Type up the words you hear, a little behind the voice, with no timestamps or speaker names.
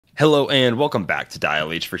Hello and welcome back to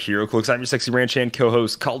Dial H for Heroclix. I'm your sexy ranch hand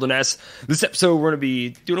co-host Kalder and S. This episode we're going to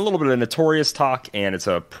be doing a little bit of Notorious talk, and it's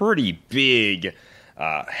a pretty big,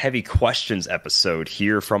 heavy questions episode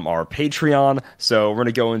here from our Patreon. So we're going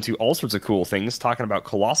to go into all sorts of cool things, talking about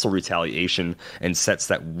colossal retaliation and sets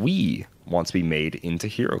that we want to be made into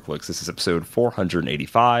Heroclix. This is episode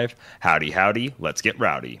 485. Howdy, howdy, let's get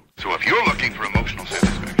rowdy. So if you're looking for emotional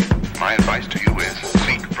satisfaction, my advice to you is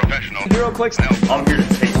seek professional Heroclix, help. I'm here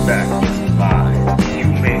to take back my. You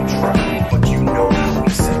may try, but you know how we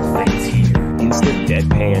set things here. Instant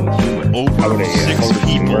deadpan humor. Over six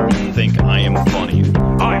people think I am funny.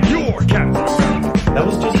 I'm your captain. That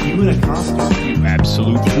was just you in a costume. You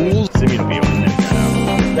absolute fools. Simeon will be able to edit that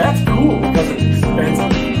out. That's cool because it's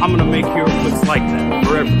expensive. I'm gonna make Heroclix like that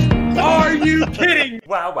forever. Are you kidding?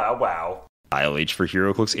 Wow, wow, wow. Dial H for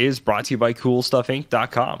Heroclix is brought to you by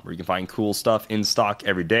CoolStuffInc.com, where you can find cool stuff in stock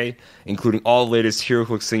every day, including all the latest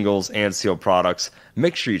Heroclix singles and sealed products.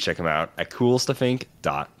 Make sure you check them out at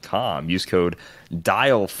CoolStuffInc.com. Use code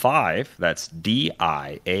DIAL5, that's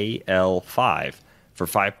DIAL 5, for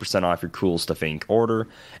 5% off your Cool Stuff Inc. order.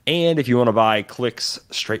 And if you want to buy clicks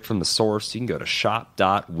straight from the source, you can go to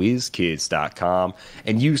shop.whizkids.com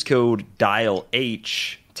and use code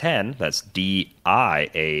DIALH10, that's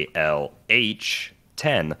DIALH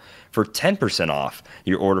 10, for 10% off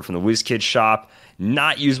your order from the WizKids shop.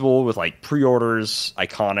 Not usable with like pre-orders,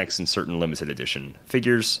 iconics, and certain limited edition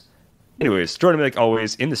figures. Anyways, joining me like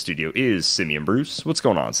always in the studio is Simeon Bruce. What's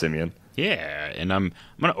going on, Simeon? Yeah, and I'm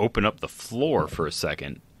going to open up the floor for a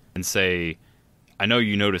second and say, I know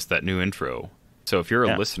you noticed that new intro. So if you're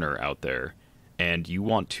a listener out there and you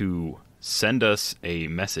want to send us a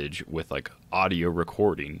message with like audio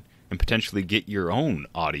recording and potentially get your own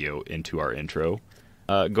audio into our intro,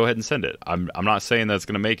 go ahead and send it. I'm not saying that's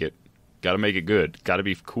going to make it. Got to make it good. Got to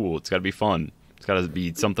be cool. It's got to be fun. It's got to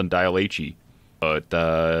be something dial-H-y. But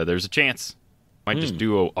there's a chance. Might just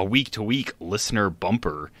do a week-to-week listener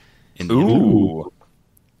bumper. Ooh.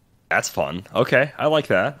 That's fun. Okay, I like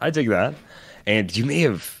that. I dig that. And you may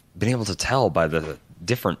have been able to tell by the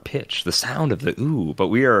different pitch, the sound of the ooh, but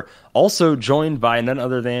we are also joined by none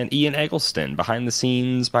other than Ian Eggleston, behind the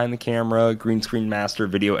scenes, behind the camera, green screen master,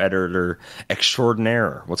 video editor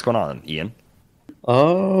extraordinaire. What's going on, Ian?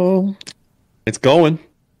 Oh, it's going.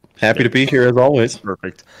 Happy to be here as always.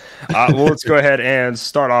 Perfect. Well, let's go ahead and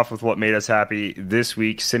start off with what made us happy this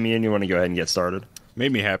week. Simeon, you want to go ahead and get started?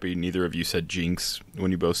 Made me happy neither of you said jinx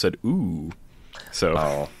when you both said ooh.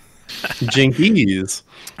 So Jinkies.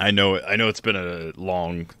 I know it's been a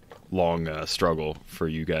long struggle for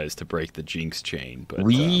you guys to break the jinx chain, but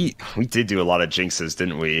we did do a lot of jinxes,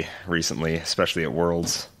 didn't we, recently, especially at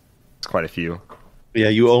Worlds. It's quite a few. Yeah,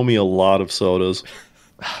 you owe me a lot of sodas.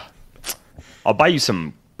 I'll buy you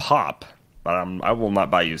some pop, but I will not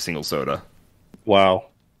buy you a single soda. Wow.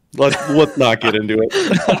 Let's not get into it.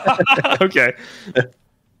 Okay.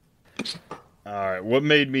 all right. What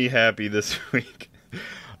made me happy this week?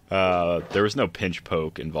 There was no pinch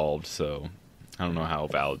poke involved, so I don't know how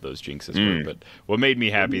valid those jinxes were. But what made me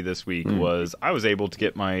happy this week was I was able to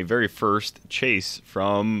get my very first chase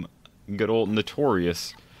from good old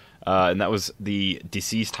Notorious. And that was the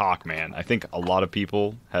deceased Hawkman. I think a lot of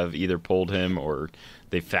people have either pulled him or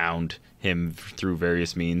they found him through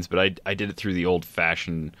various means, but I did it through the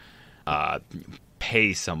old-fashioned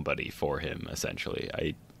pay somebody for him, essentially.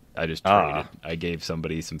 I just traded. I gave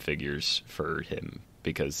somebody some figures for him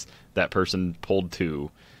because that person pulled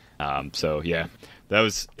two. So, yeah, it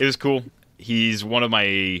was cool. He's one of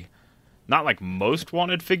my... not like most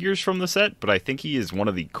wanted figures from the set, but I think he is one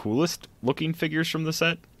of the coolest looking figures from the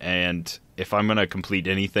set. And if I'm going to complete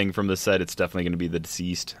anything from the set, it's definitely going to be the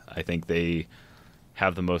deceased. I think they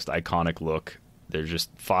have the most iconic look. They're just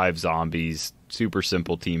 5 zombies, super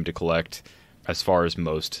simple team to collect as far as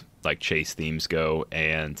most like chase themes go.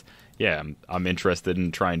 And yeah, I'm interested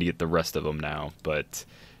in trying to get the rest of them now. But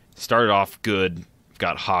started off good.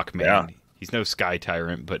 Got Hawkman. Yeah. He's no Sky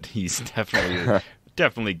Tyrant, but he's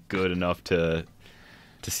definitely good enough to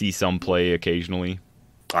see some play occasionally.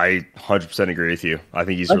 I 100% agree with you. I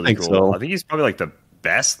think he's really cool. So. I think he's probably like the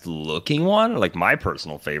best looking one, like my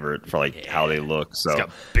personal favorite for like how they look. So he's got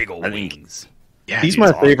big old wings. Yeah, he's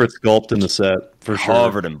my favorite sculpt in the set for sure.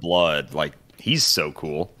 Covered in blood. Like he's so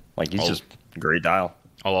cool. Like he's just a great dial.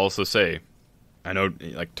 I'll also say, I know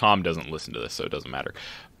like Tom doesn't listen to this, so it doesn't matter.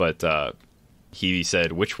 But he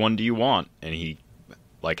said, "Which one do you want?" And he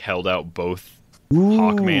like held out both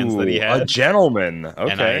Hawkmans that he had. A gentleman.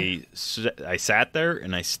 Okay. And I sat there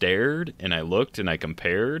and I stared and I looked and I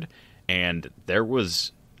compared, and there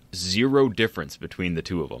was zero difference between the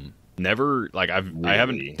two of them. Never, like I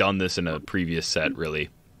haven't done this in a previous set really.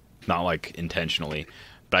 not like intentionally,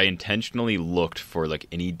 but I intentionally looked for like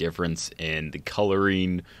any difference in the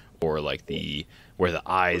coloring or like where the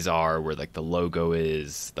eyes are, where like the logo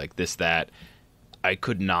is, like this, that. I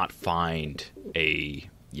could not find in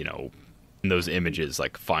those images,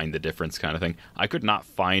 like find the difference kind of thing. I could not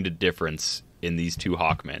find a difference in these two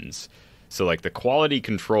Hawkmans. So like the quality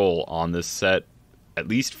control on this set, at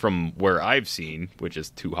least from where I've seen, which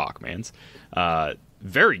is two Hawkmans,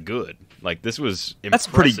 very good. Like this was impressive.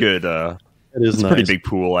 That's pretty good. It is It's a nice. pretty big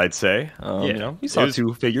pool, I'd say. You saw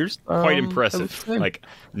two figures. Quite impressive. Like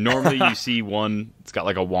normally you see one, it's got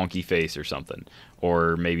like a wonky face or something,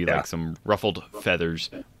 or maybe like some ruffled feathers,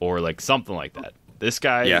 or like something like that. This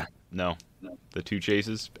guy, no, the two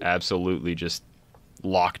chases, absolutely just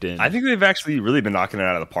locked in. I think they've actually really been knocking it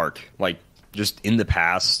out of the park. Like just in the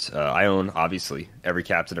past, I own obviously every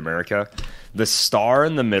Captain America. The star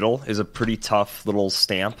in the middle is a pretty tough little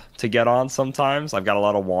stamp to get on sometimes. I've got a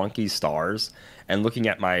lot of wonky stars. And looking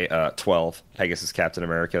at my 12 Pegasus Captain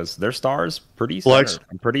Americas, their stars pretty flex. centered.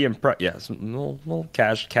 I'm pretty impressed. Yeah, little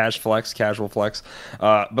casual flex.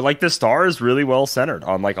 But like the star is really well centered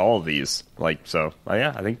on like all of these. Like so,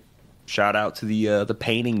 I think shout out to the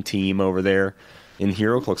painting team over there in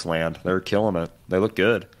Heroclix land. They're killing it. They look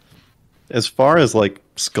good. As far as like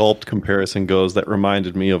sculpt comparison goes, that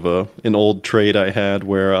reminded me of an old trade I had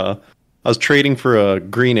where I was trading for a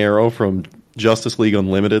Green Arrow from Justice League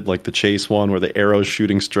Unlimited, like the chase one where the arrow's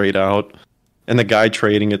shooting straight out. And the guy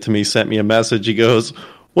trading it to me sent me a message. He goes,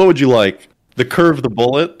 "What would you like? The curve of the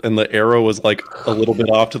bullet?" And the arrow was like a little bit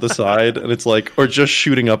off to the side. And it's like, or just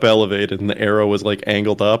shooting up elevated and the arrow was like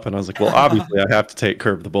angled up. And I was like, well, obviously I have to take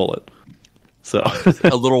curve the bullet. So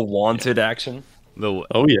A little wanted action. Little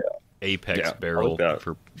oh yeah. Apex barrel like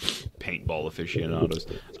for paintball aficionados.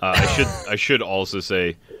 I should also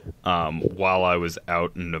say, while I was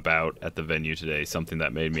out and about at the venue today, something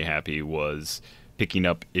that made me happy was picking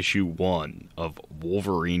up issue 1 of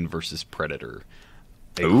Wolverine versus Predator.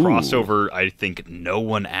 A crossover I think no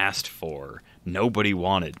one asked for, nobody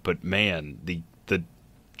wanted, but man, the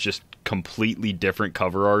just completely different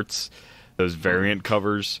cover arts, those variant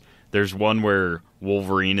covers. There's one where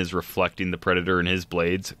Wolverine is reflecting the Predator in his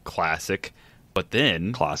blades, classic. But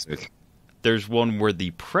then there's one where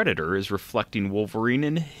the Predator is reflecting Wolverine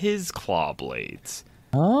in his claw blades.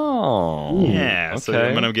 Oh, yeah. So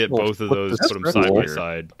I'm gonna get both of those, put them side by cool.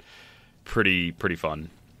 side. Pretty fun.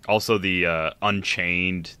 Also the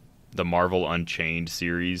Unchained, the Marvel Unchained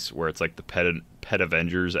series, where it's like the Pet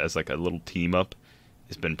Avengers as like a little team up,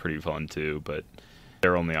 has been pretty fun too. But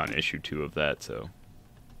they're only on issue 2 of that, so.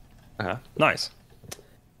 Nice.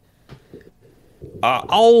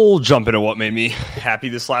 I'll jump into what made me happy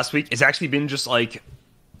this last week. It's actually been just like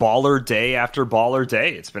baller day after baller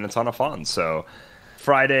day. It's been a ton of fun. So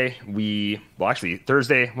Thursday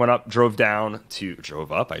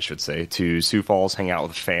drove up to Sioux Falls, hang out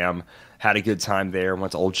with the fam, had a good time there,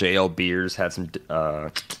 went to Old JL Beers, had some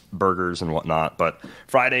burgers and whatnot. But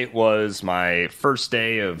Friday was my first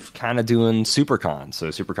day of kind of doing SuperCon. So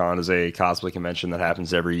SuperCon is a cosplay convention that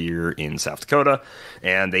happens every year in South Dakota.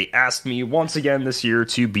 And they asked me once again this year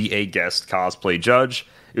to be a guest cosplay judge.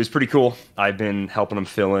 It was pretty cool. I've been helping them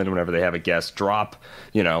fill in whenever they have a guest drop,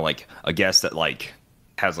 like a guest that like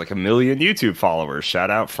has like 1 million YouTube followers.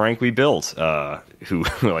 Shout out Frank We Built, who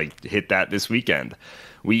like hit that this weekend.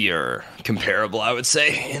 We are comparable, I would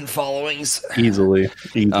say, in followings. Easily.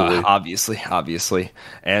 Obviously.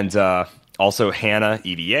 And also Hannah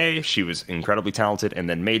EDA, she was incredibly talented. And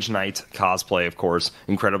then Mage Knight Cosplay, of course,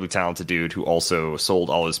 incredibly talented dude who also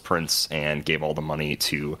sold all his prints and gave all the money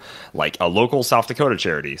to like a local South Dakota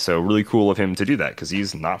charity. So really cool of him to do that because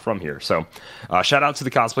he's not from here. So shout out to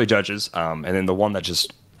the cosplay judges. And then the one that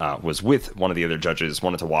just was with one of the other judges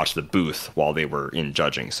wanted to watch the booth while they were in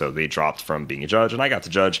judging. So they dropped from being a judge and I got to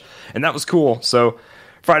judge. And that was cool. So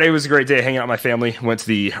Friday was a great day hanging out with my family. Went to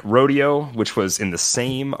the rodeo, which was in the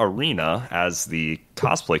same arena as the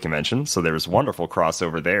cosplay convention. So there was wonderful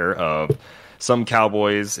crossover there of some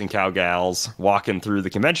cowboys and cowgals walking through the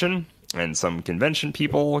convention and some convention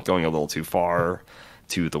people going a little too far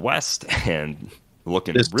to the west and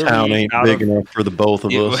looking This really town ain't big enough for the both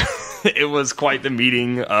of us. It was quite the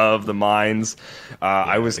meeting of the minds.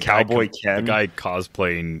 I was Cowboy Ken. The guy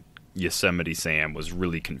cosplaying Yosemite Sam was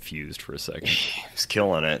really confused for a second. He was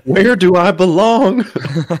killing it. Where do I belong?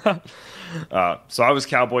 So I was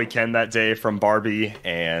Cowboy Ken that day from Barbie,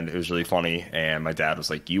 and it was really funny. And my dad was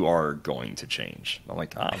like, "You are going to change." I'm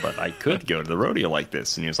like, but I could go to the rodeo like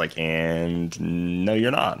this. And he was like, "And no,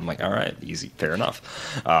 you're not." I'm like, "All right, easy, fair enough."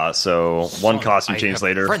 So one costume change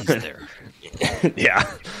later. Friends there. Yeah.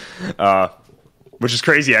 which is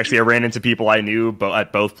crazy. Actually, I ran into people I knew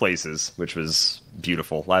at both places, which was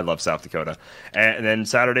beautiful. I love South Dakota. And then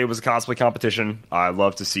Saturday was a cosplay competition. I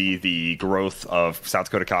love to see the growth of South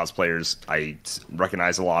Dakota cosplayers. I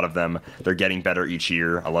recognize a lot of them. They're getting better each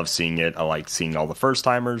year. I love seeing it. I like seeing all the first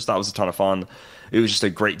timers. That was a ton of fun. It was just a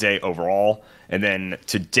great day overall. And then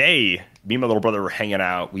today, me and my little brother were hanging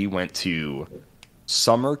out. We went to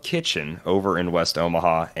Summer Kitchen over in West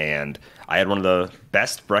Omaha, and I had one of the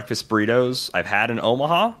best breakfast burritos I've had in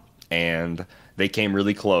Omaha, and they came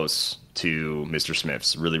really close to Mr.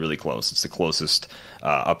 Smith's. Really, really close. It's the closest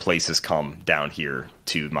a place has come down here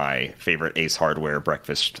to my favorite Ace Hardware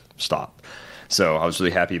breakfast stop. So I was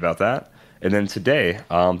really happy about that. And then today,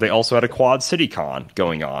 they also had a Quad City Con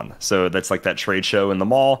going on. So that's like that trade show in the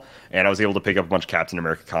mall. And I was able to pick up a bunch of Captain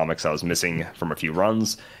America comics I was missing from a few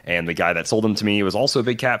runs. And the guy that sold them to me was also a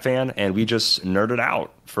big Cap fan. And we just nerded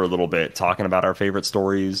out for a little bit, talking about our favorite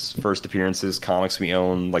stories, first appearances, comics we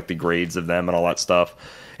own, like the grades of them and all that stuff.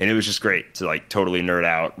 And it was just great to like totally nerd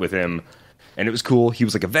out with him. And it was cool. He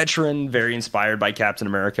was like a veteran, very inspired by Captain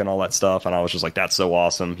America and all that stuff. And I was just like, that's so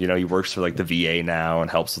awesome. You know, he works for like the VA now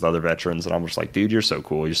and helps with other veterans. And I'm just like, dude, you're so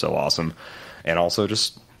cool. You're so awesome. And also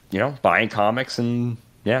just, you know, buying comics and,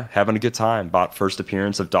 yeah, having a good time. Bought first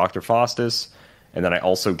appearance of Dr. Faustus. And then I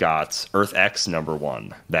also got Earth X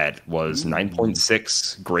 #1 that was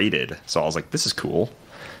 9.6 graded. So I was like, this is cool.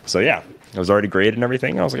 So yeah, it was already graded and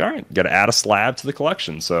everything. I was like, all right, got to add a slab to the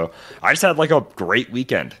collection. So I just had like a great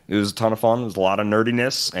weekend. It was a ton of fun. It was a lot of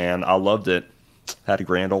nerdiness, and I loved it. Had a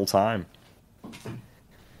grand old time.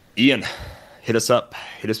 Ian, hit us up.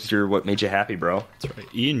 Hit us with your what made you happy, bro. That's right.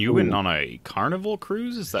 Ian, you went on a carnival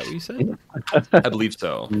cruise? Is that what you said? I believe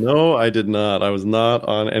so. No, I did not. I was not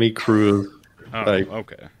on any cruise. Oh,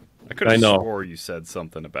 okay. I could have swore you said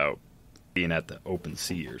something about being at the open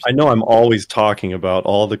sea or something. I know I'm always talking about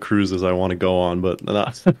all the cruises I want to go on, but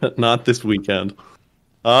not this weekend.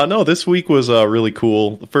 No, this week was really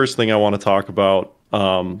cool. The first thing I want to talk about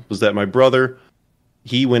was that my brother,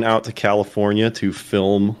 he went out to California to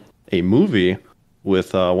film a movie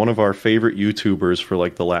with one of our favorite YouTubers for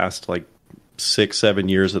like the last like 6-7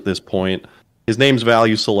 years at this point. His name's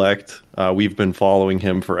Value Select. We've been following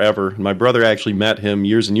him forever. My brother actually met him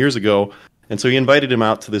years and years ago. And so he invited him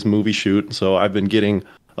out to this movie shoot. So I've been getting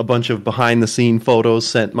a bunch of behind-the-scene photos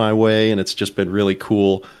sent my way, and it's just been really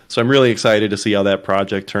cool. So I'm really excited to see how that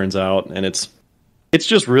project turns out. And it's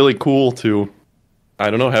just really cool to, I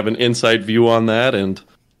don't know, have an inside view on that. And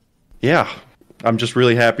yeah, I'm just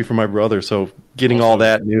really happy for my brother. So getting all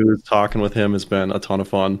that news, talking with him has been a ton of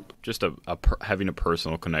fun. Just having a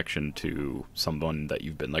personal connection to someone that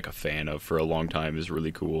you've been like a fan of for a long time is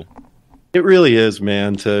really cool. It really is,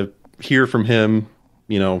 man, to hear from him,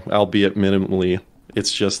 you know, albeit minimally.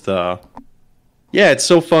 It's just it's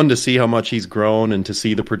so fun to see how much he's grown and to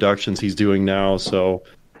see the productions he's doing now. So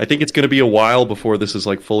I think it's going to be a while before this is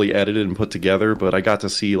like fully edited and put together, but I got to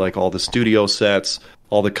see like all the studio sets,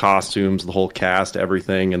 all the costumes, the whole cast,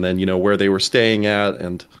 everything, and then, you know, where they were staying at,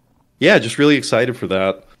 and yeah, just really excited for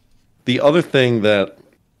that. The other thing that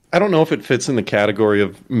I don't know if it fits in the category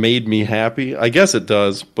of made me happy. I guess it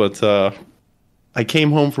does, but I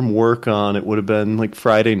came home from work on, it would have been like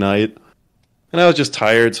Friday night, and I was just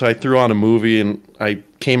tired, so I threw on a movie, and I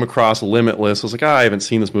came across Limitless. I was like, I haven't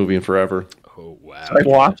seen this movie in forever. Oh, wow. So I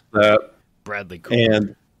watched that. Bradley Cooper.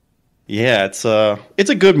 And yeah, it's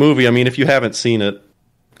a good movie. I mean, if you haven't seen it,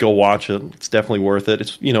 go watch it. It's definitely worth it.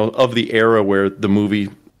 It's, you know, of the era where the movie,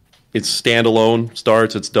 it's standalone,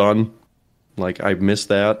 starts, it's done. Like, I miss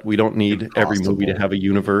that. We don't need every movie to have a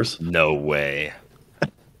universe. No way.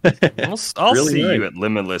 I'll Really see nice. you at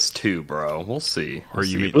Limitless too, bro. We'll see. Or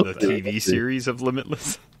you mean the TV series of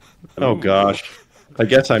Limitless? Oh gosh, I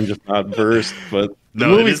guess I'm just not versed. But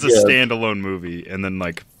No, it is a standalone movie, and then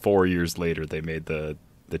like 4 years later, they made the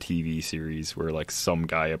TV series where like some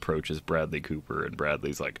guy approaches Bradley Cooper, and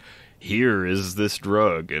Bradley's like, "Here is this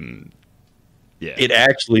drug," and yeah, It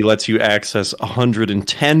actually lets you access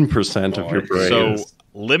 110% of your brain. So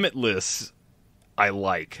Limitless, I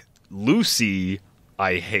like. Lucy,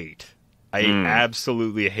 I hate. I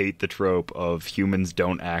absolutely hate the trope of humans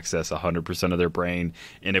don't access 100% of their brain,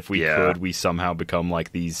 and if we could, we somehow become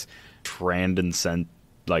like these transcendent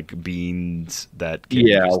like beings that can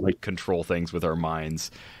just control things with our minds.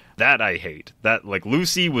 That I hate. That like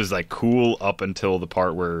Lucy was like cool up until the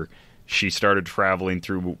part where she started traveling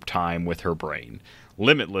through time with her brain.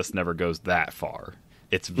 Limitless never goes that far.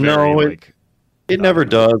 It's very it never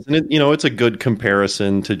does, and it's a good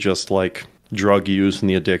comparison to just like drug use and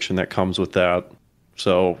the addiction that comes with that.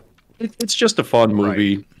 So it's just a fun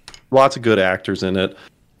movie. Right. Lots of good actors in it.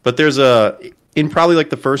 But there's in probably like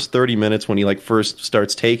the first 30 minutes when he like first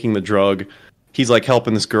starts taking the drug, he's like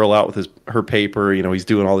helping this girl out with her paper. You know, he's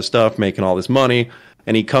doing all this stuff, making all this money,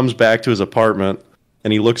 and he comes back to his apartment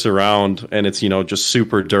and he looks around and it's, you know, just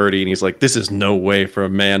super dirty, and he's like, this is no way for a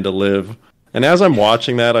man to live. And as I'm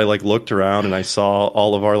watching that, I like looked around and I saw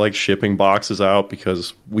all of our like shipping boxes out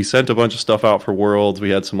because we sent a bunch of stuff out for Worlds. We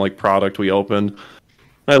had some like product we opened.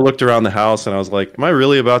 I looked around the house and I was like, am I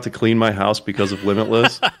really about to clean my house because of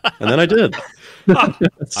Limitless? And then I did.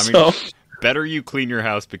 I mean, better you clean your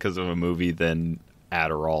house because of a movie than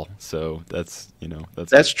Adderall. So that's, you know,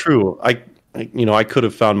 that's true. I you know, I could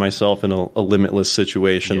have found myself in a Limitless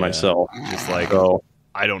situation myself. Just like,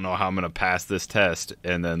 I don't know how I'm going to pass this test.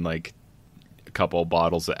 And then like a couple of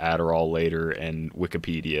bottles of Adderall later and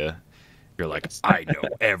Wikipedia, you're like, I know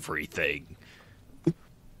everything.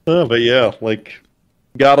 But yeah, like,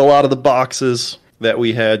 got a lot of the boxes that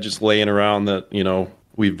we had just laying around that, you know,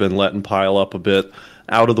 we've been letting pile up a bit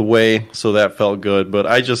out of the way, so that felt good. But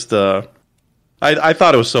I just, I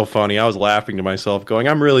thought it was so funny. I was laughing to myself, going,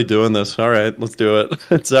 I'm really doing this. All right, let's do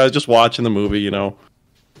it. So I was just watching the movie, you know,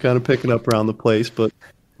 kind of picking up around the place. But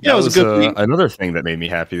yeah, it was a good week. Another thing that made me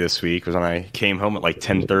happy this week was when I came home at like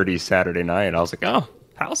 10:30 Saturday night. I was like, oh,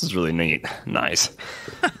 house is really neat. Nice.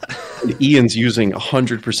 Ian's using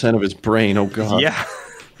 100% of his brain. Oh, God. Yeah.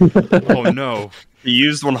 Oh, no. He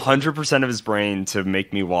used 100% of his brain to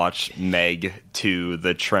make me watch Meg 2,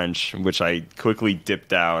 The Trench, which I quickly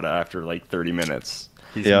dipped out after like 30 minutes.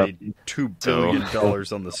 He's made $2 billion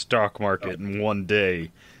on the stock market in one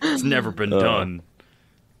day. It's never been done.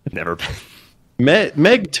 Never been.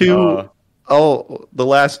 Meg 2... the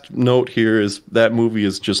last note here is that movie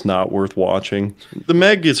is just not worth watching. The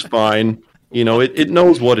Meg is fine. You know, it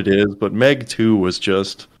knows what it is, but Meg 2 was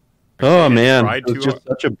just... Oh, man. It was just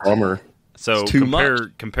such a bummer. So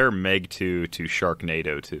compare Meg 2 to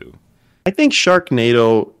Sharknado 2. I think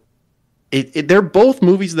Sharknado... they're both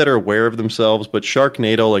movies that are aware of themselves, but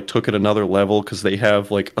Sharknado like took it another level because they have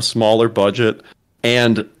like a smaller budget,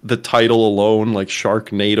 and the title alone, like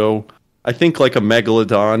Sharknado, I think like a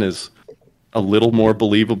megalodon is a little more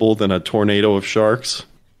believable than a tornado of sharks.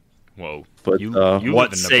 Whoa. But you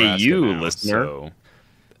what say you, now, listener? So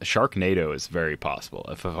a Sharknado is very possible.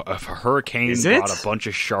 If a hurricane brought a bunch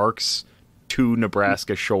of sharks to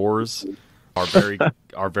Nebraska shores,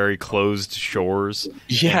 our very closed shores, and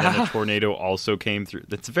then a tornado also came through,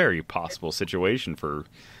 that's a very possible situation for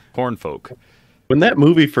corn folk. When that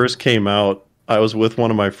movie first came out, I was with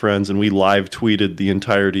one of my friends and we live tweeted the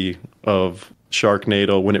entirety of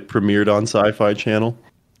Sharknado when it premiered on Sci-Fi Channel.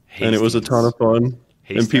 And it was a ton of fun.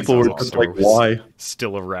 And people were just like, why?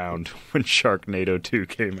 Still around when Sharknado 2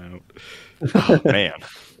 came out. Oh, man.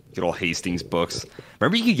 Good old Hastings books.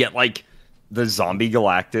 Remember you could get like the Zombie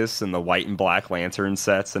Galactus and the White and Black Lantern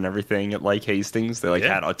sets and everything at like Hastings? They like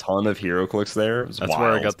had a ton of Heroclix there. That's wild.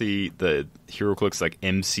 Where I got the Heroclix like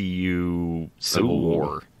MCU Civil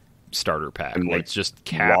War starter pack. And, like, it's just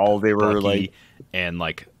Cap, while they were Bucky, like, and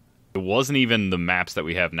like it wasn't even the maps that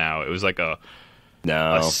we have now. It was like a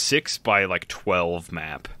 6 by like 12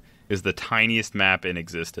 map. Is the tiniest map in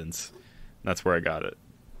existence. That's where I got it.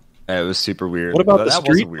 It was super weird. What about the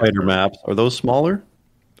Street Fighter maps? Are those smaller?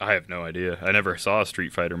 I have no idea. I never saw a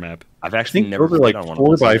Street Fighter map. I've actually never those are like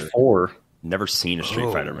 4x4. Never seen a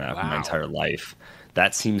Street Fighter map in my entire life.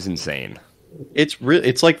 That seems insane. It's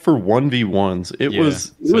like for 1v1s. It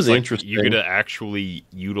was like interesting. You get to actually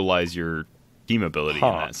utilize your team ability in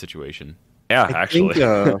that situation. Yeah, I actually,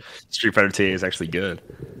 think, Street Fighter 2 is actually good.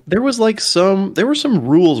 There were some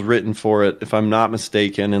rules written for it, if I'm not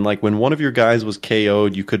mistaken. And like when one of your guys was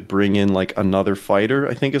KO'd, you could bring in like another fighter.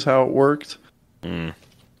 I think is how it worked.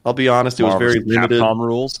 I'll be honest, it was very limited. Capcom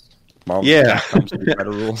rules. Capcom Street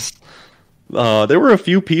Fighter rules. There were a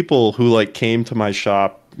few people who like came to my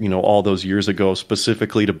shop, you know, all those years ago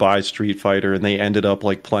specifically to buy Street Fighter, and they ended up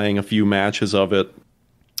like playing a few matches of it,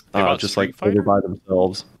 just like over by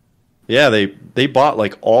themselves. Yeah, they bought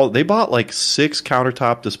like 6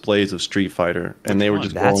 countertop displays of Street Fighter, and they were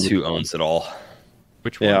just. That's who owns it all.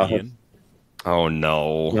 Which one, Ian? Oh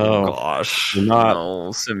no! Oh gosh!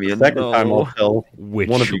 No, Simeon. Second time I'll tell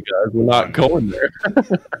one of you guys we're not going there.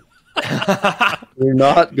 We're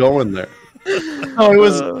not going there. No, it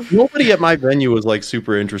was nobody at my venue was like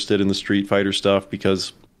super interested in the Street Fighter stuff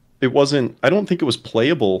because it wasn't. I don't think it was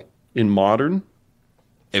playable in modern.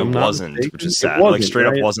 It wasn't, which is sad. Like straight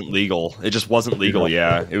up wasn't legal. It just wasn't legal.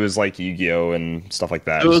 Yeah, it was like Yu-Gi-Oh and stuff like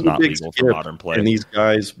that. It was not legal for modern play. And these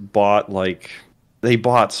guys bought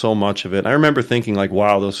so much of it. I remember thinking like,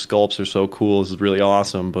 wow, those sculpts are so cool. This is really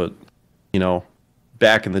awesome. But you know,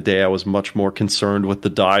 back in the day, I was much more concerned with the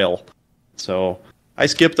dial. So I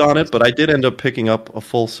skipped on it, but I did end up picking up a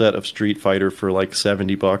full set of Street Fighter for like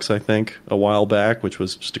 $70, I think, a while back, which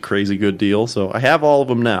was just a crazy good deal. So I have all of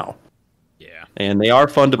them now. Yeah. And they are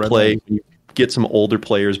fun to Red play. Line. You get some older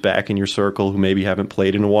players back in your circle who maybe haven't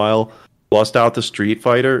played in a while. Bust out the Street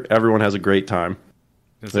Fighter, everyone has a great time.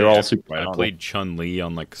 They're all super I fun. played Chun-Li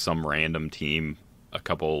on like some random team a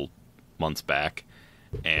couple months back,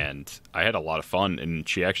 and I had a lot of fun, and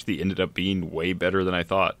she actually ended up being way better than I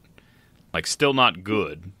thought. Like, still not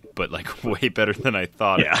good, but like way better than I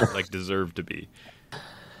thought Yeah. it like deserved to be.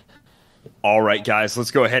 All right, guys,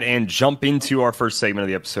 let's go ahead and jump into our first segment of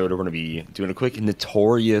the episode. We're going to be doing a quick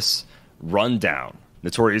Notorious rundown.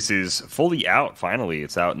 Notorious is fully out, finally.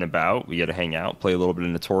 It's out and about. We get to hang out, play a little bit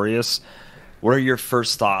of Notorious. What are your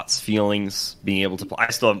first thoughts, feelings, being able to play?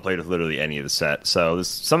 I still haven't played with literally any of the set, so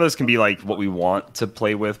some of this can be like what we want to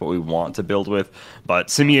play with, what we want to build with. But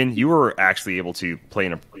Simeon, you were actually able to play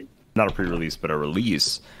in not a pre-release, but a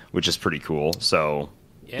release, which is pretty cool. So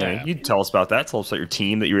Yeah. you tell us about that. Tell us about your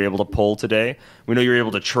team that you were able to pull today. We know you were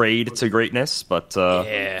able to trade to greatness, but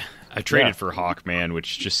Yeah. I traded yeah. for Hawkman,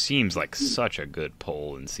 which just seems like such a good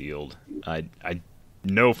pull in Sealed. I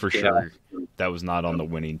know for sure that was not on the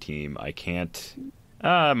winning team. I can't.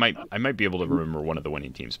 I might be able to remember one of the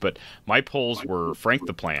winning teams, but my pulls were Frank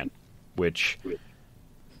the Plant, which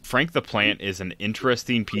Frank the Plant is an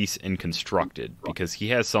interesting piece in Constructed because he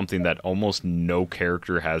has something that almost no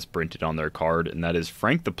character has printed on their card, and that is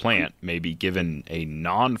Frank the Plant may be given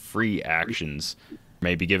non-free actions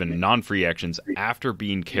after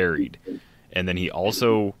being carried, and then he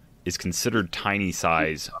also is considered tiny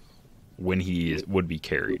size when he would be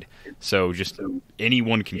carried. So just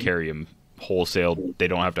anyone can carry him wholesale. They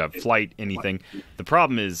don't have to have flight, anything. The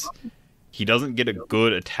problem is he doesn't get a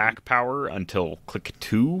good attack power until click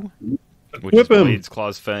 2, which Whip is him. Blades,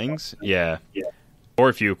 Claws, Fangs. Yeah. Or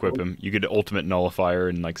if you equip him, you get Ultimate Nullifier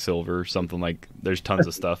in like silver, something like. There's tons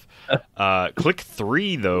of stuff. Click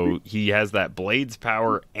 3 though, he has that Blades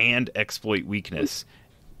power and Exploit weakness,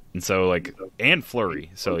 and so and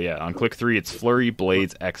Flurry. So yeah, on click 3 it's Flurry,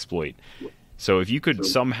 Blades, Exploit. So if you could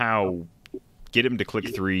somehow get him to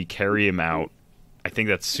click 3, carry him out, I think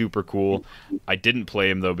that's super cool. I didn't play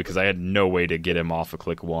him though because I had no way to get him off of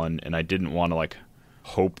click 1, and I didn't want to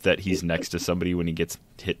hope that he's next to somebody when he gets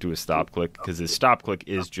hit to a stop click, because his stop click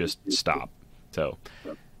is just stop. So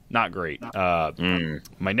not great.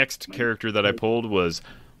 My next character that I pulled was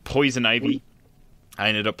Poison Ivy. I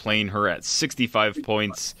ended up playing her at 65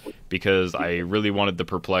 points because I really wanted the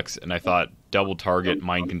Perplex, and I thought double target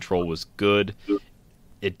mind control was good.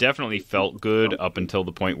 It definitely felt good up until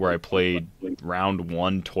the point where I played round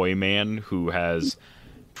 1 Toyman, who has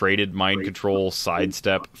traded mind control,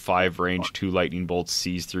 sidestep, 5 range, 2 lightning bolts,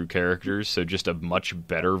 sees through characters. So just a much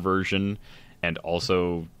better version, and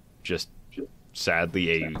also just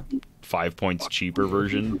sadly a 5 points cheaper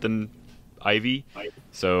version than Ivy.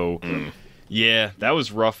 So yeah, that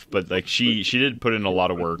was rough, but she did put in a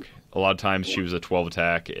lot of work. A lot of times she was a 12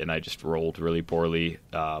 attack, and I just rolled really poorly.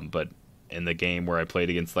 But in the game where I played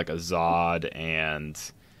against a Zod and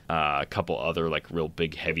a couple other real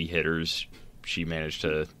big heavy hitters, she managed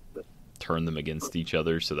to turn them against each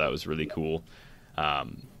other, so that was really cool.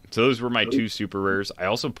 So those were my 2 super rares. I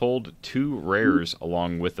also pulled 2 rares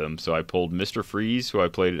along with them. So I pulled Mr. Freeze, who I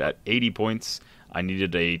played at 80 points. I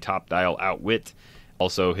needed a top dial outwit.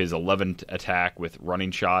 Also, his 11th attack with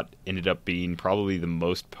running shot ended up being probably the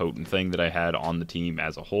most potent thing that I had on the team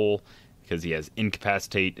as a whole, because he has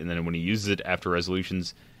incapacitate, and then when he uses it after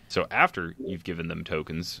resolutions, so after you've given them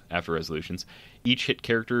tokens, after resolutions, each hit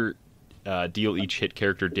character deal each hit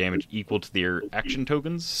character damage equal to their action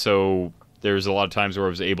tokens. So there's a lot of times where I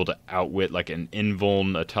was able to outwit an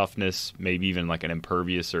invuln, a toughness, maybe even an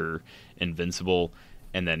impervious or invincible,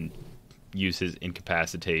 and then use his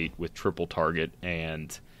incapacitate with triple target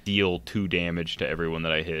and deal 2 damage to everyone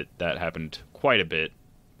that I hit. That happened quite a bit,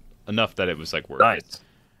 enough that it was worth it.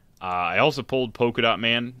 I also pulled Polka Dot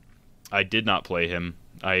Man. I did not play him.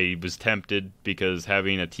 I was tempted because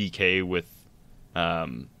having a TK with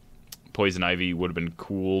Poison Ivy would have been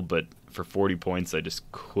cool, but for 40 points I just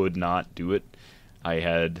could not do it. I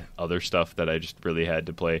had other stuff that I just really had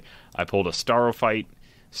to play. I pulled a Starrophyte.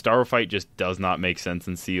 Starrophyte just does not make sense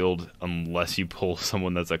in Sealed unless you pull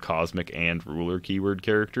someone that's a Cosmic and Ruler keyword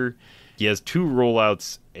character. He has 2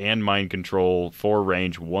 rollouts and mind control, 4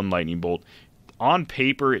 range, 1 lightning bolt. On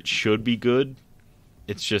paper, it should be good.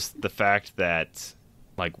 It's just the fact that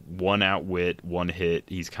 1 outwit, 1 hit,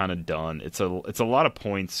 he's kind of done. It's a lot of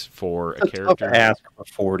points for a character. Tough ask for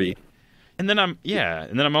 40. And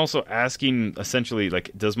then I'm also asking essentially like,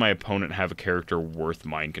 does my opponent have a character worth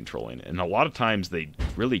mind controlling? And a lot of times they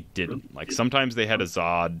really didn't. Like sometimes they had a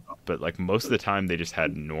Zod, but like most of the time they just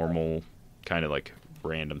had normal kind of like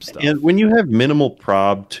random stuff. And when you have minimal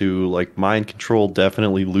prob to like mind control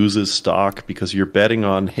definitely loses stock because you're betting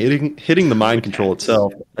on hitting the mind control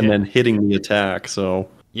itself and then hitting the attack. So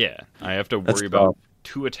yeah, I have to worry about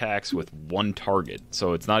 2 attacks with 1 target.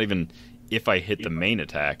 So it's not even if I hit the main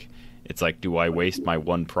attack. It's like, do I waste my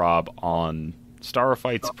 1 prob on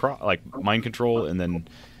Starfight's like mind control and then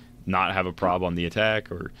not have a prob on the attack?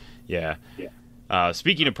 Or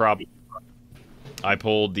speaking of prob, I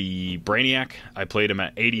pulled the Brainiac. I played him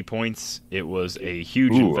at 80 points. It was a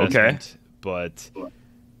huge investment, but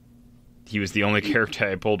he was the only character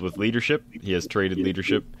I pulled with leadership. He has traded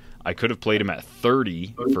leadership. I could have played him at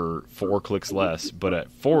 30 for 4 clicks less, but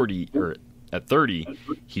at 30,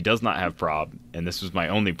 he does not have prob, and this was my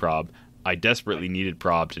only prob. I desperately needed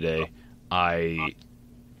prob today. I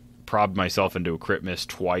probbed myself into a crit miss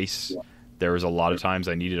twice. There was a lot of times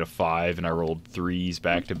I needed a 5, and I rolled 3s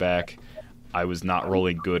back to back. I was not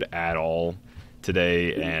rolling good at all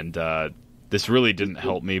today, and this really didn't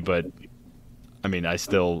help me, but I mean, I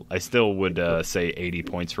still would say 80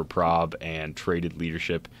 points for prob and traded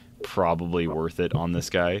leadership. Probably worth it on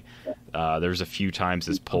this guy. There's a few times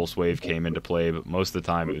his pulse wave came into play, but most of the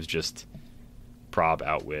time it was just prob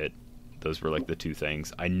outwit. Those were like the 2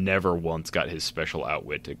 things. I never once got his special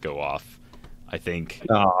outwit to go off. I think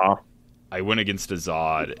I went against a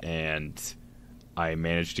Zod and I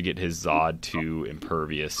managed to get his Zod to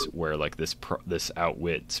impervious, where like this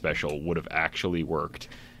outwit special would have actually worked,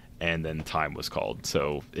 and then time was called.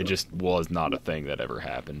 So it just was not a thing that ever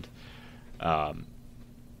happened.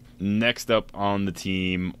 Next up on the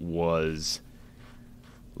team was,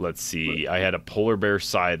 let's see, I had a Polar Bear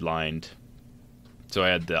sidelined. So I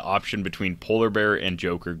had the option between Polar Bear and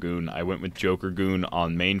Joker Goon. I went with Joker Goon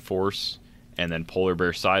on main force, and then Polar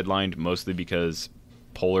Bear sidelined, mostly because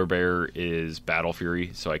Polar Bear is Battle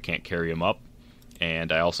Fury, so I can't carry him up.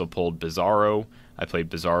 And I also pulled Bizarro. I played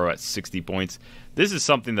Bizarro at 60 points. This is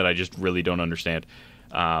something that I just really don't understand.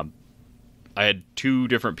 I had 2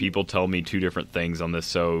 different people tell me 2 different things on this.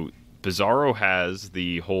 So Bizarro has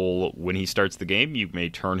the whole, when he starts the game, you may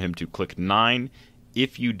turn him to click 9.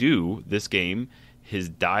 If you do, this game,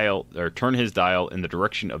 turn his dial in the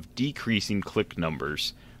direction of decreasing click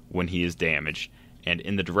numbers when he is damaged, and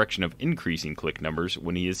in the direction of increasing click numbers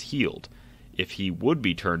when he is healed. If he would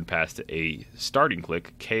be turned past a starting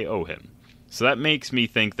click, KO him. So that makes me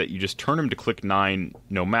think that you just turn him to click 9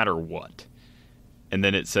 no matter what. And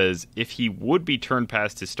then it says, if he would be turned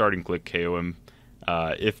past his starting click, KO him.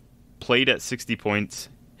 If played at 60 points,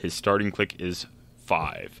 his starting click is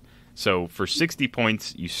 5. So for 60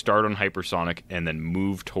 points, you start on Hypersonic and then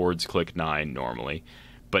move towards click 9 normally.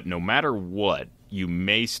 But no matter what, you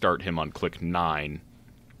may start him on click 9,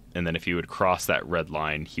 and then if he would cross that red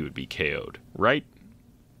line, he would be KO'd. Right?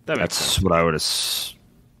 That's sense. What I would have...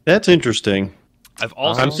 That's interesting.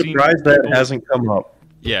 I'm surprised that hasn't come up.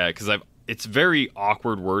 Yeah, because it's very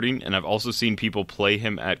awkward wording, and I've also seen people play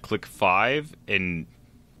him at click 5 and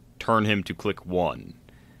turn him to click 1.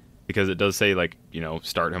 Because it does say, like,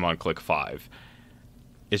 start him on click 5.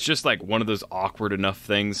 It's just like one of those awkward enough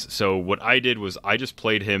things. So what I did was I just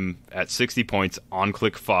played him at 60 points on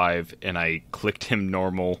click 5, and I clicked him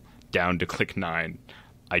normal down to click 9.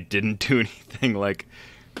 I didn't do anything like...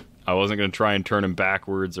 I wasn't going to try and turn him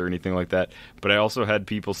backwards or anything like that. But I also had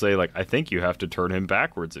people say, like, I think you have to turn him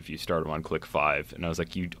backwards if you start him on click 5. And I was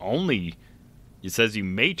like, it says you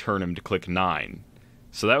may turn him to click 9.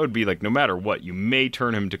 So that would be like, no matter what, you may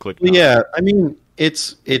turn him to click 9. Yeah, I mean,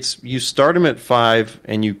 it's you start him at 5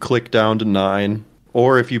 and you click down to 9.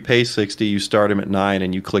 Or if you pay 60, you start him at 9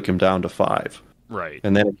 and you click him down to 5. Right.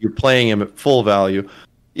 And then if you're playing him at full value...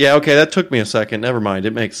 Yeah, okay, that took me a second. Never mind,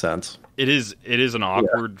 it makes sense. It is an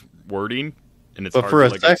awkward wording, and it's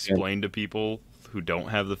hard to explain to people who don't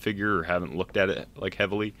have the figure or haven't looked at it like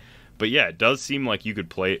heavily. But yeah, it does seem like you could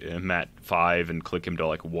play him at 5 and click him to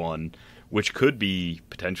like 1, which could be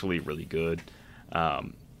potentially really good.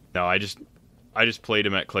 No, I just played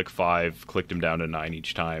him at click 5, clicked him down to 9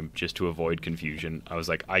 each time just to avoid confusion. I was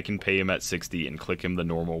like, I can pay him at 60 and click him the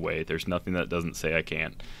normal way. There's nothing that doesn't say I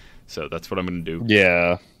can't. So that's what I'm going to do.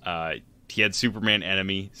 Yeah. He had Superman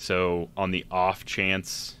enemy, so on the off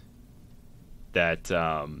chance that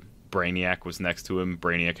Brainiac was next to him,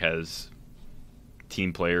 Brainiac has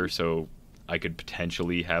team player, so I could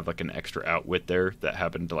potentially have like an extra outwit there. That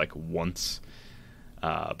happened to like once.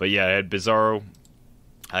 But yeah, I had Bizarro.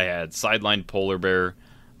 I had sidelined Polar Bear.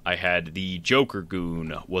 I had the Joker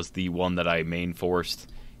Goon was the one that I main forced.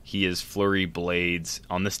 he is Flurry Blades.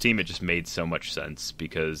 On this team, it just made so much sense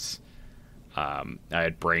because I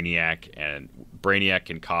had Brainiac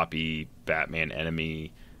can copy Batman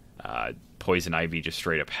enemy. Poison Ivy just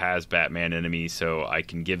straight up has Batman enemy, so I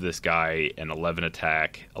can give this guy an 11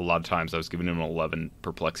 attack. A lot of times I was giving him an 11,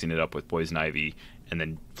 perplexing it up with Poison Ivy, and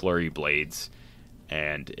then Flurry Blades,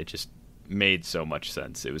 and it just made so much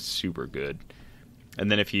sense. It was super good. And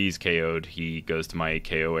then if he's KO'd, he goes to my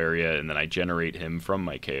KO area, and then I generate him from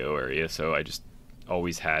my KO area, so I just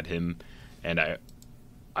always had him. And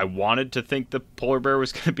I wanted to think the Polar Bear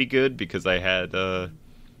was going to be good because I had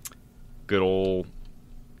good old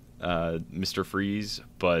Mr. Freeze,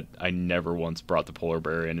 but I never once brought the Polar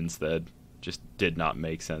Bear in instead. Just did not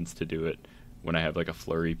make sense to do it when I have like a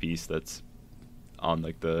flurry piece that's on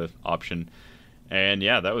like the option. And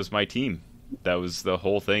yeah, that was my team. That was the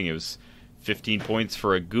whole thing. It was 15 points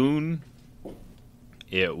for a Goon.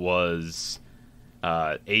 It was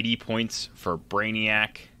 80 points for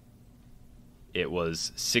Brainiac. It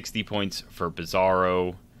was 60 points for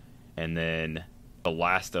Bizarro. And then the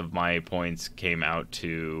last of my points came out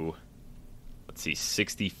to,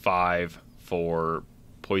 65 for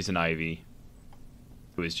Poison Ivy,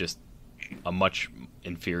 who is just a much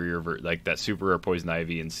inferior, like that super rare Poison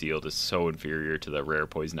Ivy and Sealed is so inferior to the rare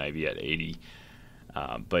Poison Ivy at 80.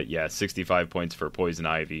 But yeah, 65 points for Poison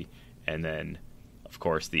Ivy, and then, of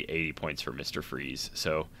course, the 80 points for Mr. Freeze.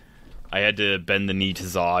 So I had to bend the knee to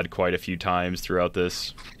Zod quite a few times throughout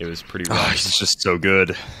this. It was pretty rough. He's just so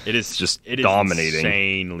good. It is just it is dominating.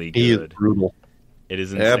 Insanely good. He is brutal. It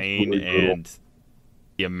is insane, Absolutely brutal. and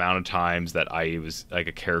the amount of times that I was like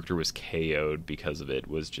a character was KO'd because of it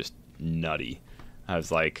was just nutty. I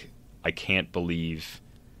was like, I can't believe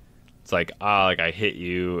it's like like I hit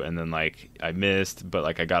you and then like I missed, but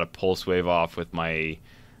like I got a pulse wave off with my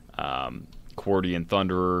Cordian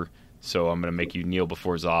Thunderer, so I'm gonna make you kneel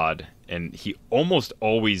before Zod, and he almost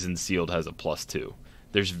always in Sealed has a +2.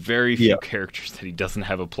 There's very few characters that he doesn't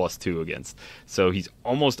have a +2 against, so he's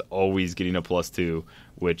almost always getting a +2,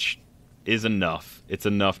 which is enough. It's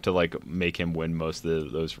enough to like make him win most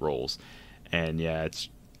of those roles. And yeah,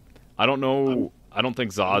 I don't know. I don't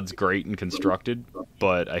think Zod's great and constructed,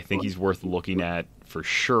 but I think he's worth looking at for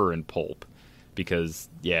sure in Pulp, because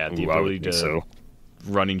the ability to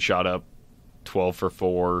running shot up 12 for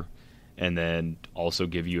 4, and then also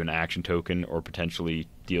give you an action token or potentially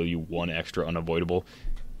deal you one extra unavoidable,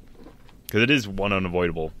 because it is one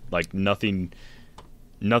unavoidable. Like nothing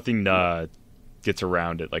gets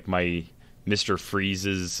around it. Like my Mr.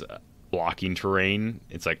 Freeze's blocking terrain,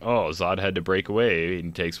 it's like, oh, Zod had to break away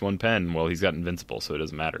and takes 1 pen. Well, he's got invincible, so it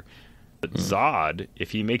doesn't matter. But Zod,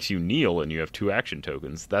 if he makes you kneel and you have 2 action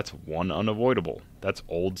tokens, that's 1 unavoidable. That's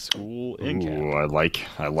old school incap. Ooh,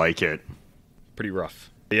 I like it. Pretty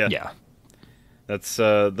rough. Yeah. That's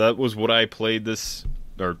that was what I played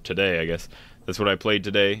today, I guess. That's what I played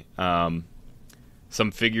today.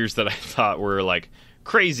 Some figures that I thought were like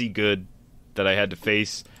crazy good that I had to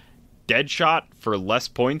face. Deadshot for less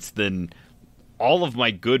points than all of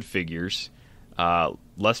my good figures.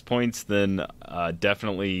 Less points than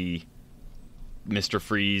definitely Mr.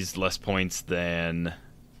 Freeze. Less points than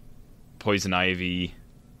Poison Ivy.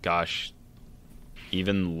 Gosh,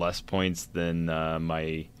 even less points than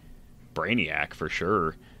my Brainiac for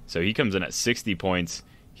sure. So he comes in at 60 points.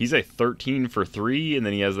 He's a 13 for 3, and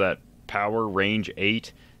then he has that power, range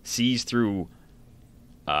 8, sees through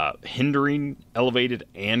hindering, elevated,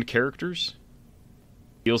 and characters.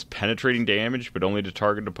 Deals penetrating damage, but only to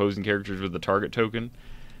target opposing characters with the target token.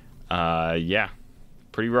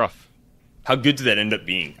 Pretty rough. How good did that end up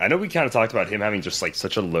being? I know we kind of talked about him having just like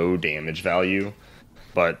such a low damage value,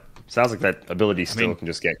 but sounds like that ability still can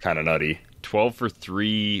just get kind of nutty. 12 for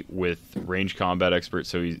 3 with range combat expert,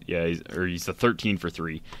 so he's a 13 for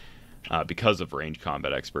 3 because of range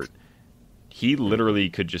combat expert. He literally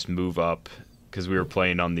could just move up, because we were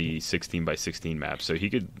playing on the 16 by 16 map, so he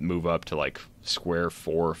could move up to like square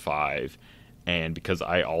 4 or 5, and because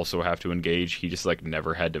I also have to engage, he just like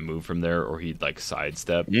never had to move from there, or he'd like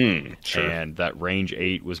sidestep. Sure. And that range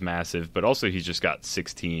 8 was massive, but also he's just got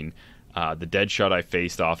 16. The Deadshot I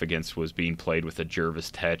faced off against was being played with a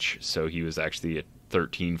Jervis Tetch, so he was actually a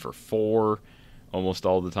 13 for 4 almost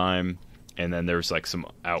all the time. And then there's like some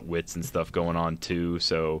outwits and stuff going on too,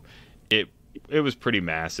 so it was pretty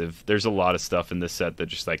massive. There's a lot of stuff in this set that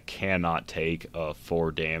just like cannot take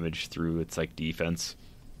 4 damage through its like defense,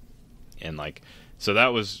 and like so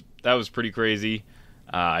that was pretty crazy.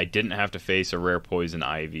 I didn't have to face a rare Poison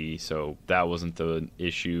Ivy, so that wasn't the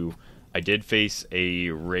issue. I did face a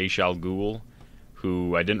Ra's al Ghul,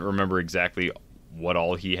 who I didn't remember exactly what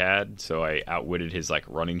all he had, so I outwitted his like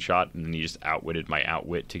running shot, and then he just outwitted my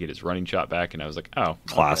outwit to get his running shot back, and I was like, oh,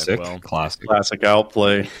 Classic. okay, well, Classic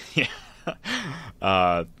outplay. yeah.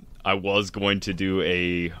 I was going to do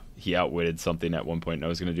he outwitted something at one point, and I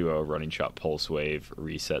was going to do a running shot pulse wave,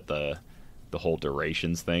 reset the whole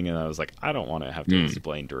durations thing, and I was like, I don't want to have to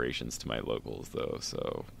explain durations to my locals, though,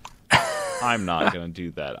 so I'm not going to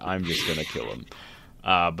do that. I'm just going to kill him.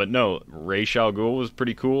 But no, Ra's al Ghul was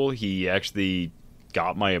pretty cool. He actually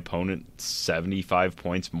got my opponent 75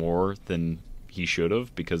 points more than he should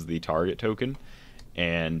have because of the target token,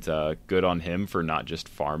 and good on him for not just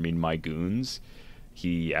farming my goons.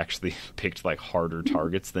 He actually picked like harder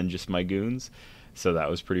targets than just my goons, so that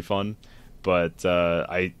was pretty fun. But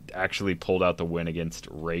I actually pulled out the win against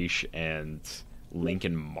Ra's and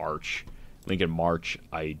Lincoln March. Lincoln March,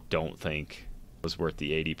 I don't think was worth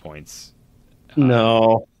the 80 points.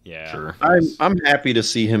 No. Yeah. Sure. I'm happy to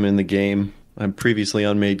see him in the game. I'm previously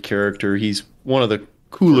unmade character. He's one of the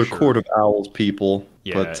cooler For sure. Court of Owls people.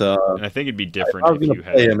 Yeah, But and I think it'd be different I was if going you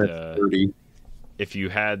to play him had at 30. if you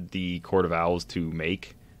had the Court of Owls to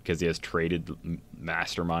make, because he has traded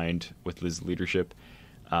Mastermind with his leadership.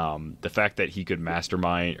 The fact that he could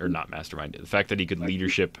the fact that he could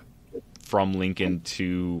leadership from Lincoln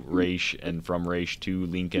to Ra's and from Ra's to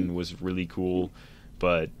Lincoln was really cool.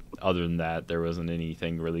 But other than that, there wasn't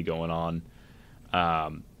anything really going on.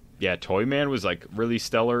 Yeah, Toyman was like really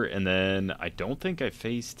stellar, and then I don't think I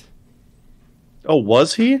faced. Oh,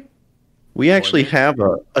 was he? We actually Toyman? have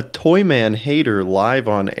a Toyman hater live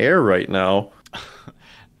on air right now.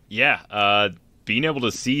 Yeah, being able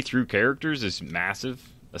to see through characters is massive,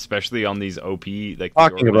 especially on these OP like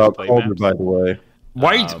Talking the about play Calder, maps. by the way.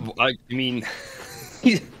 Why? I mean,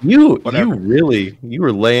 You Whatever. you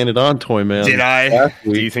were laying it on Toyman. did I? last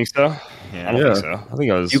Do week. you think so? Yeah. I don't Yeah. think so. I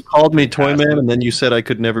think I was. You called me Toyman, Fantastic. and then you said I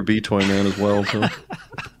could never be Toyman as well. So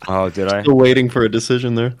Oh, did I? still waiting for a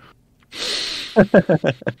decision there.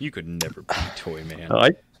 You could never be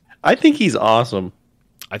Toyman. I think he's awesome.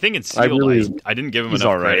 I think it's I sealed. really- I didn't give him He's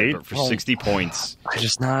enough all credit, right. but for Oh. 60 points, I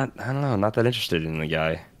don't know, not that interested in the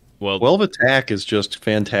guy. well, 12 attack is just yeah,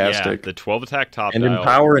 fantastic, the 12 attack top and dial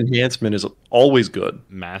empower enhancement is always good.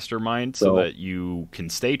 mastermind so So- that you can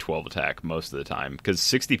stay 12 attack most of the time, because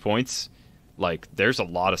 60 points, like there's a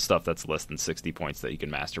lot of stuff that's less than 60 points that you can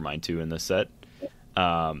mastermind to in this set.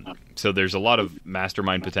 So there's a lot of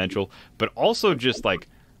mastermind potential, but also just like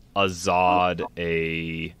a Zod,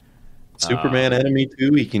 a Superman enemy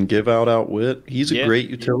too. He can give out outwit. He's a Yeah. great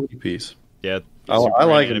utility piece. yeah. I Superman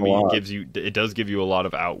like him a enemy lot. it does give you a lot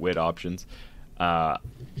of outwit options.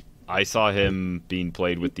 I saw him being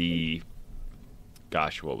played with the,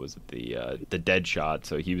 gosh, what was it? The Deadshot.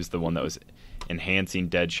 So he was the one that was enhancing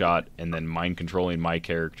Deadshot and then mind controlling my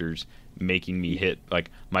characters, making me hit. Like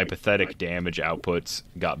my pathetic damage outputs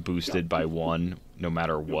got boosted by 1 no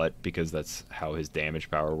matter what, because that's how his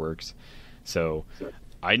damage power works. So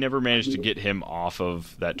I never managed to get him off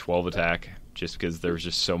of that 12 attack just because there was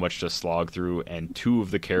just so much to slog through, and 2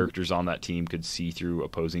 of the characters on that team could see through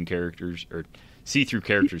opposing characters, or see through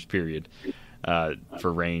characters, period,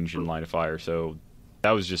 for range and line of fire. So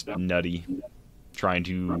that was just nutty, trying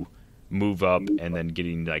to move up and then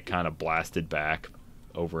getting like kind of blasted back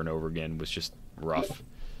over and over again was just rough.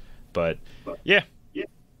 But yeah,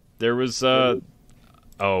 there was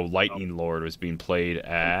Lightning Lord was being played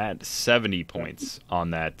at 70 points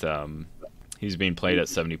on that. He was being played at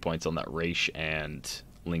 70 points on that Ra's and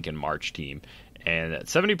Lincoln March team, and at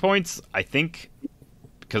 70 points, I think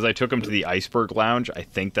because I took him to the Iceberg Lounge, I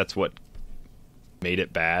think that's what made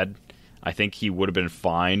it bad. I think he would have been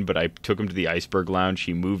fine, but I took him to the Iceberg Lounge.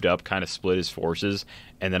 He moved up, kind of split his forces,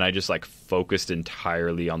 and then I just like focused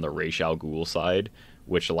entirely on the Ra's al Ghul side,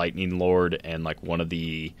 which Lightning Lord and like one of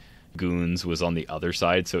the goons was on the other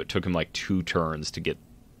side. So it took him like 2 turns to get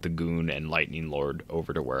the goon and Lightning Lord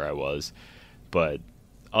over to where I was. But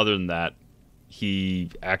other than that, he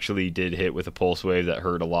actually did hit with a pulse wave that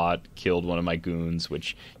hurt a lot, killed one of my goons,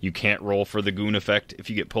 which you can't roll for the goon effect if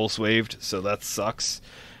you get pulse waved, so that sucks.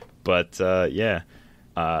 But yeah,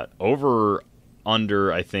 over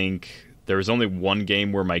under, I think there was only 1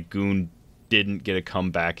 game where my goon didn't get a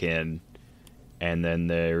comeback in, and then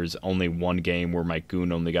there's only 1 game where my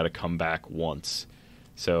goon only got a comeback once.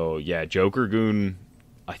 So yeah, Joker goon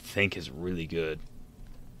I think is really good.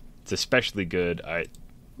 It's especially good.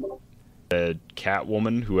 The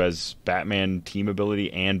Catwoman, who has Batman team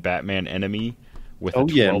ability and Batman enemy with a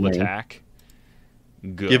 12 man. attack.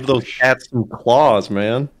 Gosh. Give those cats some claws,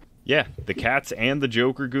 man. Yeah, the cats and the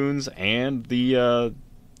Joker goons and the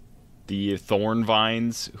Thorn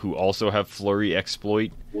Vines, who also have Flurry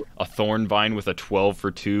exploit. A Thorn Vine with a 12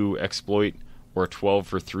 for 2 exploit or a 12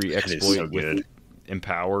 for 3 That is exploit so with good.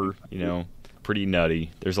 Empower. Pretty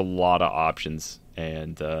nutty. There's a lot of options,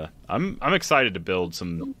 and I'm excited to build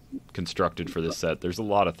some constructed for this set. There's a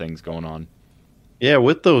lot of things going on. Yeah,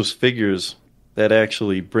 with those figures, that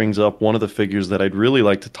actually brings up one of the figures that I'd really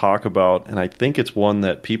like to talk about, and I think it's one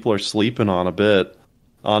that people are sleeping on a bit.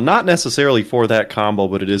 Not necessarily for that combo,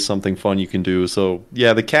 but it is something fun you can do. So,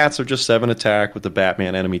 yeah, the cats are just 7 attack with the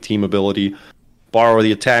Batman enemy team ability. Borrow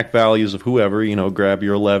the attack values of whoever, grab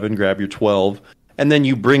your 11, grab your 12, and then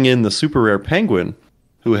you bring in the super rare penguin,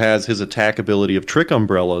 who has his attack ability of Trick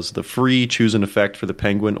Umbrellas, the free choose an effect for the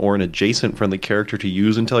penguin or an adjacent friendly character to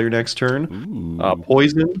use until your next turn.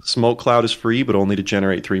 Poison, Smoke Cloud is free, but only to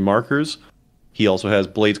generate 3 markers. He also has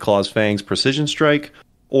Blades, Claws, Fangs, Precision Strike,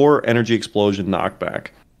 or Energy Explosion knockback.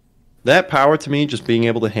 That power to me, just being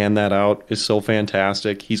able to hand that out, is so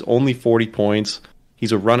fantastic. He's only 40 points.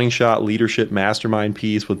 He's a running shot leadership mastermind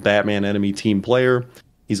piece with Batman enemy team player.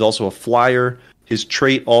 He's also a flyer. His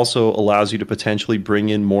trait also allows you to potentially bring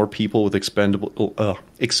in more people with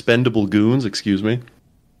expendable goons,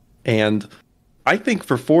 And I think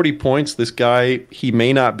for 40 points, this guy, he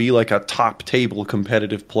may not be like a top table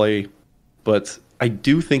competitive play, but I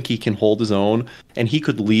do think he can hold his own, and he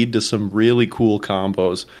could lead to some really cool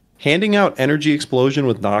combos. Handing out Energy Explosion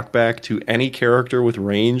with knockback to any character with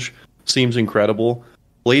range seems incredible.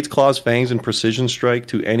 Blades, Claws, Fangs, and Precision Strike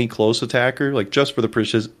to any close attacker, like just for the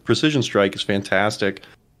Precision Strike, is fantastic.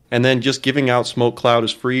 And then just giving out Smoke Cloud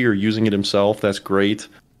is free or using it himself, that's great.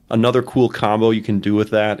 Another cool combo you can do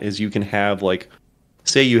with that is you can have, like,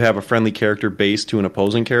 say you have a friendly character base to an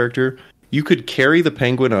opposing character, you could carry the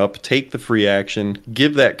penguin up, take the free action,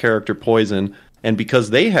 give that character poison, and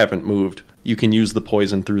because they haven't moved, you can use the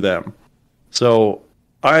poison through them. So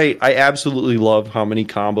I absolutely love how many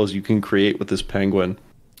combos you can create with this penguin,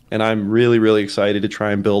 and I'm really, really excited to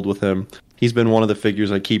try and build with him. He's been one of the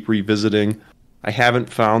figures I keep revisiting. I haven't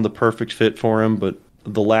found the perfect fit for him, but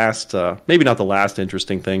the last, maybe not the last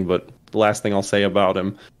interesting thing, but the last thing I'll say about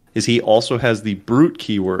him is he also has the Brute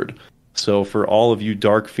keyword. So for all of you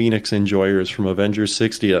Dark Phoenix enjoyers from Avengers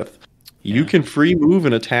 60th, you can free move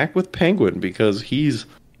and attack with Penguin because he's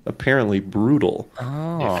apparently brutal.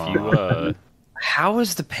 Oh. If you, How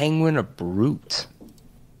is the penguin a brute?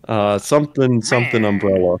 Something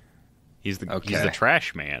umbrella. he's the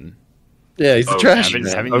trash man. Yeah, he's the trash Haven't,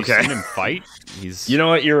 man. haven't you seen him fight? He's You know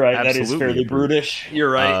what? You're right. That is absolutely fairly a brute. brutish. You're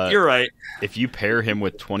right. You're right. If you pair him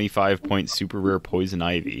with 25-point super rare Poison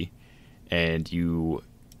Ivy, and you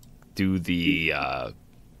do the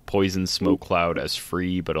Poison Smoke Cloud as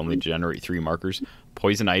free, but only generate 3 markers,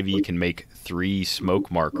 Poison Ivy can make 3 smoke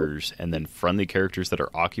markers, and then friendly characters that are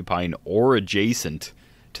occupying or adjacent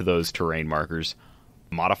to those terrain markers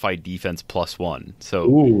modify defense +1. So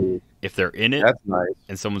Ooh, if they're in it that's nice.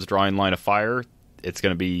 and someone's drawing line of fire, it's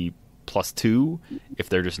going to be +2. If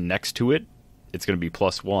they're just next to it, it's going to be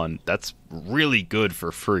 +1. That's really good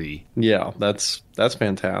for free. Yeah, that's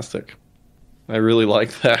fantastic. I really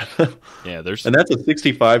like that. Yeah, there's And that's a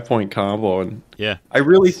 65-point combo, and yeah. I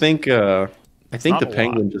really think I think not the a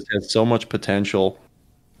Penguin lot. just has so much potential.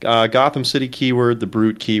 Gotham City keyword, the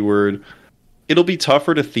Brute keyword. It'll be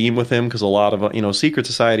tougher to theme with him because a lot of Secret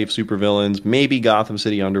Society of Supervillains, maybe Gotham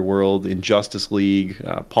City Underworld, Injustice League,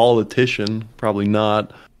 Politician, probably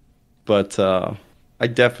not. But I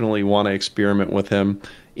definitely want to experiment with him.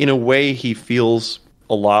 In a way, he feels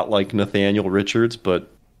a lot like Nathaniel Richards, but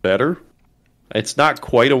better. It's not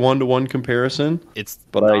quite a 1-to-1 comparison, It's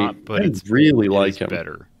but not, I it's really it like is him.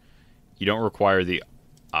 better. You don't require the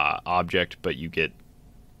object, but you get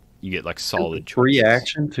like solid Free choices.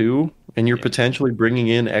 action too, and you're Yeah. potentially bringing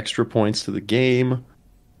in extra points to the game.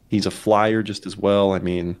 He's a flyer just as well. I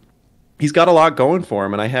mean, he's got a lot going for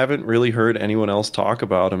him, and I haven't really heard anyone else talk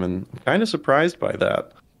about him, and I'm kind of surprised by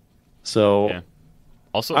that. So Yeah.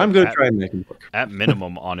 Also, I'm going to try and make him work. At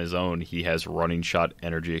minimum, on his own, he has running shot,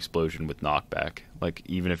 energy explosion with knockback. Like,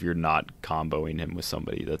 even if you're not comboing him with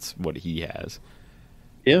somebody, that's what he has.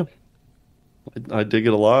 Yeah, I dig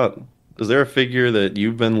it a lot. Is there a figure that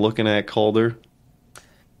you've been looking at, Calder?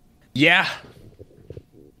 Yeah.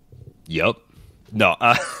 Yup. No.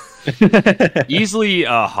 Easily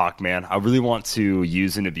Hawkman. I really want to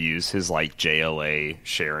use and abuse his like JLA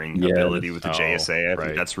sharing Yes. ability with the Oh, JSA. I right.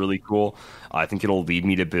 think that's really cool. I think it'll lead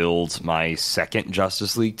me to build my second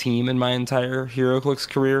Justice League team in my entire Heroclix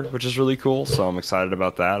career, which is really cool. So I'm excited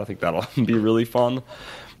about that. I think that'll be really fun.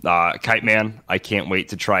 Kite Man, I can't wait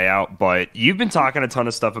to try out. But you've been talking a ton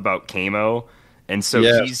of stuff about Kamo, and so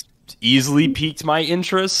Yes. he's easily piqued my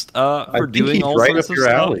interest I for think doing he's all right sorts up of your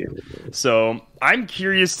stuff. alley. So I'm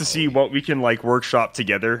curious to see what we can like workshop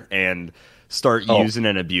together and start using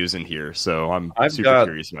and abusing here. So I'm super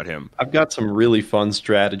curious about him. I've got some really fun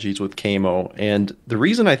strategies with Kamo, and the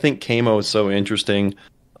reason I think Kamo is so interesting,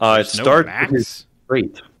 it starts with his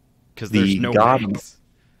trait. Because there's no max.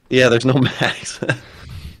 Yeah, there's no max.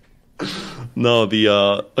 No,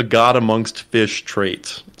 a god amongst fish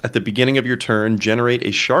trait. At the beginning of your turn, generate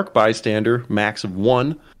a shark bystander, max of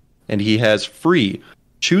 1, and he has free.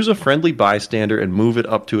 Choose a friendly bystander and move it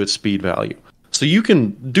up to its speed value. So you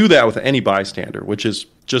can do that with any bystander, which is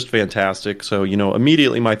just fantastic. So,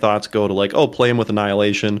 immediately my thoughts go to play him with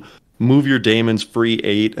Annihilation, move your daemons free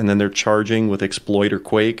 8, and then they're charging with Exploit or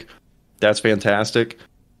Quake. That's fantastic.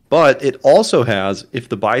 But it also has, if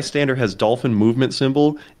the bystander has dolphin movement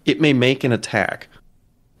symbol, it may make an attack.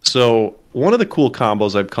 So one of the cool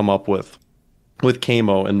combos I've come up with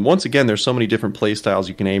Kamo, and once again, there's so many different playstyles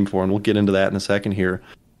you can aim for, and we'll get into that in a second here,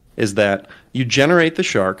 is that you generate the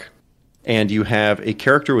shark, and you have a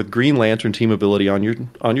character with Green Lantern team ability on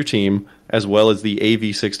your team, as well as the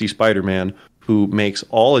AV60 Spider-Man, who makes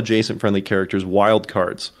all adjacent friendly characters wild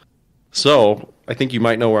cards. So I think you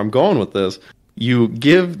might know where I'm going with this. You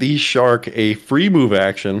give the shark a free move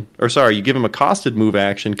action, you give him a costed move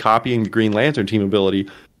action, copying the Green Lantern team ability,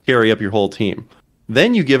 carry up your whole team.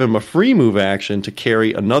 Then you give him a free move action to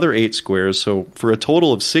carry another 8 squares, so for a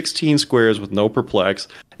total of 16 squares with no perplex,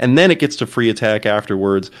 and then it gets to free attack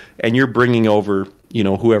afterwards, and you're bringing over,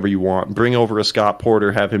 whoever you want. Bring over a Scott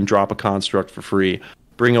Porter, have him drop a construct for free.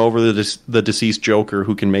 Bring over the deceased Joker,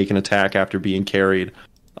 who can make an attack after being carried.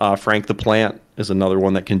 Frank the Plant is another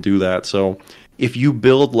one that can do that, so if you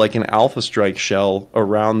build an Alpha Strike shell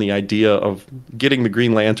around the idea of getting the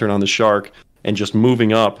Green Lantern on the shark and just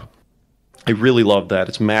moving up, I really love that.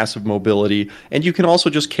 It's massive mobility, and you can also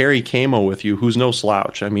just carry Kamo with you, who's no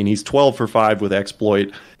slouch. I mean, he's 12 for 5 with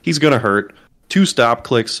Exploit. He's going to hurt. 2 stop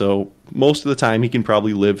clicks, so most of the time he can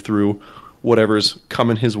probably live through whatever's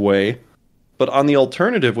coming his way. But on the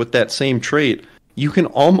alternative with that same trait, you can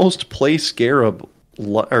almost play Kamo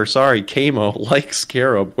like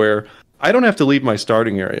Scarab, where I don't have to leave my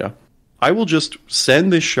starting area. I will just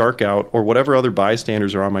send this shark out, or whatever other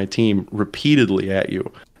bystanders are on my team, repeatedly at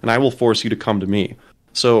you, and I will force you to come to me.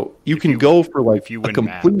 So you can go for a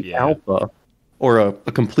complete alpha, or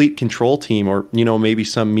a complete control team, or maybe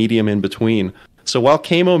some medium in between. So while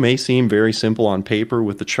Kamo may seem very simple on paper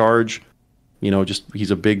with the charge,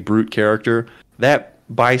 he's a big brute character, that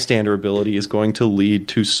bystander ability is going to lead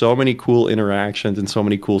to so many cool interactions and so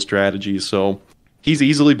many cool strategies. So he's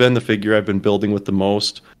easily been the figure I've been building with the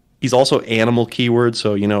most. He's also animal keyword,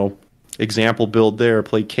 so, example build there,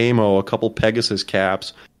 play Kamo, a couple Pegasus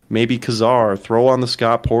caps, maybe Khazar, throw on the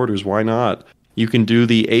Scott Porters, why not? You can do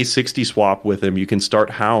the A60 swap with him, you can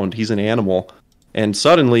start Hound, he's an animal, and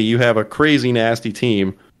suddenly you have a crazy nasty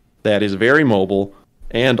team that is very mobile,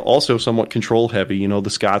 and also somewhat control heavy. The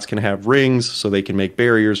Scots can have rings, so they can make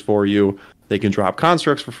barriers for you, they can drop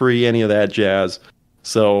constructs for free, any of that jazz.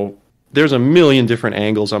 So there's a million different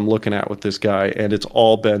angles I'm looking at with this guy, and it's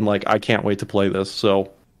all been I can't wait to play this.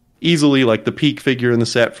 So easily, the peak figure in the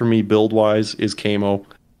set for me, build-wise, is Kamo.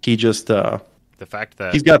 He just, the fact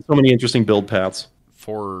that he's got so many interesting build paths.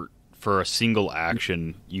 For a single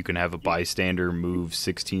action, you can have a bystander move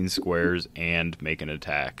 16 squares and make an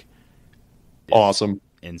attack. It's awesome.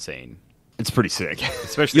 Insane. It's pretty sick.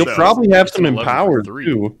 Especially you'll probably have some empowered,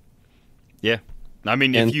 too. Yeah. I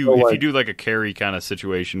mean, if you do a carry kind of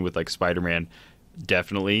situation with Spider-Man,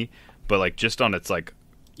 definitely. But just on its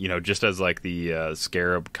just as the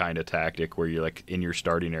Scarab kind of tactic where you're in your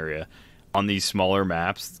starting area, on these smaller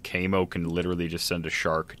maps, Kamo can literally just send a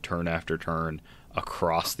shark turn after turn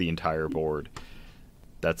across the entire board.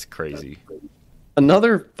 That's crazy.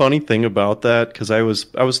 Another funny thing about that, because I was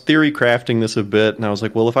theory crafting this a bit, and I was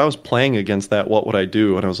well, if I was playing against that, what would I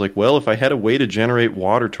do? And I was well, if I had a way to generate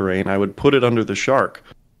water terrain, I would put it under the shark.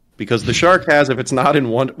 Because the shark has, if it's not in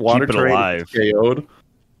water terrain, it's KO'd.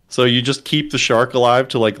 So you just keep the shark alive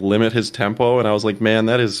to limit his tempo, and I was man,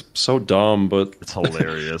 that is so dumb, but it's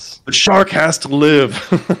hilarious. The shark has to live.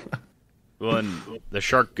 Well, and the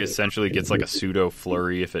shark essentially gets a pseudo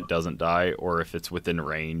flurry if it doesn't die, or if it's within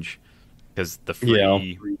range. Because the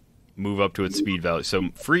free move up to its speed value. So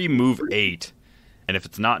free move 8, and if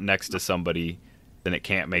it's not next to somebody, then it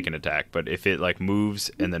can't make an attack. But if it moves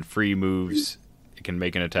and then free moves, it can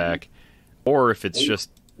make an attack. Or if it's just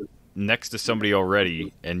next to somebody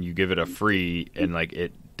already and you give it a free and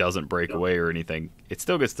it doesn't break away or anything, it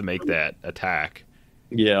still gets to make that attack.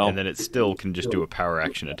 Yeah. And then it still can just do a power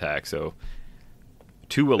action attack. So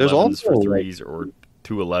 2 11s for 3s or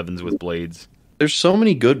 2 11s with blades. There's so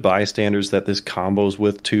many good bystanders that this combos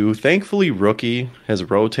with too. Thankfully, Rookie has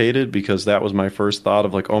rotated because that was my first thought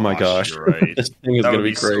of like, oh my gosh, you're right. this thing is That going to would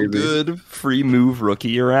be crazy. so good. Free move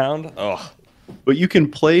Rookie around. Oh, But you can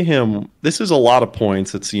play him. This is a lot of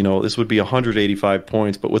points. It's, this would be 185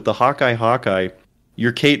 points. But with the Hawkeye,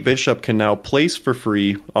 your Kate Bishop can now place for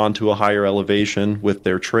free onto a higher elevation with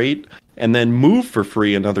their trait, and then move for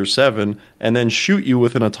free another 7, and then shoot you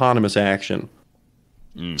with an autonomous action.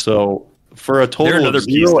 So for a total another of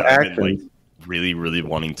piece 0 that I've action, been really, really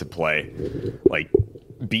wanting to play. Like,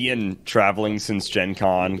 being traveling since Gen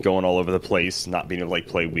Con, going all over the place, not being able to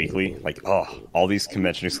play weekly, all these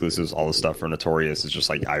convention exclusives, all the stuff for Notorious is just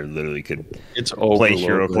like I literally could it's play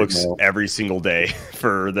overload Heroclix right now. every single day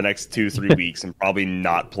for the next 2-3 weeks and probably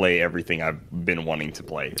not play everything I've been wanting to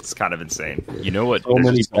play. It's kind of insane. You know what? So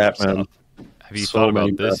many just so much Batman. Have you So thought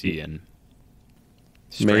many about this, Batman. Ian?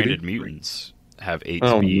 Stranded Mutants have 8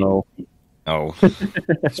 Oh speed. no! Oh,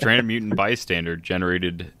 Stranded Mutant Bystander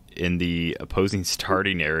generated in the opposing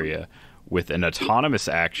starting area with an autonomous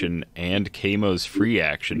action and Kamo's free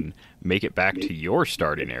action, make it back to your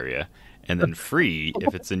starting area, and then free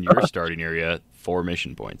if it's in your starting area, 4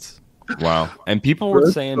 mission points. wow. And people were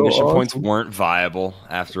That's saying so mission points awesome. weren't viable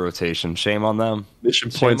after rotation. Shame on them. Mission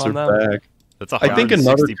Shame points on are them. back. That's I think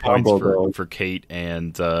another 160 points combo, though. for Kate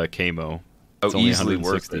and Kamo. Oh, It's only easily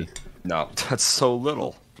worth 160. it. No, that's so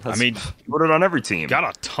little. I mean, put it on every team. got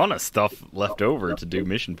a ton of stuff left over to do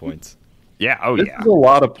mission points. Yeah, oh This yeah. is a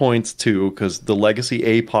lot of points too, because the Legacy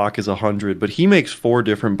APOC is 100, but he makes 4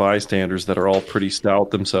 different bystanders that are all pretty stout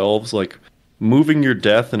themselves, like moving your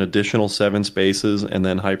death an additional 7 spaces and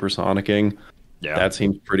then hypersonicking. Yeah. That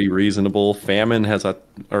seems pretty reasonable. Famine has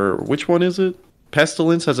which one is it?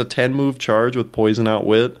 Pestilence has a 10 move charge with Poison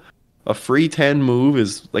Outwit. A free 10 move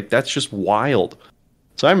is that's just wild.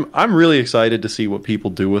 So I'm really excited to see what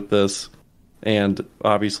people do with this. And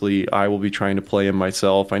obviously I will be trying to play him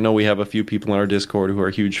myself. I know we have a few people in our Discord who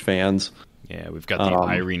are huge fans. Yeah, we've got the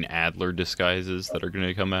Irene Adler disguises that are going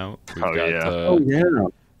to come out. We've Oh, got yeah.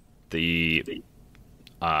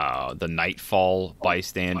 the Nightfall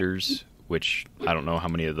bystanders, which I don't know how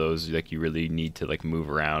many of those you really need to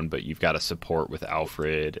move around, but you've got a support with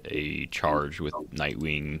Alfred, a charge with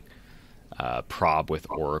Nightwing, prob with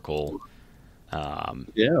Oracle.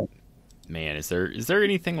 Yeah. Man, is there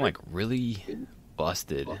anything really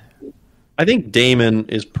busted? I think Damon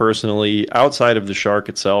is personally, outside of the Shark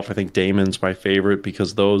itself, I think Damon's my favorite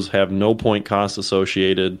because those have no point cost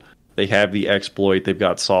associated. They have the exploit, they've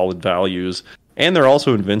got solid values, and they're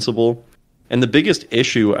also invincible. And the biggest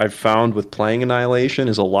issue I've found with playing Annihilation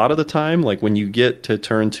is a lot of the time, when you get to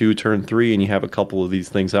turn 2, turn 3, and you have a couple of these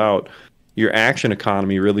things out, your action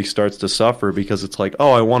economy really starts to suffer because it's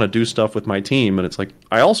I want to do stuff with my team, and it's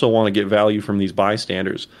I also want to get value from these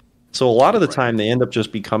bystanders. So a lot of the time they end up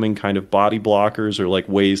just becoming kind of body blockers or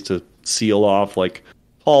ways to seal off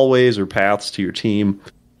hallways or paths to your team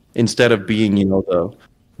instead of being,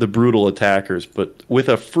 the brutal attackers. But with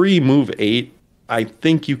a free move 8, I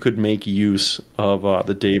think you could make use of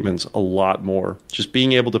the Damons a lot more. Just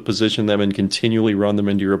being able to position them and continually run them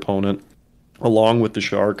into your opponent along with the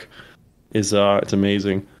Shark is it's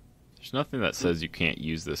amazing. There's nothing that says you can't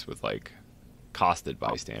use this with costed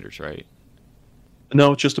bystanders, right?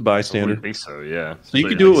 No, it's just a I bystander. wouldn't think so, yeah. So you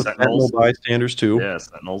could do it with Sentinel bystanders too. Yeah,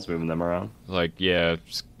 Sentinels moving them around.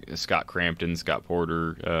 Scott Crampton, Scott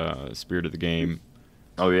Porter, Spirit of the Game.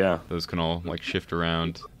 Oh yeah. Those can all shift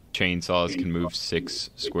around. Chainsaws can move 6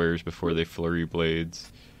 squares before they flurry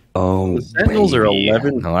blades. Oh, The Sentinels are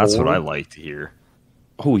 11. No, that's what I like to hear.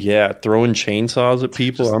 Oh yeah, throwing chainsaws at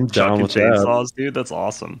people. I'm down Chucking with that. chainsaws, dude. That's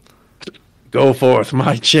awesome. Go forth,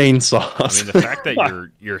 my I chainsaws. mean, the fact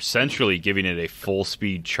that you're essentially giving it a full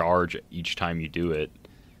speed charge each time you do it,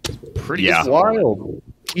 is pretty Yeah. It's wild.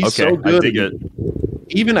 He's Okay, so good. I dig it.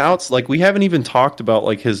 Even outs, we haven't even talked about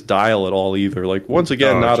his dial at all either. Once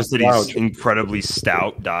again, not a just that he's slouch. incredibly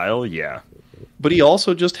stout dial. Yeah. But he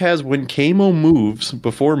also just has, when Kamo moves,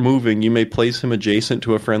 before moving, you may place him adjacent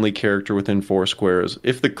to a friendly character within 4 squares.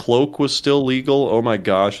 If the cloak was still legal, oh my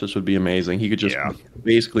gosh, this would be amazing. He could just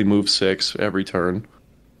basically move 6 every turn,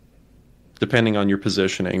 depending on your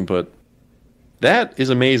positioning. But that is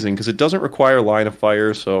amazing, because it doesn't require line of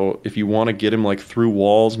fire, so if you want to get him through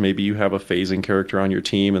walls, maybe you have a phasing character on your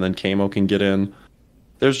team, and then Kamo can get in.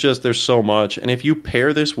 There's so much. And if you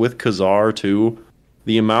pair this with Khazar, too,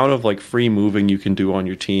 the amount of free moving you can do on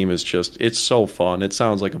your team is it's so fun. It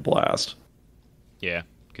sounds like a blast. Yeah,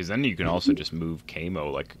 because then you can also just move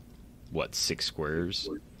Kamo 6 squares.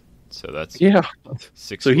 So that's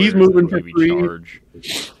 6 So he's squares moving and for maybe free. charge.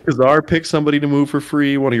 Khazar picks somebody to move for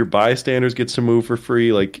free. One of your bystanders gets to move for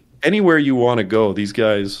free. anywhere you want to go, these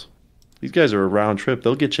guys are a round trip.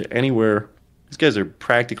 They'll get you anywhere. These guys are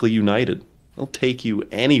practically united. They'll take you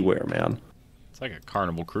anywhere, man. It's like a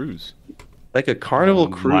carnival cruise. Like a carnival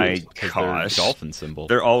cruise. My 'Cause they're gosh. dolphin symbol.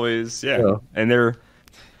 They're always, and they're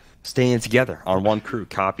staying together on one crew,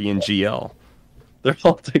 Copy and GL. They're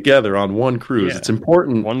all together on one cruise. Yeah. It's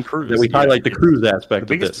important One cruise, that we yeah. highlight the cruise aspect The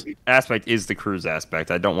of biggest this. aspect is the cruise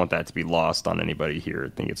aspect. I don't want that to be lost on anybody here. I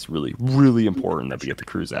think it's really, really important that we get the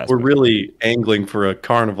cruise aspect. We're really angling for a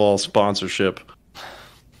carnival sponsorship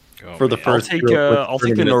for the man. first. I'll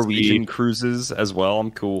take the Norwegian cruises as well.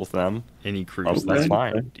 I'm cool with them. Any cruise. That's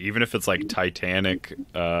fine. Even if it's like Titanic,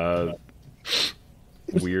 weird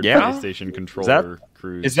Yeah? PlayStation controller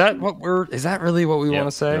cruise. Is that really what we Yeah.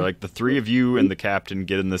 want to say? They're like the three of you and the captain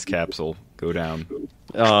get in this capsule, go down.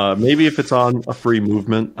 Maybe if it's on a free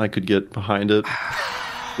movement, I could get behind it.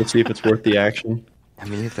 Let's see if it's worth the action. I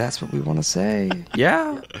mean, if that's what we want to say,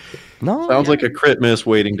 yeah. No, Sounds like a crit miss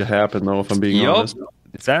waiting to happen, though. If I'm being honest.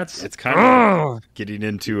 It's kind of like getting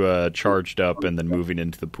into charged up and then moving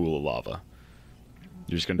into the pool of lava.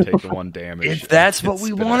 You're just gonna take the one damage. If that's what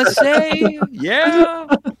we want to say, yeah.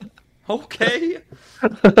 Okay.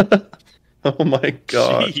 Oh my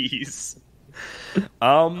god! Jeez.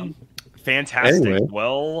 Fantastic. Anyway.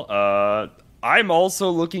 Well, I'm also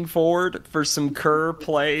looking forward for some Kerr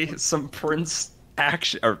play, some Prince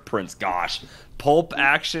action, or Prince, gosh, Pulp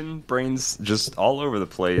action. Brains just all over the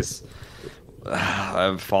place.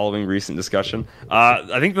 Following recent discussion,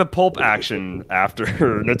 I think the Pulp action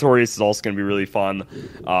after Notorious is also going to be really fun.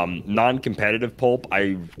 Non-competitive Pulp,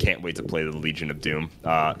 I can't wait to play the Legion of Doom.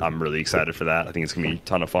 I'm really excited for that. I think it's going to be a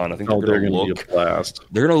ton of fun. I think Oh, they're they're going going to to be look a blast.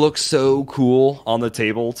 they're going to look so cool on the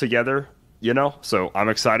table together, you know? So I'm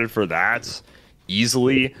excited for that.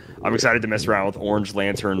 Easily. I'm excited to mess around with Orange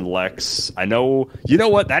Lantern Lex. I know, you know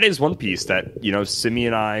what? That is one piece that, Simeon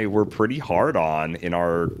and I were pretty hard on in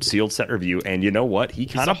our sealed set review. And you know what? He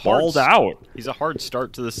kind of balled out. He's a hard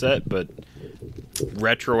start to the set, but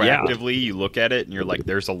retroactively, you look at it and you're like,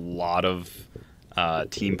 there's a lot of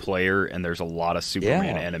team player and there's a lot of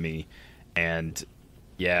Superman enemy. And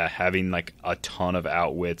yeah, having like a ton of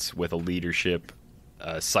outwits with a leadership,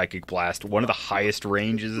 Psychic Blast, one of the highest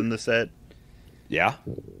ranges in the set. Yeah.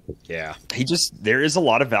 Yeah. There is a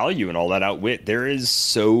lot of value in all that outwit. There is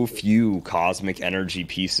so few cosmic energy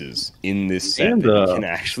pieces in this set And, that you can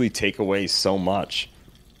actually take away so much.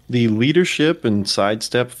 The leadership and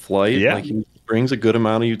sidestep flight, like he brings a good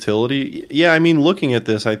amount of utility. Yeah, I mean, looking at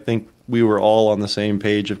this, I think we were all on the same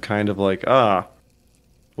page of kind of like,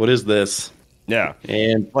 what is this? Yeah.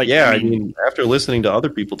 And I mean, after listening to other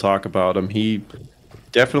people talk about him, he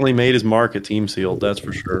definitely made his mark at Team Sealed, that's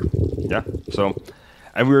for sure. Yeah. So,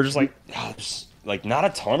 and we were just like, there's like not a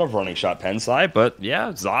ton of running shot pen side, but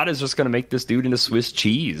yeah, Zod is just going to make this dude into Swiss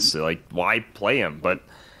cheese. So, like, why play him? But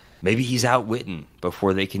maybe he's outwitting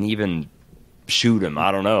before they can even shoot him.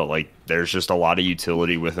 I don't know. Like, there's just a lot of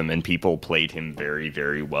utility with him, and people played him very,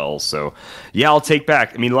 very well. So, yeah, I'll take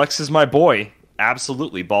back. I mean, Lex is my boy.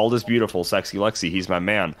 Absolutely. Bald is beautiful. Sexy Lexi. He's my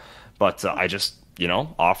man. But I just,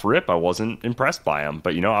 off rip, I wasn't impressed by him.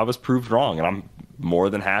 But, I was proved wrong, and I'm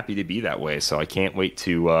more than happy to be that way. So I can't wait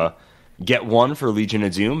to get one for Legion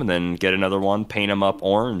of Doom and then get another one, paint him up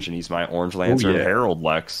orange, and he's my Orange Lantern Herald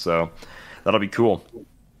Lex. So that'll be cool.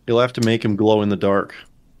 You'll have to make him glow in the dark.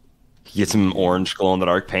 Get some orange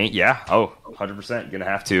glow-in-the-dark paint. Yeah. Oh, 100%. You're going to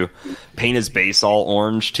have to paint his base all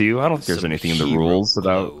orange, too. I don't think there's anything in the rules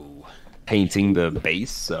about painting the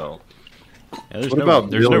base, so... Yeah, there's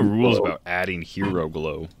about no villain rules glow? about adding hero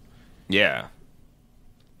glow. Yeah.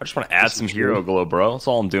 I just want to add some hero glow, bro. That's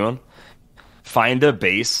all I'm doing. Find a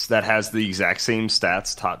base that has the exact same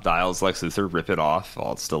stats, top dials, Lex Luthor, rip it off.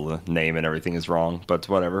 Well, it's still the name and everything is wrong, but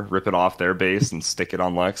whatever. Rip it off their base and stick it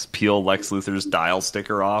on Lex. Peel Lex Luthor's dial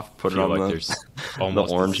sticker off. Put it on There's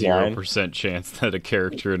almost orange a line. 0% chance that a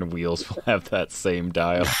character in Wheels will have that same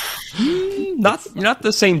dial. Not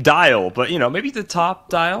the same dial, but maybe the top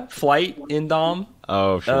dial, flight, indom,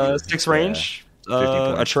 Oh, sure. 6 range, 50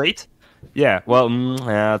 a points. trait. Yeah, well,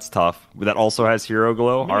 that's tough. That also has hero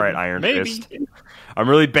glow. All right, Iron Fist. I'm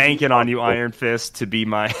really banking on you, Iron Fist, to be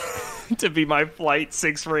my flight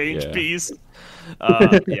 6 range piece. I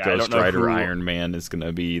Ghost don't know Rider who- Iron Man is going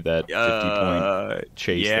to be that 50-point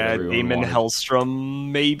chase. Yeah, that everyone Damon wanted.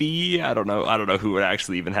 Hellstrom, maybe. I don't know who would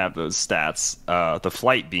actually even have those stats. The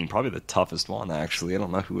flight being probably the toughest one, actually. I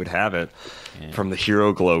don't know who would have it from the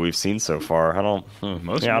hero glow we've seen so far. I don't.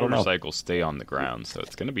 Most I don't know. motorcycles stay on the ground, so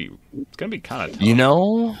it's gonna be kind of tough.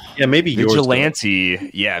 Yeah, maybe yours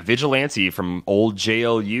Vigilante. Yeah, Vigilante from old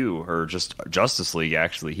JLU or just Justice League.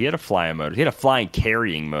 Actually, he had a flying motor. He had a flying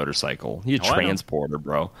carrying motorcycle. He had Oh, I know. transporter,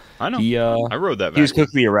 bro. I know. I rode that. He was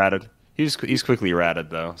quickly errated. He's quickly errated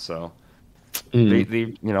though. So they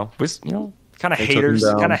kind of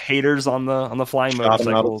haters on the flying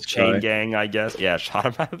motorcycle chain gang, I guess. Yeah, shot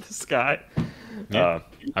him out of the sky. Yeah.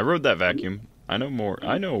 I rode that vacuum. I know more.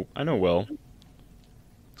 I know well.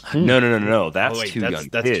 No. That's Two Gun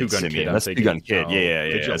Kid. That's Two Gun Kid. That's Two Gun Kid.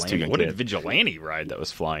 Yeah. That's Two Gun Kid. What did Vigilante ride that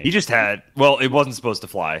was flying? He just had. Well, it wasn't supposed to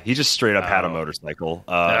fly. He just straight up had a motorcycle.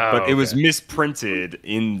 But it was misprinted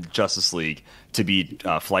in Justice League to be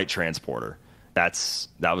flight transporter. That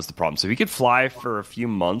was the problem. So he could fly for a few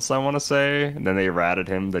months, I want to say, and then they errated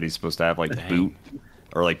him that he's supposed to have like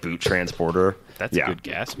boot transporter. That's good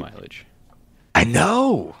gas mileage. I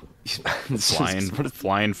know.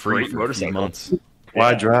 Flying free for a few months.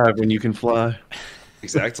 Why drive when you can fly?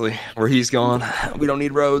 Exactly. Where he's going, we don't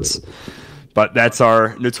need roads. But that's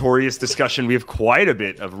our Notorious discussion. We have quite a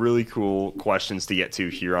bit of really cool questions to get to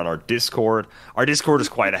here on our Discord. Our Discord is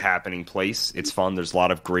quite a happening place. It's fun. There's a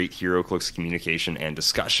lot of great HeroClix communication and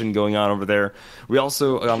discussion going on over there. We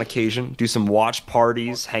also, on occasion, do some watch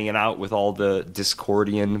parties, hanging out with all the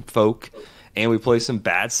Discordian folk. And we play some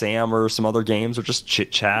Bad Sam or some other games or just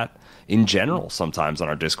chit-chat in general sometimes on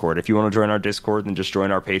our Discord. If you want to join our Discord, then just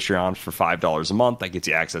join our Patreon for $5 a month. That gets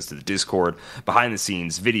you access to the Discord,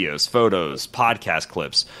 behind-the-scenes videos, photos, podcast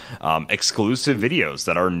clips, exclusive videos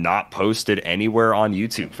that are not posted anywhere on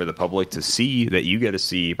YouTube for the public to see that you get to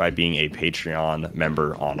see by being a Patreon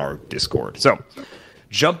member on our Discord. So,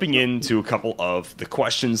 jumping into a couple of the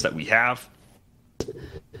questions that we have.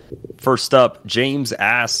 First up, James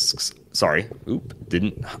asks...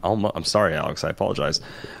 I'm sorry, Alex. I apologize.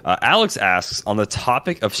 Alex asks, on the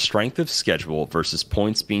topic of strength of schedule versus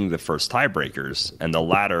points being the first tiebreakers, and the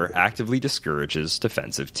latter actively discourages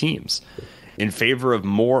defensive teams. In favor of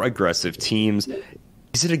more aggressive teams,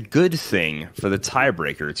 is it a good thing for the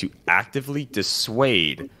tiebreaker to actively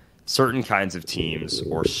dissuade certain kinds of teams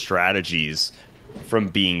or strategies from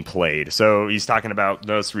being played? So he's talking about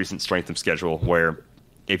the most recent strength of schedule where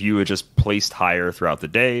if you had just placed higher throughout the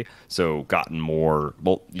day, so gotten more,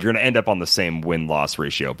 well, you're going to end up on the same win-loss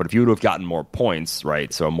ratio. But if you would have gotten more points,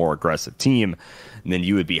 right, so a more aggressive team, then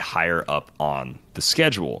you would be higher up on the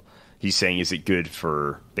schedule. He's saying, is it good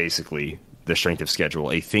for basically the strength of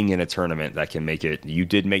schedule, a thing in a tournament that can make it, you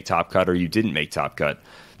did make top cut or you didn't make top cut,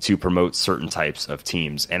 to promote certain types of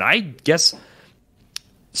teams? And I guess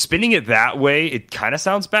spinning it that way, it kind of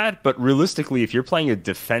sounds bad, but realistically, if you're playing a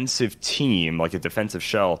defensive team, like a defensive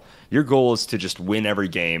shell, your goal is to just win every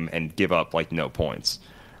game and give up like no points,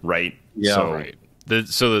 right? Yeah, so, right.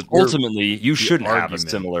 Ultimately, you shouldn't have a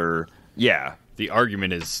similar... Yeah. The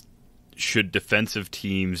argument is, should defensive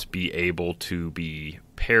teams be able to be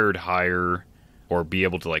paired higher or be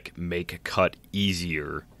able to like make a cut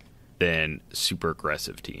easier than super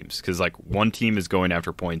aggressive teams? Because like one team is going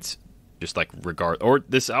after points just like or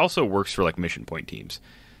this also works for like mission point teams.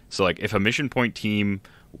 So like if a mission point team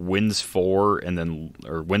wins 4 and then,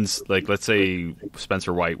 or wins, like let's say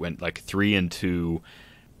Spencer White went like 3-2,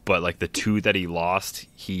 but like the 2 that he lost,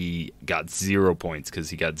 he got 0 points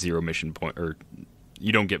because he got 0 mission point, or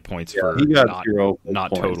you don't get points for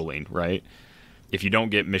not totaling, right? If you don't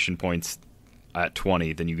get mission points at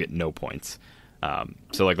 20, then you get no points.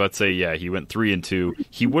 So like let's say he went 3-2,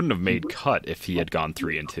 he wouldn't have made cut if he had gone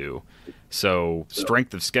 3-2. So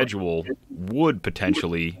strength of schedule would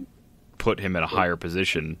potentially put him in a higher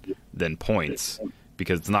position than points,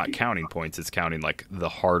 because it's not counting points, it's counting like the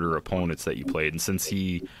harder opponents that you played. And since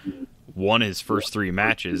he won his first 3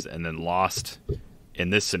 matches and then lost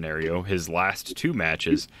in this scenario his last 2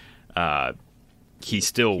 matches, he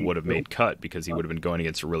still would have made cut because he would have been going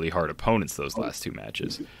against really hard opponents those last 2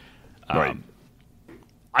 matches. Right.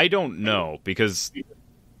 I don't know, because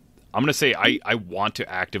I'm going to say I want to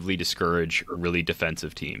actively discourage really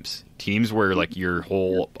defensive teams. Teams where like your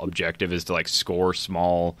whole objective is to like score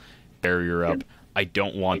small, barrier up. I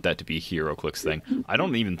don't want that to be a HeroClix thing. I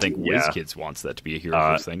don't even think WizKids wants that to be a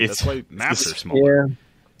HeroClix thing. That's why maps are smaller. Yeah.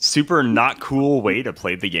 Super not cool way to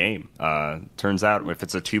play the game. Turns out if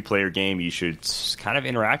it's a 2-player game, you should kind of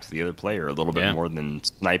interact with the other player a little bit more than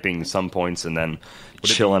sniping some points and then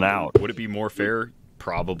chilling out. Would it be more fair?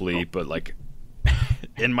 Probably, but like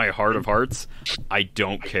in my heart of hearts, I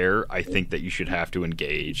don't care. I think that you should have to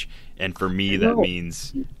engage, and for me that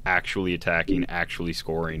means actually attacking, actually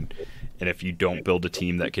scoring. And if you don't build a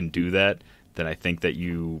team that can do that, then I think that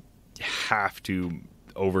you have to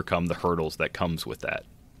overcome the hurdles that comes with that.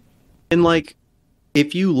 And like,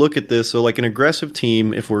 if you look at this, so like an aggressive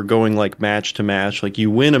team, if we're going like match to match, like you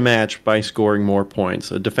win a match by scoring more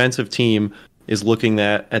points. A defensive team is looking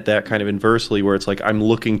at that kind of inversely, where it's like, I'm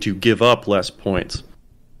looking to give up less points.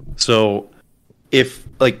 So if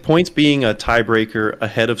like points being a tiebreaker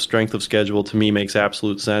ahead of strength of schedule to me makes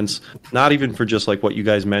absolute sense. Not even for just like what you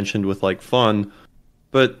guys mentioned with like fun,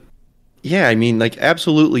 but yeah, I mean like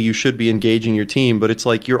absolutely you should be engaging your team, but it's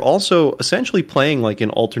like you're also essentially playing like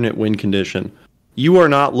an alternate win condition. You are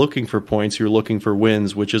not looking for points, you're looking for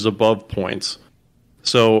wins, which is above points.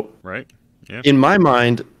 So Right. Yeah. in my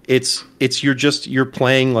mind, it's you're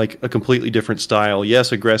playing like a completely different style.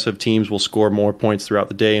 Yes, aggressive teams will score more points throughout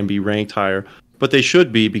the day and be ranked higher, but they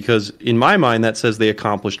should be because in my mind that says they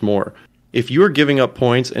accomplished more. If you are giving up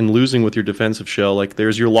points and losing with your defensive shell, like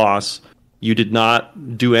there's your loss. You did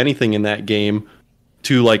not do anything in that game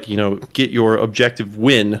to like, get your objective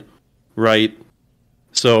win, right?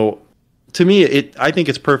 So to me, I think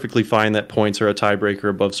it's perfectly fine that points are a tiebreaker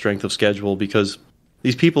above strength of schedule because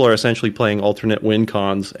these people are essentially playing alternate win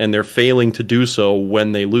cons, and they're failing to do so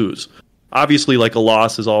when they lose. Obviously, like a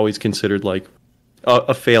loss is always considered like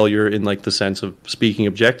a failure in like the sense of speaking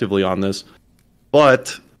objectively on this,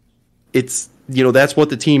 but it's that's what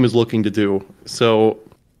the team is looking to do. So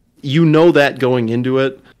that going into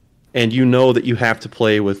it, and that you have to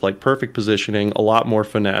play with like perfect positioning, a lot more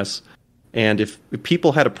finesse. And if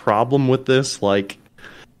people had a problem with this, like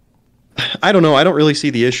I don't know. I don't really see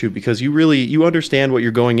the issue because you understand what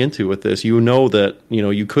you're going into with this. You know that,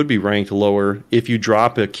 you could be ranked lower if you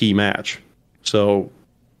drop a key match. So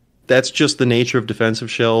that's just the nature of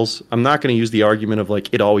defensive shells. I'm not going to use the argument of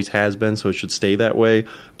like it always has been, so it should stay that way.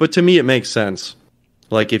 But to me, it makes sense.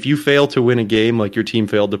 Like if you fail to win a game, like your team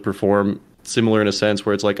failed to perform, similar in a sense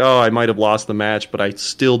where it's like, oh, I might have lost the match, but I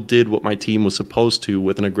still did what my team was supposed to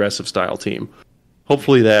with an aggressive style team.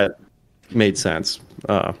 Hopefully that made sense.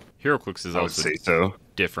 Heroclix is I would also say so.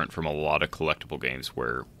 different from a lot of collectible games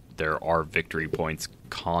where there are victory points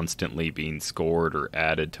constantly being scored or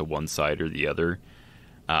added to one side or the other.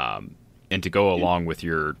 And to go along with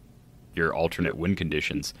your alternate win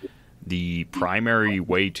conditions, the primary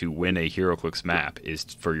way to win a Heroclix map is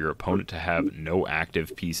for your opponent to have no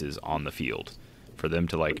active pieces on the field. For them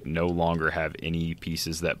to like no longer have any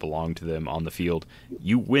pieces that belong to them on the field.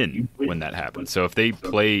 You win when that happens. So if they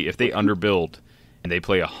underbuild and they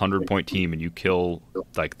play a 100-point team and you kill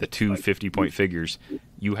like the two 50-point figures,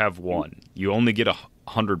 you have won. You only get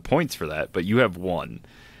 100 points for that, but you have won.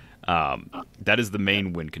 That is the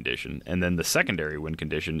main win condition. And then the secondary win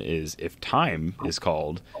condition is if time is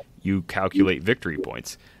called, you calculate victory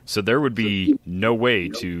points. So there would be no way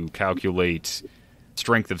to calculate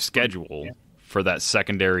strength of schedule for that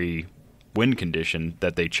secondary win condition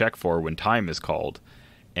that they check for when time is called.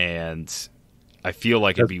 And I feel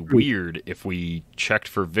like it'd be weird if we checked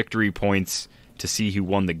for victory points to see who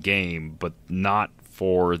won the game, but not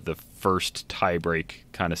for the first tiebreak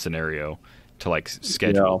kind of scenario to like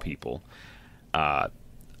schedule people.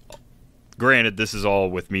 Granted, this is all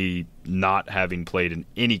with me not having played in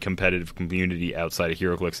any competitive community outside of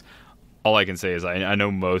Heroclix. All I can say is I know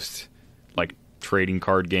most like trading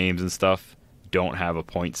card games and stuff don't have a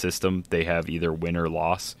point system. They have either win or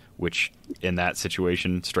loss, which in that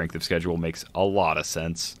situation, strength of schedule makes a lot of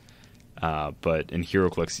sense. But in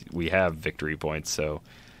Heroclix, we have victory points, so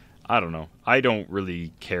I don't know. I don't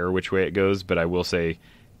really care which way it goes, but I will say,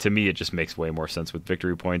 to me, it just makes way more sense with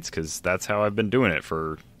victory points because that's how I've been doing it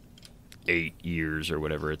for 8 years or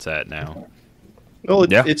whatever it's at now. Well,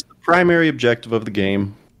 it's the primary objective of the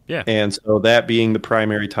game. Yeah. And so that being the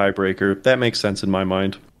primary tiebreaker, that makes sense in my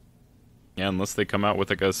mind. Yeah, unless they come out with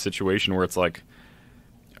like a situation where it's like,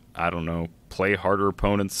 I don't know, play harder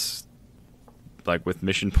opponents, like with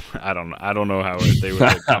mission. I don't know how they would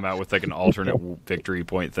like, come out with like an alternate victory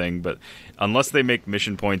point thing. But unless they make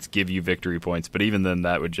mission points give you victory points, but even then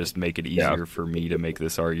that would just make it easier for me to make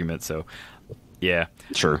this argument. So yeah,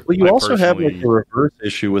 sure. Well, you also have like a reverse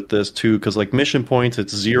issue with this too, because like mission points,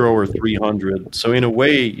 it's 0 or 300. So in a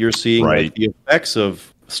way, you're seeing like, the effects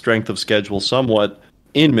of strength of schedule somewhat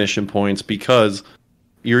in mission points because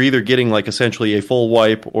you're either getting like essentially a full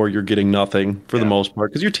wipe or you're getting nothing for the most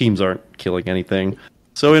part because your teams aren't killing anything.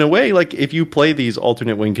 So in a way, like if you play these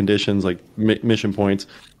alternate win conditions like mission points,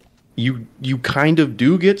 you kind of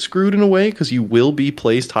do get screwed in a way because you will be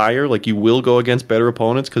placed higher. Like you will go against better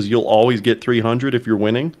opponents because you'll always get 300 if you're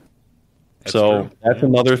winning. That's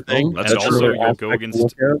another thing. That's also you'll go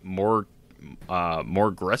against more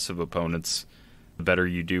aggressive opponents. The better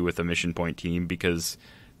you do with a mission point team because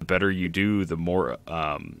the better you do, the more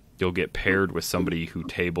you'll get paired with somebody who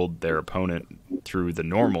tabled their opponent through the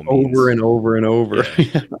normal means. Over and over and over.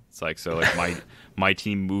 Yeah. It's like, so like my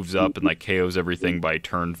team moves up and like KOs everything by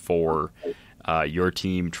turn 4. Your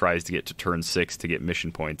team tries to get to turn 6 to get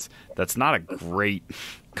mission points. That's not a great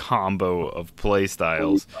combo of play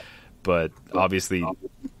styles, but obviously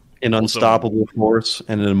An unstoppable force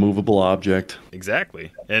and an immovable object.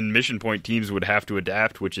 Exactly. And mission point teams would have to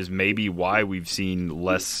adapt, which is maybe why we've seen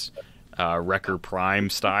less Wrecker Prime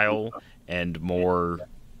style and more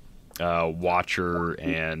Watcher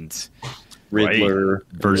and Riddler right?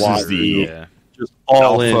 versus Watcher, the just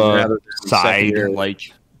all in alpha rather than side, secondary.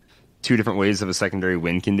 like 2 different ways of a secondary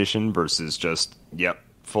win condition versus just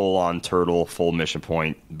full on turtle, full mission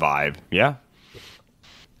point vibe. Yeah,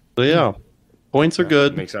 So yeah, points are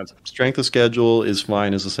good. makes sense. Strength of schedule is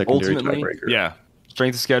fine as a secondary Ultimately, tiebreaker. yeah,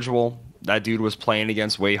 strength of schedule. That dude was playing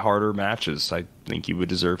against way harder matches. I think he would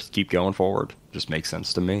deserve to keep going forward. Just makes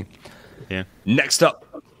sense to me. Yeah. Next up,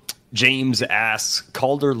 James asks,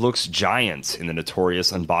 Kalder looks giant in the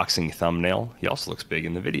Notorious unboxing thumbnail. He also looks big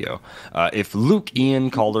in the video. If Luke,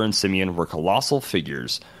 Ian, Kalder, and Simeon were colossal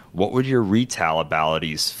figures, what would your retail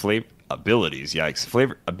abilities, flavor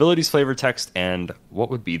text, and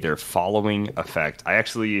what would be their following effect? I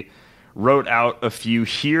actually wrote out a few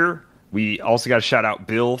here. We also got to shout out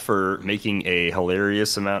Bill for making a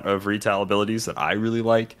hilarious amount of retail abilities that I really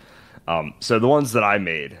like. So the ones that I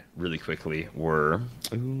made really quickly were,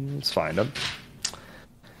 let's find them.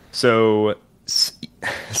 So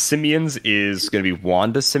Simeon's is going to be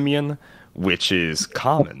Wanda Simeon, which is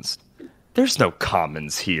commons. There's no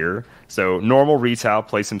commons here. So normal retail,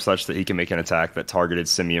 place him such that he can make an attack that targeted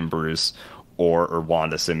Simeon Bruce or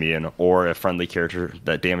Wanda Simeon or a friendly character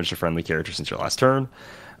that damaged a friendly character since your last turn.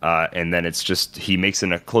 And then it's just he makes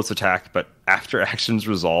a close attack, but after actions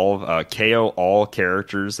resolve, KO all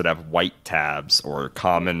characters that have white tabs or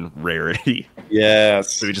common rarity.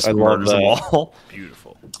 Yes, So he just I love murders them that. all.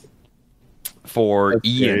 Beautiful. For That's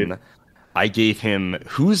Ian, great. I gave him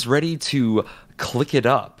who's ready to click it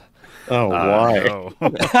up. Oh, why?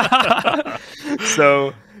 Oh.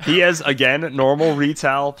 So he has, again, normal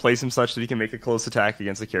retail, place him such that he can make a close attack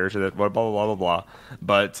against a character that blah, blah, blah, blah, blah.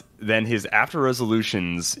 But then his after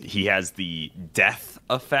resolutions, he has the death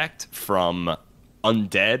effect from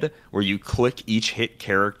Undead, where you click each hit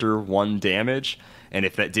character 1 damage. And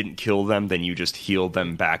if that didn't kill them, then you just heal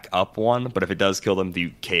them back up 1. But if it does kill them,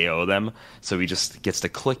 you KO them. So he just gets to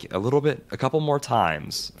click a couple more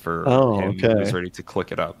times for him who's ready to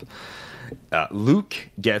click it up. Luke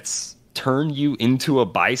gets turn you into a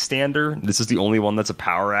bystander. This is the only one that's a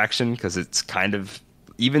power action because it's kind of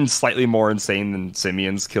even slightly more insane than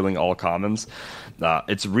Simeon's killing all commons.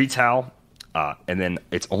 It's retail, and then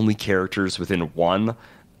it's only characters within 1.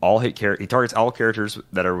 He targets all characters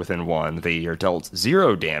that are within 1. They are dealt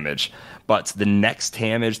 0 damage, but the next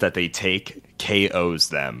damage that they take KOs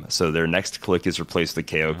them. So their next click is replaced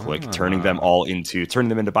with a KO click, turning them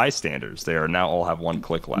into bystanders. They are now all have 1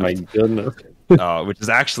 click left. My goodness, Which is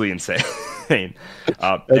actually insane. And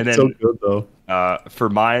then so good though. For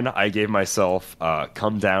mine, I gave myself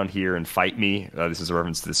come down here and fight me. This is a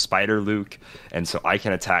reference to the Spider Luke, and so I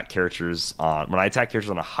can attack characters when I attack characters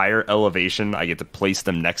on a higher elevation, I get to place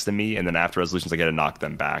them next to me, and then after resolutions, I get to knock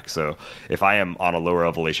them back. So if I am on a lower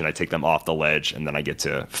elevation, I take them off the ledge, and then I get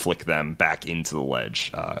to flick them back into the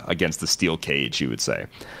ledge against the steel cage, you would say.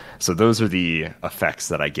 So those are the effects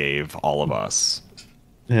that I gave all of us.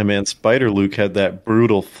 Yeah, man, Spider Luke had that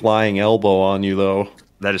brutal flying elbow on you though.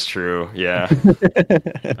 That is true, yeah.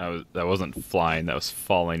 That wasn't flying, that was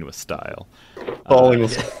falling with style.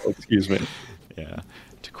 Excuse me. Yeah.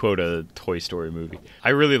 To quote a Toy Story movie. I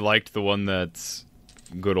really liked the one that's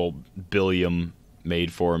good old Billiam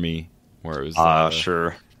made for me, where it was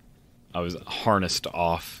Sure. I was harnessed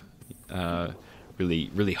off,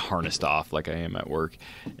 really harnessed off like I am at work,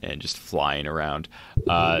 and just flying around.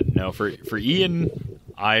 No, for Ian,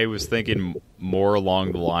 I was thinking more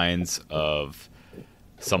along the lines of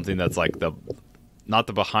something that's like not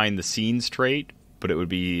the behind the scenes trait, but it would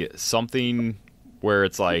be something where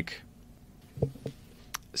it's like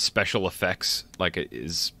special effects, like it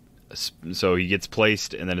is. So he gets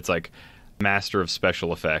placed, and then it's like master of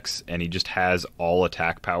special effects, and he just has all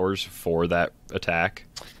attack powers for that attack.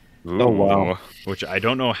 Oh wow! Which I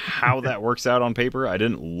don't know how that works out on paper. I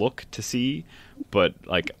didn't look to see, but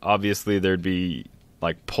like obviously there'd be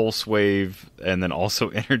like pulse wave, and then also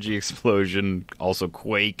energy explosion, also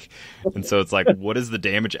quake, and so it's like, what is the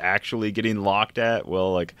damage actually getting locked at?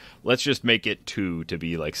 Well, like let's just make it 2 to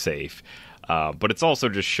be like safe, but it's also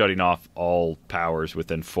just shutting off all powers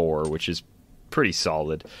within 4, which is pretty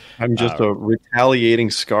solid. I'm just a retaliating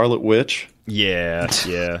Scarlet Witch. Yeah.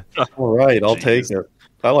 All right, I'll take it.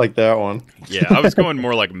 I like that one. Yeah, I was going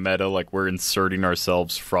more like meta, like we're inserting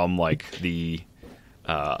ourselves from like the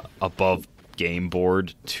above game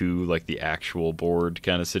board to like the actual board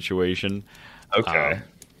kind of situation. Okay.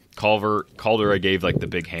 Calder I gave like the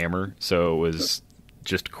big hammer, so it was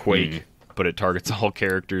just quake but it targets all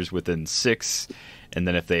characters within 6. And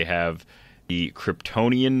then if they have the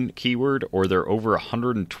Kryptonian keyword, or they're over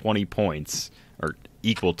 120 points, or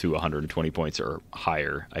equal to 120 points or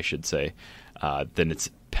higher, I should say, then it's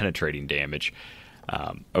penetrating damage.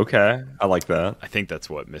 Okay, I like that. I think that's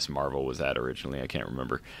what Miss Marvel was at originally. I can't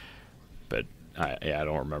remember, but I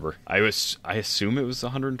don't remember. I assume it was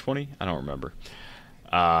 120. I don't remember.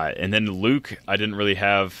 And then Luke, I didn't really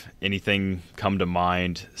have anything come to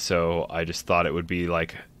mind, so I just thought it would be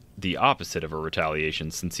like the opposite of a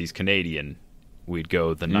retaliation. Since he's Canadian, we'd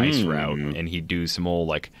go the nice route, and he'd do some old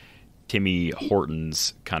like Timmy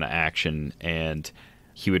Hortons kind of action, and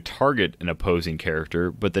he would target an opposing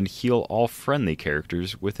character, but then heal all friendly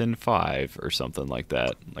characters within 5 or something like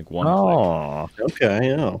that. Like one click. Okay,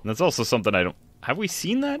 yeah. And that's also something I don't... Have we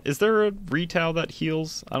seen that? Is there a retail that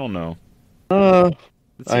heals? I don't know. It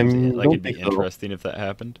seems like it'd be interesting if that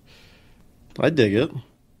happened. I dig it.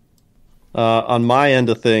 On my end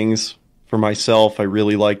of things, for myself, I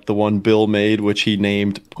really liked the one Bill made, which he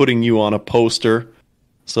named Putting You on a Poster.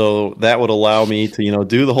 So that would allow me to,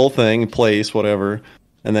 do the whole thing, place, whatever.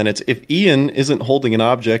 And then it's, if Ian isn't holding an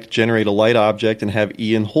object, generate a light object and have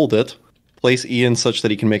Ian hold it. Place Ian such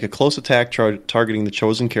that he can make a close attack targeting the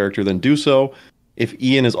chosen character, then do so. If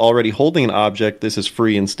Ian is already holding an object, this is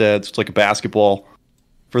free instead. So it's like a basketball.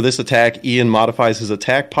 For this attack, Ian modifies his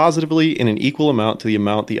attack positively in an equal amount to the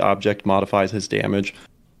amount the object modifies his damage.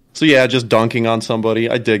 So yeah, just dunking on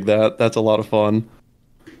somebody. I dig that. That's a lot of fun.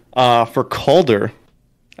 For Kalder,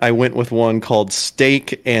 I went with one called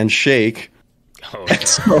Steak and Shake. Oh,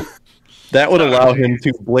 So that would allow him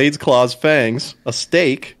to Blades, Claws, Fangs, a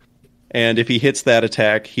steak, and if he hits that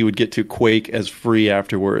attack, he would get to Quake as free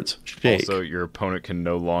afterwards. Shake. Also, your opponent can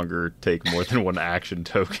no longer take more than one action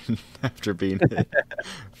token after being hit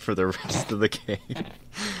for the rest of the game.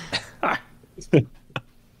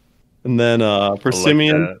 And then for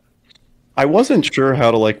Simeon, I wasn't sure how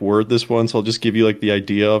to word this one, so I'll just give you the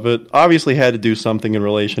idea of it. Obviously had to do something in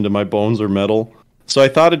relation to my bones or metal. So I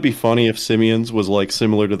thought it'd be funny if Simeon's was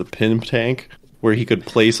similar to the pin tank, where he could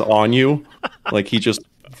place on you. He just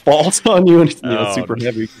falls on you and it's super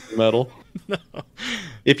heavy metal. No.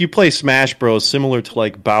 If you play Smash Bros, similar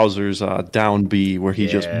to Bowser's down B, where he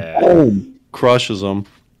just boom, crushes them.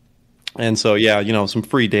 And so some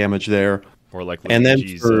free damage there. Or and then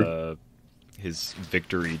Luigi's his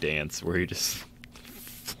victory dance, where he just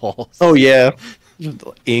falls. Oh yeah, just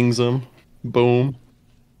ings him, boom.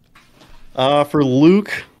 For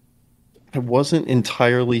Luke, I wasn't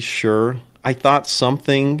entirely sure. I thought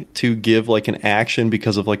something to give an action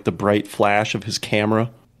because of the bright flash of his camera.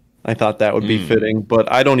 I thought that would be fitting,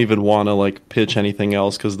 but I don't even want to pitch anything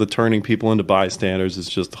else because the turning people into bystanders is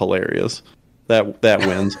just hilarious. That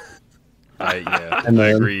wins. I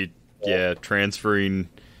agree. Yeah, transferring.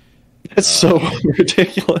 It's so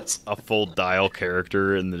ridiculous. A full dial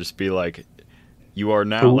character and just be you are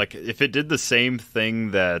now if it did the same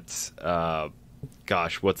thing that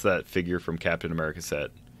what's that figure from Captain America set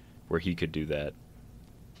where he could do that?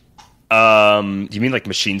 You mean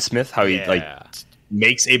Machine Smith? How he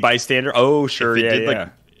makes a bystander? Oh, sure,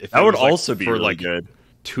 if that would also be really good.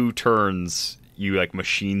 2 turns, you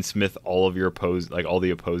Machine Smith all of your all the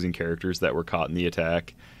opposing characters that were caught in the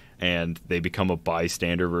attack, and they become a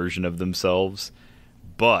bystander version of themselves.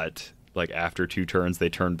 But after 2 turns, they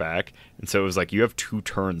turn back, and so it was you have 2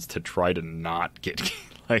 turns to try to not get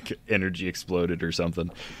energy exploded or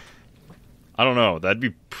something. I don't know. That'd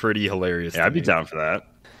be pretty hilarious. Yeah, I'd be down for that.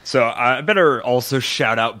 So I better also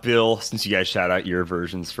shout out Bill, since you guys shout out your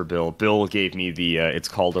versions for Bill. Bill gave me the, it's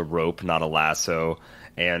called a rope, not a lasso.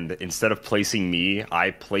 And instead of placing me,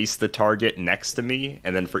 I placed the target next to me.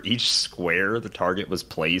 And then for each square the target was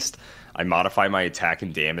placed, I modify my attack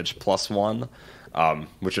and damage +1.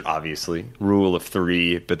 Which would obviously rule of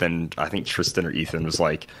 3. But then I think Tristan or Ethan was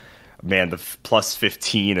man, the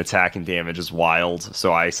 +15 attack and damage is wild.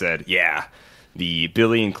 So I said, yeah. The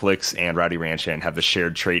Billy and Clicks and Rowdy Ranchan have the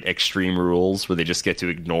shared trait extreme rules, where they just get to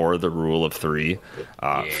ignore the rule of 3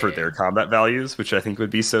 for their combat values, which I think would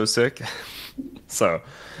be so sick. So,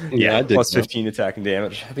 yeah, +15 attack and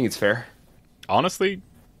damage. I think it's fair. Honestly,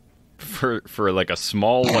 for a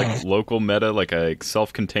small local meta, a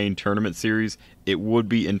self-contained tournament series, it would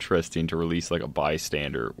be interesting to release a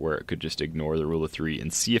bystander where it could just ignore the rule of 3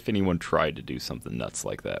 and see if anyone tried to do something nuts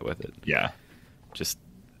like that with it. Yeah, just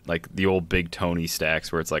the old Big Tony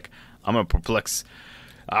stacks where it's I'm gonna perplex.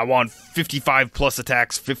 I want 55 plus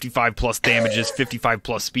attacks, 55 plus damages, 55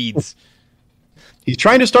 plus speeds. He's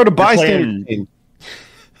trying to start a bystander team.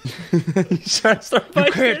 He's trying to start a bystander.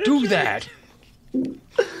 You can't do that.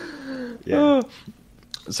 Yeah.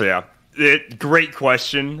 So yeah, Great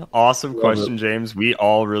question. Awesome question, James. We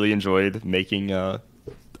all really enjoyed making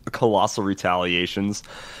colossal retaliations.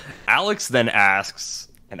 Alex then asks,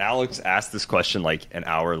 and Alex asked this question like an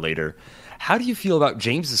hour later. How do you feel about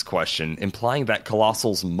James's question, implying that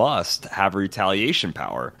colossals must have retaliation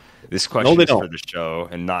power? This question is for the show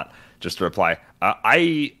and not just a reply.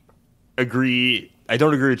 I agree. I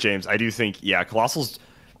don't agree with James. I do think, colossals.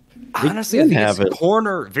 Honestly, I think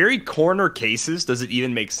it's very corner cases. Does it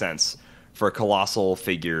even make sense for a colossal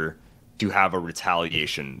figure to have a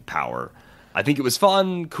retaliation power? I think it was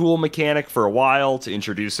fun, cool mechanic for a while to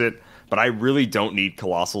introduce it, but I really don't need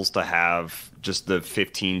colossals to have just the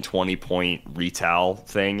 15, 20 point retail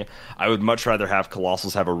thing. I would much rather have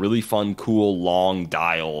colossals have a really fun, cool, long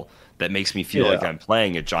dial that makes me feel like I'm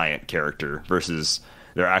playing a giant character versus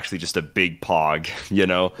they're actually just a big pog, you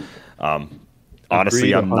know?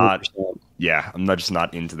 Honestly, I'm 100%. I'm just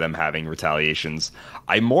not into them having retaliations.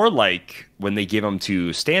 I more like when they give them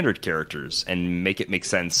to standard characters and make it make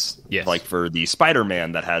sense. Yes. Like for the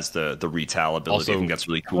Spider-Man that has the retail ability. Also, I think that's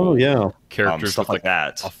really cool. Oh, yeah. Characters stuff like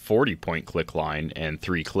that. A 40-point click line and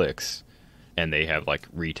 3 clicks, and they have like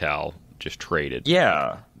retail just traded.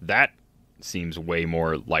 Yeah. That seems way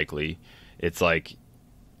more likely. It's like,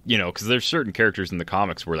 you know, because there's certain characters in the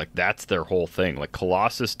comics where like that's their whole thing. Like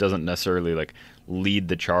Colossus doesn't necessarily like lead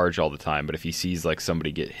the charge all the time, but if he sees like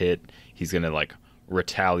somebody get hit, he's gonna like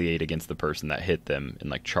retaliate against the person that hit them and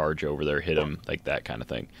like charge over there, hit him, like that kind of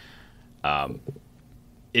thing.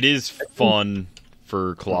 It is fun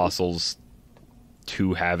for colossals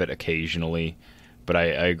to have it occasionally, but I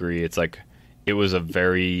agree. It's like it was a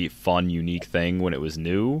very fun, unique thing when it was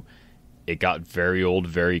new. It got very old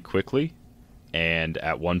very quickly. And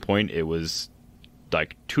at one point, it was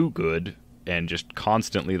like too good and just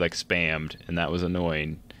constantly like spammed, and that was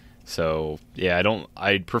annoying. So yeah,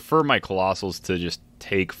 I prefer my colossals to just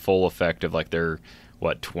take full effect of like their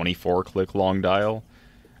 24 click long dial.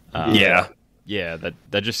 Yeah,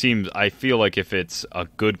 that just seems. I feel like if it's a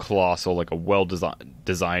good colossal, like a well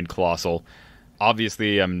designed colossal,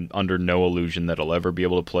 obviously I'm under no illusion that I'll ever be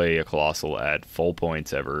able to play a colossal at full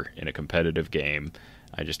points ever in a competitive game.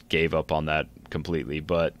 I just gave up on that completely,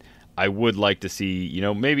 but I would like to see, you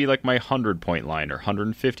know, maybe like my 100-point line or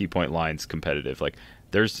 150-point lines competitive. Like,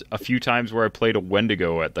 there's a few times where I played a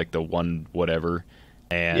Wendigo at like the one whatever,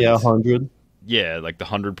 and 100. Yeah, like the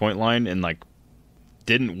 100-point line, and like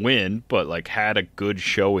didn't win, but like had a good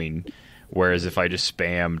showing. Whereas if I just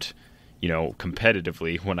spammed, you know,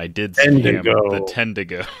 competitively when I did spam the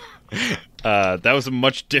Tendigo, that was a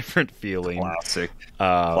much different feeling. Classic,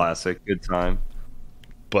 good time.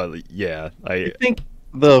 But yeah, I think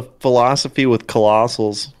the philosophy with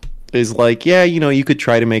colossals is like, you could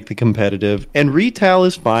try to make the competitive, and retail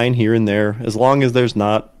is fine here and there as long as there's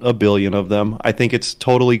not a billion of them. I think it's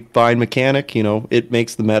totally fine mechanic. You know, it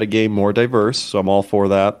makes the metagame more diverse, so I'm all for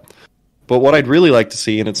that. But what I'd really like to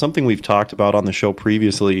see, and it's something we've talked about on the show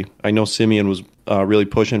previously, I know Simeon was really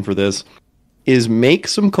pushing for this, is make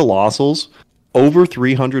some colossals over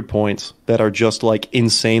 300 points that are just like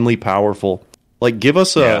insanely powerful. Like give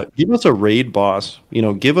us a raid boss, you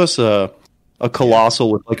know, give us a colossal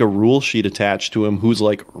with like a rule sheet attached to him who's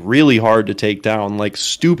like really hard to take down, like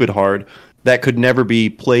stupid hard, that could never be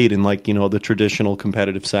played in like, you know, the traditional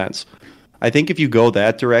competitive sense. I think if you go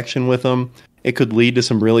that direction with them, it could lead to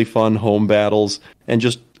some really fun home battles and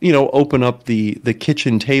just, you know, open up the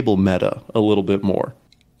kitchen table meta a little bit more.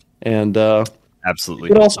 And absolutely,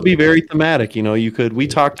 it could also be very thematic. You know, we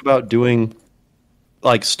talked about doing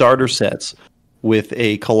like starter sets with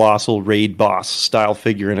a colossal raid boss style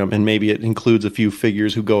figure in him, and maybe it includes a few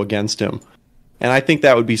figures who go against him. And I think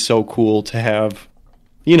that would be so cool to have,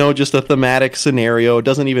 you know, just a thematic scenario. It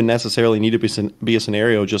doesn't even necessarily need to be a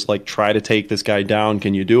scenario, just like try to take this guy down,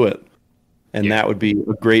 can you do it? And that would be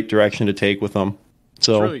a great direction to take with them.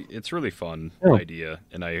 So it's really fun idea,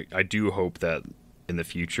 and I do hope that in the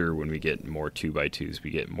future when we get more 2x2s, we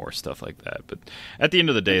get more stuff like that. But at the end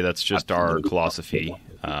of the day, that's just our philosophy.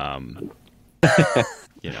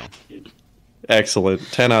 You know, excellent.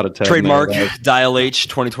 10 out of 10. Trademark Dial H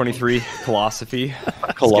 2023 philosophy.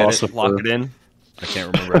 Lock it in. I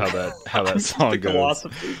can't remember how that song goes.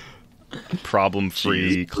 Problem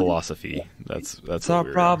free philosophy. That's our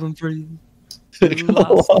problem free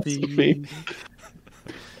philosophy.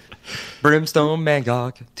 Brimstone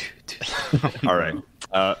Magog. All right.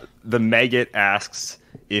 The Maggot asks,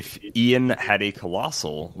 if Ian had a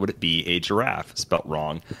colossal, would it be a giraffe? Spelt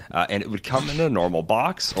wrong. And it would come in a normal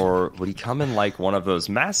box, or would he come in like one of those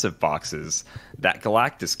massive boxes that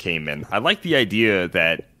Galactus came in? I like the idea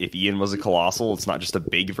that if Ian was a colossal, it's not just a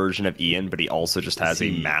big version of Ian, but he also just has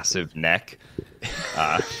a massive neck.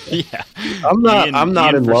 Yeah, I'm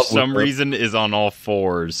not in for love some with it. reason is on all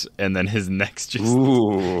fours, and then his neck's just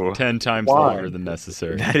Ooh, 10 times Why? longer than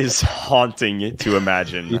necessary. that is haunting to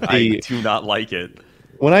imagine. I do not like it.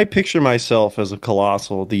 When I picture myself as a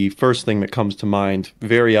colossal, the first thing that comes to mind,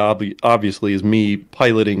 very obviously, is me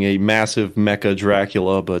piloting a massive mecha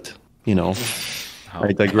Dracula. But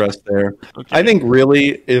I digress there. Okay. I think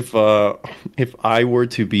really, if I were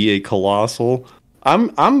to be a colossal,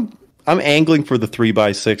 I'm angling for the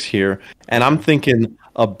 3x6 here, and I'm thinking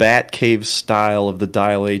a Batcave style of the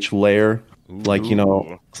Dial H layer. Like,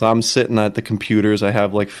 so I'm sitting at the computers. I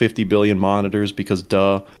have like 50 billion monitors because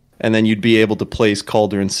duh. And then you'd be able to place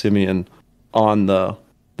Kalder and Simeon on the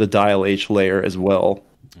Dial H layer as well.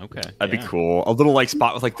 Okay, That'd be cool. A little like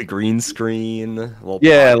spot with like the green screen.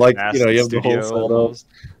 Yeah, like you have the studio whole setup. almost.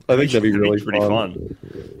 I think that'd be That'd really pretty fun.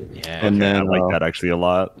 Yeah, And Yeah, then I like that actually a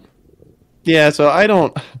lot. yeah, so I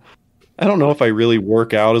don't know if I really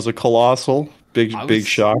work out as a colossal. Big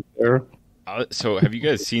shock there. So have you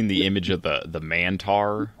guys seen the image of the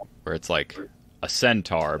Mantar, where it's like a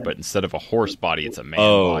centaur, but instead of a horse body, it's a man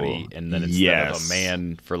body, and then instead of a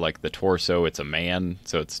man for like the torso, it's a man.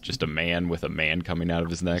 So it's just a man with a man coming out of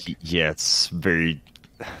his neck. Yeah, it's very.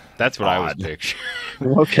 That's what I was odd. picturing.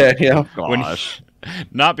 Okay, yeah. Gosh.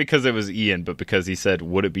 Not because it was Ian, but because he said,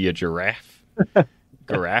 "Would it be a giraffe?"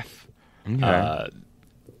 Giraffe. Okay.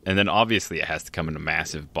 And then obviously it has to come in a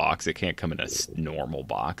massive box. It can't come in a normal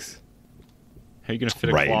box. How are you going to fit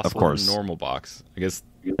a Right, colossal of course. in a normal box? I guess.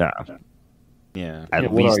 Yeah. Yeah. At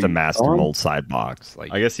what least are a you, master Don? mold side box.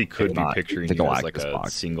 Like, I guess he could if be not, picturing the you as like Galactus a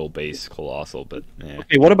box. single base colossal, but yeah.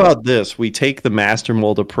 Okay, what about this? We take the master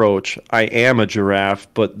mold approach. I am a giraffe,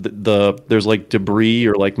 but there's like debris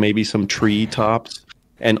or like maybe some tree tops,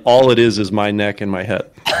 and all it is my neck and my head.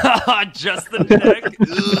 Just the neck. Ugh,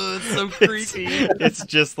 it's so creepy. It's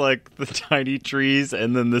just like the tiny trees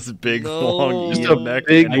and then this big No. long Just Ian a neck.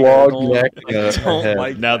 big I long don't- neck I and a don't head.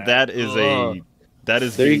 like Now that is Ugh. that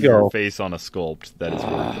is There you your go. face on a sculpt. That is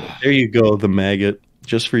really good. There you go, the maggot,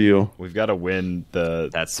 just for you. We've got to win the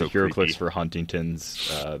That's so Heroclix creepy. for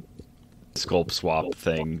Huntington's sculpt swap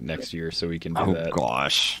thing next year, so we can do Oh that.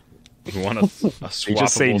 gosh. We want a They swappable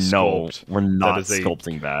just say no. sculpt We're not that is a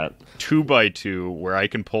sculpting that. 2x2 where I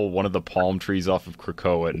can pull one of the palm trees off of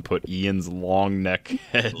Krakoa and put Ian's long neck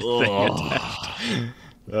head thing attached.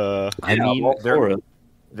 I mean, all for it.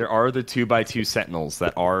 there are the 2x2 Sentinels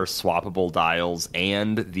that are swappable dials,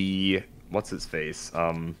 and the what's his face,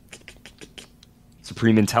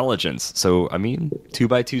 Supreme Intelligence. So I mean,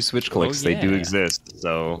 2x2 switch clicks, they do yeah. exist.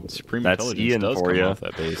 So Supreme that's Intelligence Ian does for come you. off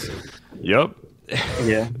that base. Yep.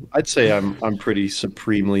 Yeah, I'd say I'm pretty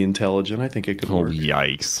supremely intelligent. I think it could Oh, work.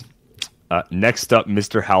 yikes. Next up,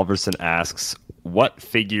 Mr. Halverson asks, what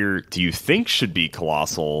figure do you think should be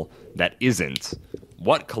Colossal that isn't?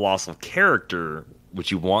 What Colossal character would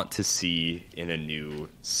you want to see in a new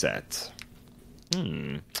set?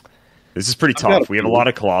 This is pretty I've got tough. a We have a few. lot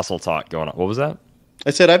of Colossal talk going on. What was that? I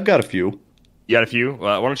said I've got a few. You got a few?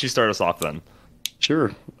 Why don't you start us off then?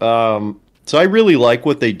 Sure. So I really like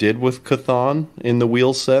what they did with Chthon in the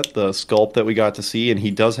wheel set, the sculpt that we got to see, and he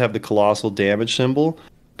does have the colossal damage symbol.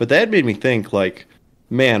 But that made me think, like,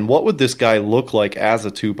 man, what would this guy look like as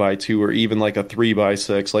a 2x2 or even like a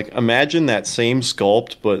 3x6? Like, imagine that same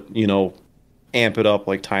sculpt, but, amp it up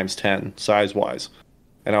like times 10 size-wise.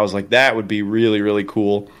 And I was like, that would be really, really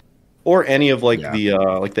cool. Or any of like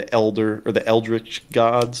the Elder or the Eldritch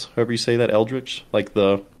gods, however you say that, Eldritch, like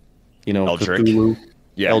the Eldritch. Cthulhu.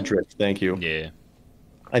 Yeah. Eldritch, thank you. Yeah.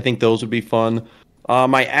 I think those would be fun.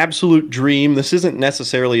 My absolute dream, this isn't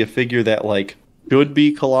necessarily a figure that like should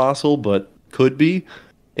be colossal, but could be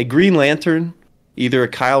a Green Lantern, either a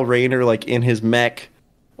Kyle Rayner like in his mech,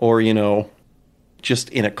 or just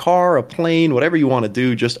in a car, a plane, whatever you want to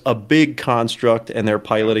do, just a big construct, and they're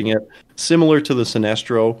piloting it, similar to the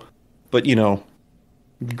Sinestro, but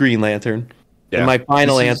Green Lantern. Yeah. And my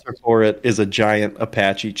final This is- answer for it is a giant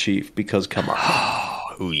Apache chief, because come on.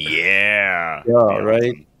 Oh, yeah. Yeah,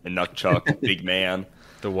 right? And Nuckchuck, big man.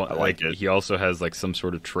 The one I like it. He also has like some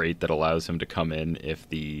sort of trait that allows him to come in if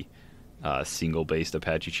the single-based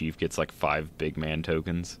Apache Chief gets like 5 big man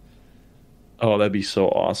tokens. Oh, that'd be so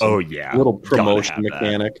awesome. Oh, yeah. Little Gotta promotion have that.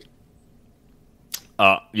 mechanic.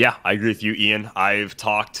 Yeah, I agree with you, Ian. I've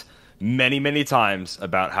talked many, many times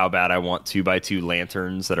about how bad I want 2x2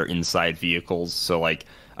 lanterns that are inside vehicles. So, like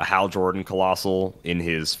a Hal Jordan Colossal in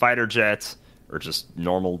his fighter jet, or just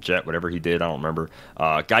normal jet, whatever he did, I don't remember.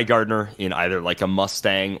 Guy Gardner in either like a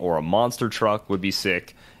Mustang or a monster truck would be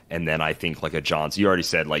sick. And then I think like a Johnson. You already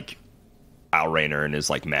said like Rainer in his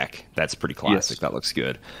like mech. That's pretty classic. That looks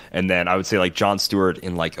good. And then I would say like Jon Stewart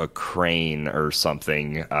in like a crane or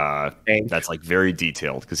something. That's like very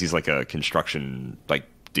detailed because he's like a construction like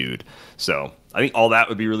dude. So I think all that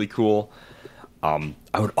would be really cool.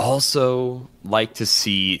 I would also like to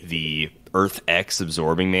see the Earth X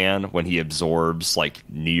absorbing man when he absorbs like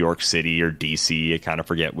New York City or DC. I kind of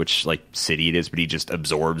forget which like city it is, but he just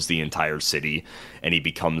absorbs the entire city and he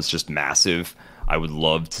becomes just massive. I would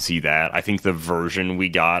love to see that. I think the version we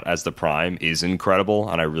got as the Prime is incredible,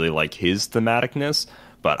 and I really like his thematicness,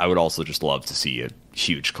 but I would also just love to see a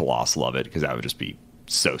huge Colossal of it, because that would just be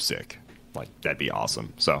so sick. Like, that'd be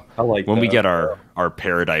awesome. So I like when we that. get our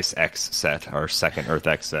Paradise X set, our second Earth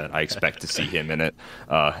X set, I expect to see him in it,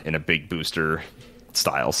 in a big booster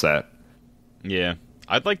style set. Yeah.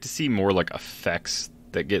 I'd like to see more like effects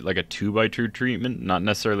that get like a 2x2 treatment, not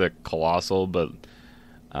necessarily a Colossal, but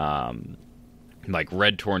like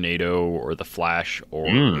Red Tornado or the Flash or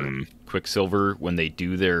Quicksilver when they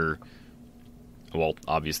do their, well,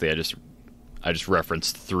 obviously I just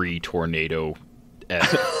referenced 3 tornado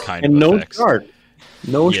kind And of no effects. shark.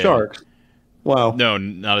 No sharks. Wow. No,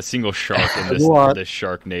 not a single shark in this What? this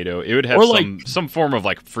Sharknado. It would have Or, like- some form of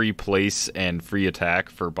like free place and free attack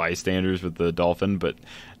for bystanders with the dolphin, but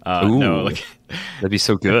no, Ooh. like That'd be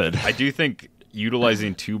so good. I do think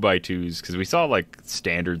utilizing 2x2s, because we saw like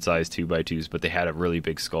standard size 2x2s, but they had a really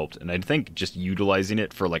big sculpt, and I think just utilizing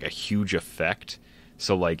it for like a huge effect.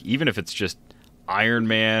 So like even if it's just Iron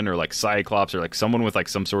Man or like Cyclops or like someone with like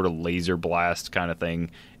some sort of laser blast kind of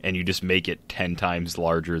thing, and you just make it 10 times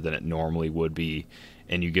larger than it normally would be,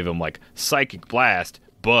 and you give them like psychic blast,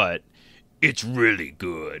 but it's really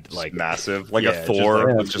good, like Massive, like yeah, a just Thor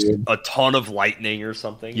like- with just a ton of lightning or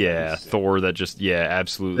something. yeah, That'd be Thor that just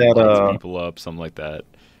absolutely That, lights people up, something like that.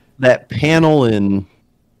 That panel in,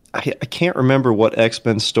 I can't remember what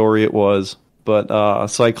X-Men story it was, but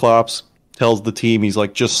Cyclops tells the team, he's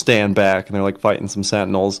like, just stand back, and they're like fighting some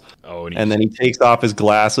Sentinels, Oh, and then he takes off his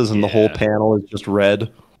glasses, and the whole Yeah. panel is just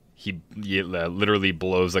red. he literally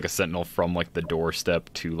blows like a Sentinel from like the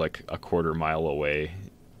doorstep to like a quarter mile away.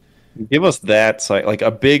 Give us that sight, like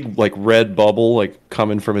a big like red bubble like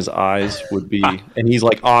coming from his eyes would be, and he's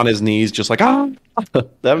like on his knees, just like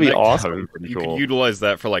that'd be Like, awesome. pretty You cool. could utilize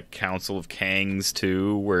that for like Council of Kangs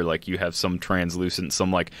too, where like you have some translucent,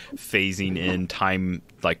 some like phasing in time,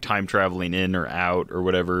 like time traveling in or out or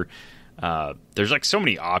whatever. There's like so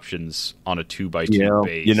many options on a 2x2 Yeah.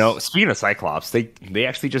 base. You know, speaking of Cyclops, they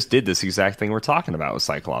actually just did this exact thing we're talking about with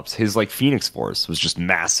Cyclops. His like Phoenix Force was just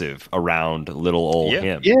massive around little old Yeah.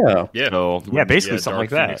 him. Yeah, yeah, So yeah, basically something Dark like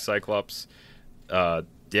that. Phoenix, Cyclops,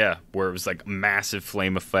 yeah, where it was like massive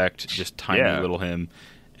flame effect, just tiny Yeah. little him,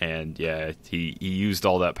 and yeah, he used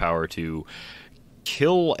all that power to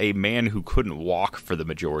kill a man who couldn't walk for the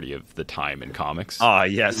majority of the time in comics. Ah,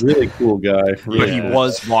 yes. really cool guy. But he Yeah.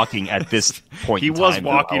 was walking at this point. He in was time,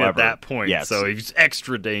 walking however. at that point, Yes. so he's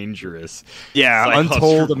extra dangerous. yeah, Cyclops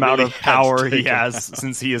untold really amount of had to power he take him has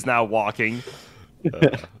since he is now walking.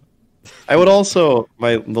 I would also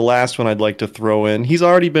the last one I'd like to throw in. He's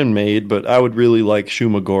already been made, but I would really like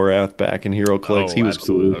Shuma Gorath back in Heroclix. Oh, He was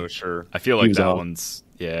absolutely. cool. Oh sure. I feel He like was that out. one's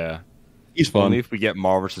He's fun. Only if we get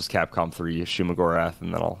Marvel vs. Capcom 3, Shuma Gorath,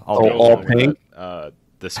 and then I'll Oh, go all along with pink? that.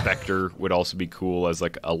 The Spectre would also be cool as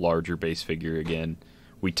like a larger base figure again.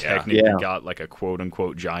 We technically Yeah. got like a quote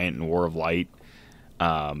unquote giant in War of Light,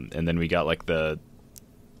 and then we got like the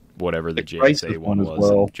whatever the The Crisis JSA one one as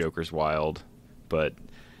was, well. and Joker's Wild, but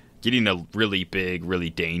getting a really big, really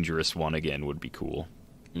dangerous one again would be cool.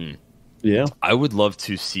 Yeah. I would love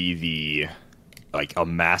to see a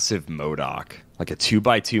massive MODOK, like a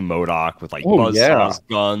 2x2 MODOK with like Oh, buzzsaws,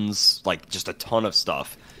 guns, like just a ton of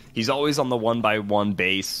stuff. He's always on the 1x1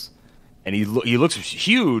 base, and he looks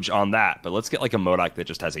huge on that. But let's get like a MODOK that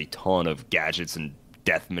just has a ton of gadgets and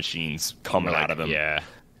death machines coming Like, out of him. yeah,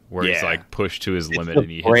 where he's Yeah. like pushed to his limit the and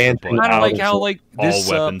he hits the branching button. Kind of out like of how it. like All this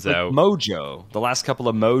weapons like out. Mojo. The last couple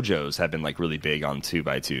of Mojos have been like really big on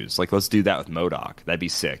 2x2s. Like let's do that with MODOK. That'd be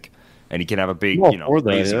sick. And he can have a big, Well, for that,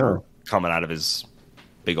 laser yeah. coming out of his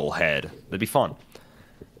big old head. That'd be fun.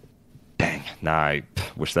 Dang. Nah, I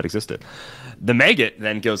wish that existed. The Maggot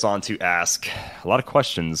then goes on to ask a lot of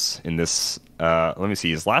questions in this. Let me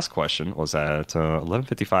see. His last question was at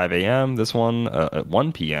 11:55 a.m. This one at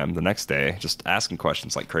 1 p.m. the next day. Just asking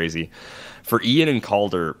questions like crazy. For Ian and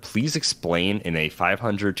Calder, please explain in a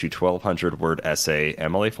 500 to 1,200 word essay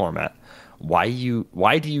MLA format why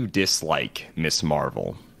do you dislike Miss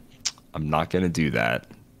Marvel? I'm not going to do that.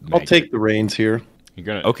 I'll Maggot. take the reins here. You're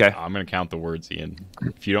gonna Okay. I'm gonna count the words, Ian.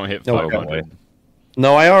 If you don't hit Okay. 500,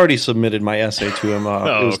 No, I already submitted my essay to him.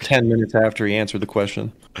 It was okay. 10 minutes after he answered the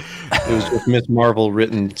question. It was just Miss Marvel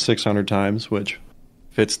written 600 times, which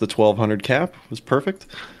fits the 1200 cap. It was perfect.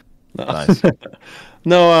 No. Nice.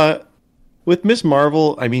 No, with Miss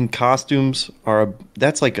Marvel, I mean, costumes are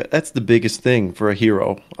that's the biggest thing for a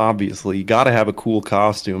hero. Obviously, you got to have a cool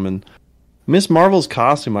costume, and Miss Marvel's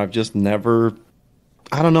costume, I've just never.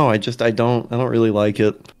 I don't know. I don't really like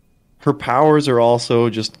it. Her powers are also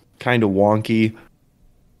just kind of wonky.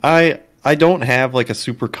 I don't have like a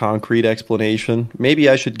super concrete explanation. Maybe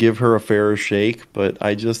I should give her a fairer shake, but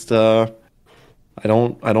I just I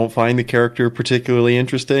don't find the character particularly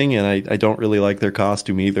interesting, and I don't really like their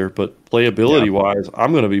costume either. But playability wise,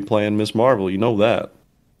 I'm going to be playing Miss Marvel. You know that.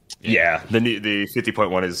 Yeah, the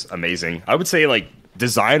 50.1 is amazing. I would say like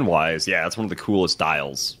design wise, yeah, it's one of the coolest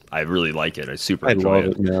styles. I really like it. I enjoy love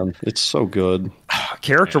it, man. It's so good.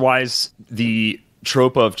 Character wise, the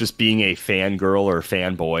trope of just being a fangirl or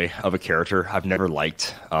fanboy of a character, I've never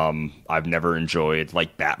liked. I've never enjoyed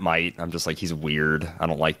like Batmite. I'm just like, he's weird. I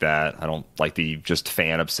don't like that. I don't like the just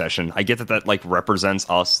fan obsession. I get that like represents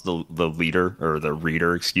us, the leader or the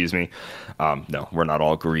reader, excuse me. No, we're not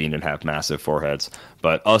all green and have massive foreheads,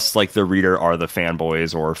 but us, like the reader, are the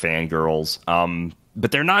fanboys or fangirls.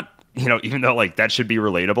 But they're not, even though like that should be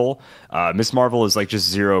relatable, Miss Marvel is like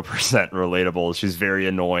just 0% relatable. She's very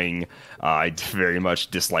annoying. I very much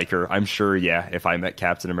dislike her. I'm sure, yeah, if I met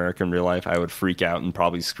Captain America in real life, I would freak out and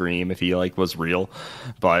probably scream if he like was real.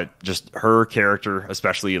 But just her character,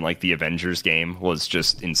 especially in like the Avengers game, was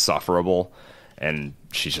just insufferable, and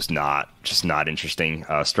she's just not interesting.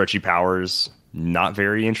 Stretchy powers, not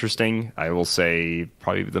very interesting. I will say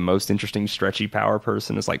probably the most interesting stretchy power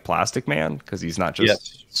person is like Plastic Man, because he's not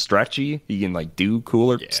just stretchy. He can like do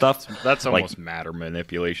cooler stuff. That's almost matter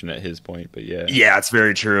manipulation at his point, but yeah. Yeah, it's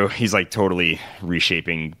very true. He's like totally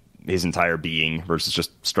reshaping his entire being versus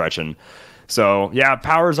just stretching. So yeah,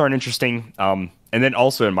 powers aren't interesting. And then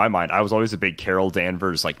also in my mind, I was always a big Carol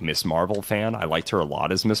Danvers like Miss Marvel fan. I liked her a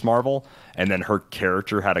lot as Miss Marvel, and then her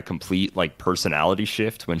character had a complete like personality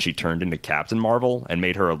shift when she turned into Captain Marvel and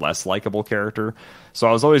made her a less likable character. So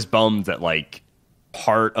I was always bummed that like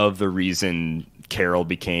part of the reason Carol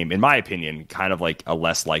became, in my opinion, kind of like a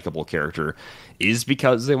less likable character is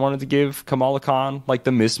because they wanted to give Kamala Khan like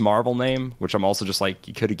the Miss Marvel name, which I'm also just like,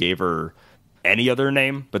 you could have gave her any other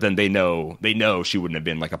name, but then they know she wouldn't have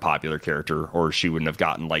been like a popular character, or she wouldn't have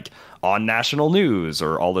gotten like on national news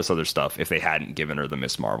or all this other stuff if they hadn't given her the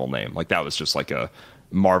Miss Marvel name. Like that was just like a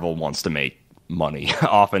Marvel wants to make money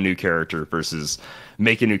off a new character versus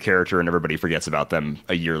make a new character and everybody forgets about them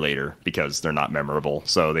a year later because they're not memorable.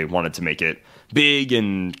 So they wanted to make it big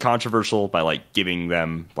and controversial by like giving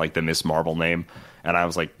them like the Miss Marvel name. And I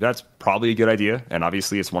was like, that's probably a good idea. And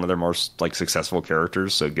obviously it's one of their most like successful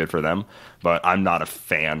characters, so good for them. But I'm not a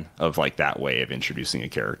fan of like that way of introducing a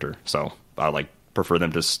character. So I like prefer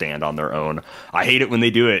them to stand on their own. I hate it when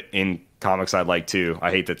they do it in comics I like too.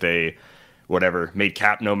 I hate that they made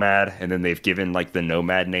Cap Nomad, and then they've given like the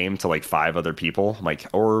Nomad name to like 5 other people. I'm like,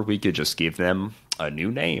 or we could just give them a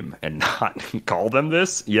new name and not call them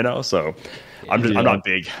this, So I'm not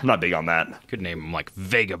big on that. Could name them like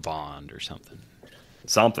Vagabond or something.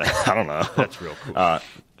 I don't know. That's real cool.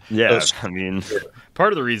 Yeah, I mean,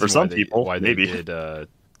 part of the reason for some why people, they maybe did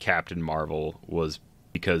Captain Marvel was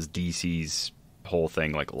because DC's whole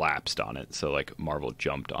thing like lapsed on it, so like Marvel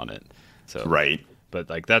jumped on it. So right, but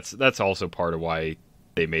like that's also part of why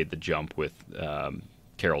they made the jump with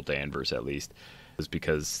Carol Danvers, at least, was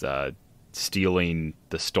because stealing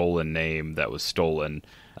the stolen name that was stolen.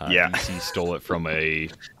 DC stole it from a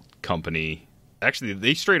company. Actually,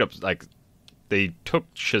 they straight up like. They took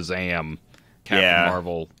Shazam, Captain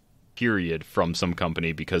Marvel, period, from some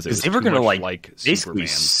company because it was they were going to like basically Superman.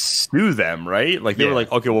 Sue them, right? Like they were like,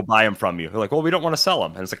 okay, we'll buy him from you. They're like, well, we don't want to sell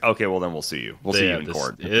him, and it's like, okay, well then we'll sue you. We'll sue you in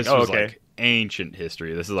court. This was like ancient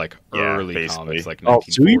history. This is like early comics, like 1940s. I'll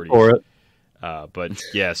sue you for it. But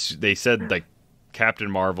yes, they said like Captain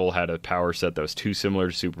Marvel had a power set that was too similar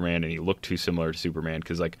to Superman, and he looked too similar to Superman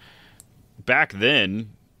because like back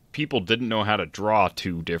then. People didn't know how to draw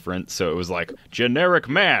two different, so it was like, generic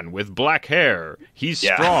man with black hair. He's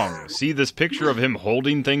strong. See this picture of him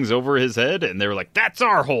holding things over his head? And they were like, that's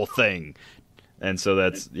our whole thing. And so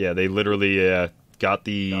they literally got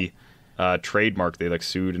the trademark. They like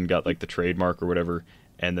sued and got like the trademark or whatever,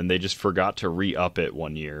 and then they just forgot to re-up it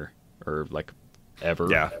one year, or like ever.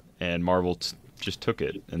 Yeah. And Marvel just took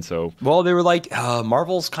it, and so they were like,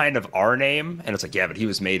 Marvel's kind of our name, and it's like, yeah, but he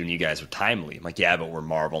was made when you guys were timely. I'm like, yeah, but we're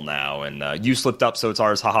Marvel now, and you slipped up, so it's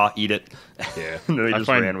ours. Haha, eat it. Yeah. And then they just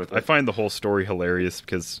ran with it. I find the whole story hilarious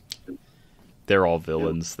because they're all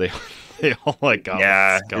villains. They all like coming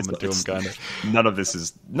to him kind of.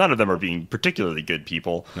 None of them are being particularly good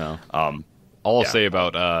people. No. All I'll say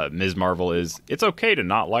about Ms. Marvel is it's okay to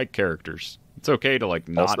not like characters. It's okay to like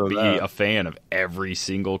not Also be that. a fan of every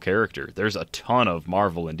single character. There's a ton of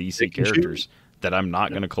Marvel and DC characters that I'm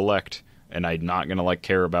not going to collect and I'm not going to like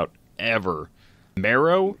care about ever.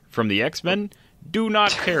 Marrow from the X-Men, do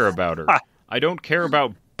not care about her. I don't care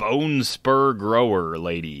about Bone Spur Grower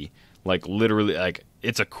lady. Like literally, like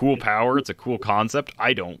it's a cool power, it's a cool concept.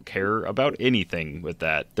 I don't care about anything with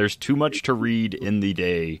that. There's too much to read in the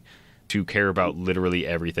day to care about literally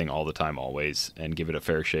everything all the time, always, and give it a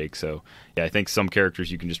fair shake. So, yeah, I think some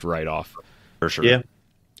characters you can just write off For sure. Yeah.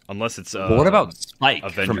 unless it's. But what about Spike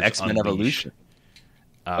Avengers from X-Men Unleashed? Evolution?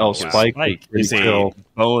 Spike is a cool.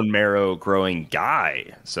 bone marrow growing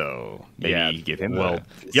guy, so maybe give him well,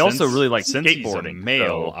 he also really likes since he's a skateboarding. male,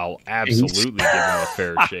 so- I'll absolutely give him a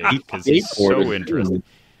fair shake because he's so Skateboarding. interesting.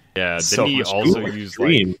 Yeah, didn't So he much also cooler. use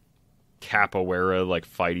Extreme. like capoeira, like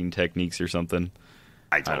fighting techniques or something?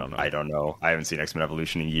 I don't know. I haven't seen X-Men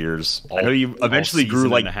Evolution in years. I All- know you eventually all grew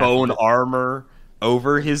season and a like half of bone it. armor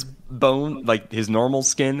over his bone, like his normal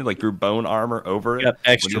skin, like grew bone armor over it. Got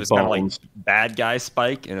when extra he was kinda bones. like bad guy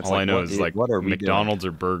Spike, and it's All like I know what is like what are we McDonald's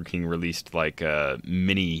or Burger King released like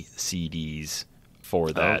mini CDs for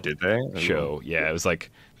doing? that Did they? show. Yeah, it was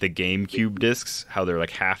like the GameCube discs, how they're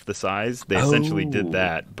like half the size. They essentially did Oh.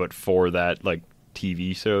 that, but for that like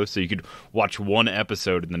TV show, so you could watch one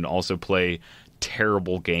episode and then also play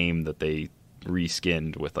terrible game that they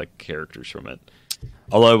reskinned with like characters from it.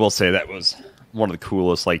 Although I will say that was one of the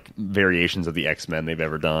coolest like variations of the X-Men they've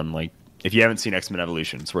ever done. Like if you haven't seen X-Men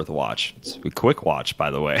Evolution, it's worth a watch. It's a quick watch, by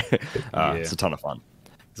the way. It's a ton of fun.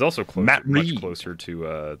 It's also Matt much Reed. closer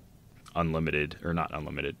to Unlimited, or not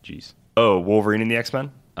Unlimited, jeez. Oh, Wolverine in the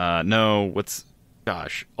X-Men? No,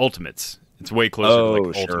 Ultimates. It's way closer to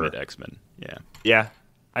like sure. Ultimate X-Men. Yeah. Yeah,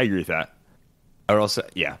 I agree with that. I would also,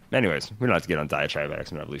 yeah. Anyways, we don't have to get on diatribe about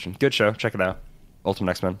X-Men Evolution. Good show. Check it out.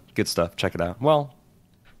 Ultimate X-Men. Good stuff. Check it out. Well,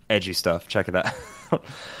 edgy stuff. Check it out.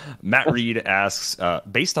 Matt Reed asks,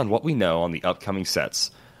 based on what we know on the upcoming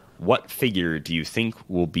sets, what figure do you think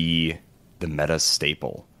will be the meta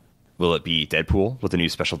staple? Will it be Deadpool with a new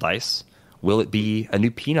special dice? Will it be a new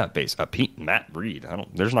peanut base? Matt Reed.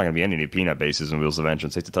 There's not going to be any new peanut bases in Wheels of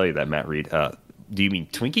Vengeance. I hate to tell you that, Matt Reed. Do you mean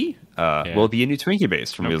Twinkie? Will it be a new Twinkie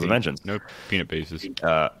base from Wheels of Vengeance? No peanut bases.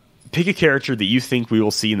 Pick a character that you think we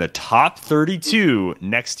will see in the top 32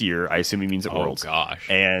 next year. I assume he means at Worlds. Gosh.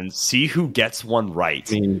 And see who gets one right.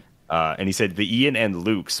 I mean, And he said the Ian and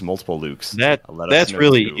Luke's, multiple Luke's. that's Let us know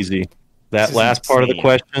really who. easy. This That is last part of the insane.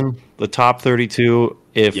 question, the top 32.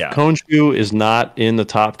 If Yeah. Konshu is not in the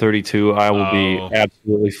top 32, I will be Oh.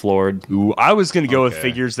 absolutely floored. Ooh, I was going to go with Okay.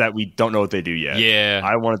 figures that we don't know what they do yet. Yeah.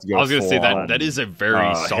 I wanted to go I was going to say full on, that is a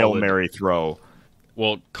very solid Hail Mary throw.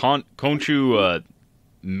 Well, Khonshu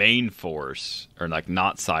main force or like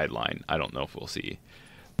not sideline. I don't know if we'll see.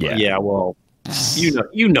 Yeah, well,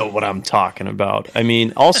 you know what I'm talking about. I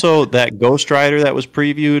mean, also that Ghost Rider that was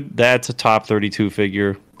previewed, that's a top 32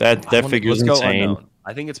 figure. That figure's Let's go insane. unknown.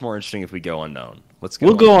 I think it's more interesting if we go unknown. Let's go.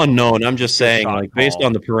 We'll go unknown. I'm just saying, shot like based call.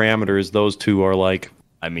 on the parameters, those two are like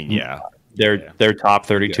I mean, yeah. they're top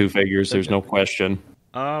 32 figures. There's no question.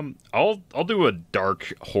 I'll do a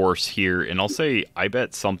dark horse here, and I'll say I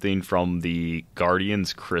bet something from the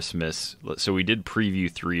Guardians Christmas. So we did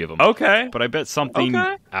preview 3 of them. Okay. But I bet something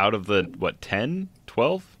Okay. out of the 10,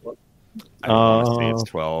 12? I want to say it's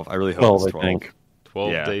 12. I really hope 12, it's I 12. think.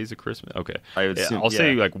 12 Yeah. days of Christmas. Okay. I would Yeah, assume- I'll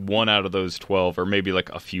say yeah. like one out of those 12, or maybe like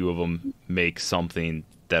a few of them make something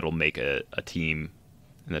that'll make a team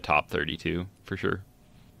in the top 32 for sure.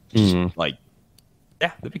 Like,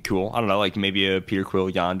 yeah, that'd be cool. I don't know, like maybe a Peter Quill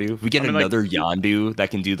Yondu. If we get I mean, like- another Yondu that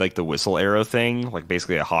can do like the whistle arrow thing, like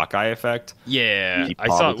basically a Hawkeye effect. Yeah, He I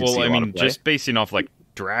saw. probably could Well, see a I lot mean, of play. just basing off like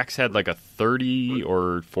Drax had like a 30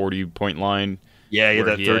 or 40 point line. Yeah, where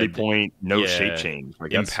that he 30 had- point no yeah, shape change.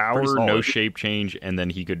 Like, that's Empower, pretty solid. no shape change, and then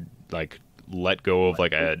he could like let go of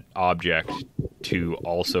like an object to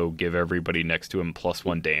also give everybody next to him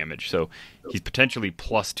 +1 damage. So he's potentially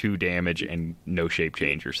 +2 damage and no shape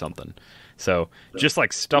change or something. So just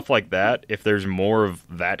like stuff like that, if there's more of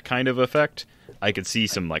that kind of effect, I could see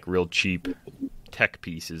some like real cheap tech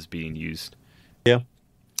pieces being used. Yeah.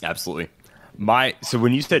 Absolutely. So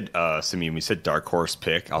when you said Simeon, we said dark horse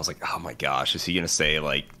pick, I was like, oh my gosh, is he gonna say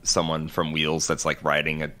like someone from Wheels that's like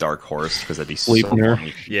riding a dark horse? Because that'd be Sleipnir. so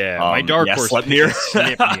funny. Yeah, my dark yeah, horse Sleipnir. is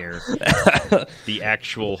Sleipnir, the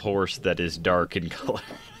actual horse that is dark in color.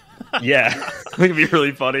 Yeah, it would be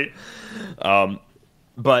really funny.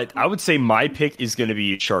 But I would say my pick is going to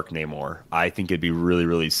be Shark Namor. I think it'd be really,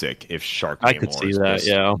 really sick if Shark Namor I could see that,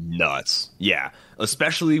 yeah. nuts. Yeah.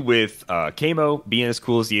 Especially with Kamo being as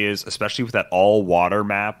cool as he is, especially with that all-water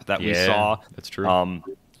map that we saw. That's true. I'm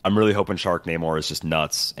really hoping Shark Namor is just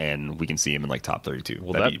nuts, and we can see him in like top 32.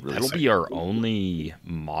 Well, that'll sick. Be our only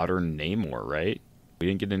modern Namor, right? We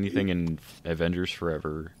didn't get anything in Avengers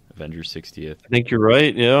Forever, Avengers 60th. I think you're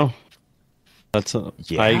right, yeah. That's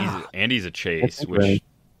He's a chase, which...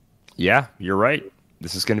 Yeah, you're right.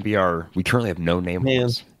 This is going to be our... We currently have no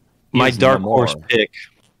Namors. My dark horse pick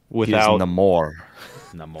without... Namor.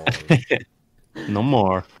 No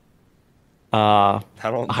more. I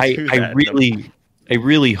I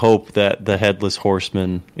really hope that the Headless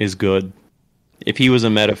Horseman is good. If he was a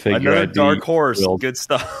meta figure, another I'd dark be horse, thrilled. good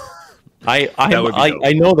stuff. I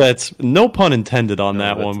know that's no pun intended on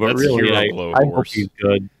that one, but really, I hope he's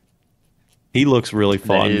good. He looks really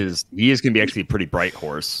fun. He is going to be actually a pretty bright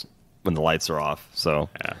horse when the lights are off. So,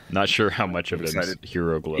 not sure how much of it is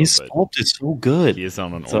Hero Glow. His sculpt is so good. He is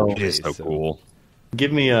on an orange. It is so cool.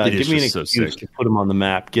 Give me an excuse to put him on the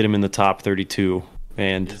map, get him in the top 32,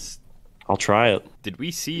 and I'll try it. Did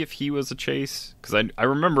we see if he was a chase? Because I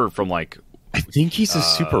remember from like... I think he's a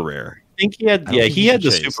super rare. I think he had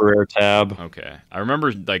the super rare tab. Okay. I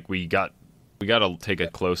remember like we got to take a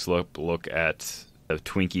close look at the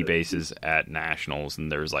Twinkie bases at Nationals, and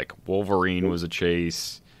there's like Wolverine was a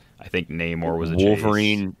chase. I think Namor was a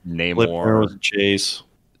Wolverine, chase. Namor was a chase.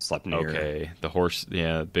 Sleipnir. Okay. The horse,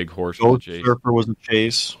 big horse Goat was a chase. Surfer was a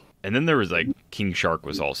chase. And then there was like King Shark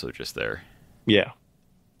was also just there. Yeah.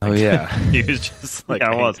 Oh yeah. He was just like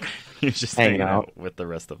he was just hanging out with the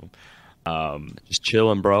rest of them. Just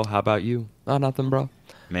chilling, bro. How about you? Oh, nothing, bro.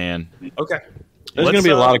 Man. Okay. There's going to be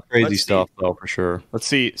a lot of crazy stuff, though, for sure. Let's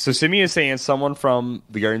see. So Simeon is saying someone from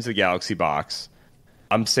the Guardians of the Galaxy box.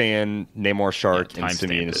 I'm saying Namor Shark, and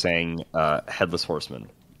Simeon is saying Headless Horseman.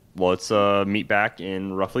 Well, let's meet back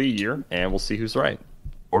in roughly a year, and we'll see who's right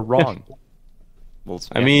or wrong. We'll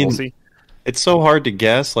see. It's so hard to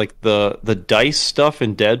guess. Like the dice stuff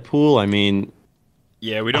in Deadpool, I mean...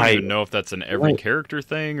 Yeah, we don't even know if that's an every character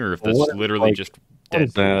thing or if that's literally just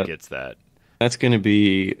Deadpool gets that. That's going to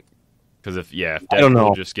be... Because if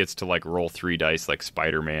Deadpool just gets to like roll 3 dice like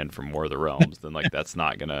Spider-Man from War of the Realms, then like that's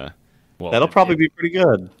not going to... Well, that'll probably be pretty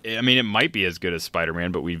good. I mean, it might be as good as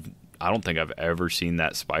Spider-Man, but I don't think I've ever seen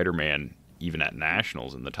that Spider-Man even at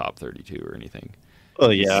Nationals in the top 32 or anything.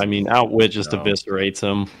 Well, yeah, I mean, Outwit just eviscerates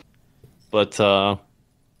him. But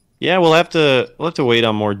we'll have to wait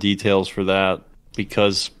on more details for that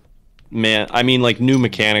because, man, I mean, like new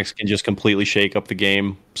mechanics can just completely shake up the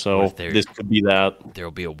game. So this could be that.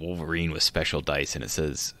 There'll be a Wolverine with special dice, and it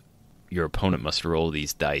says your opponent must roll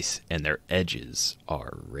these dice, and their edges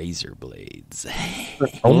are razor blades.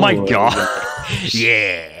 Oh my god!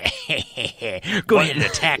 Yeah, go ahead and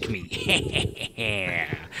attack me.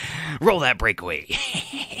 Roll that breakaway.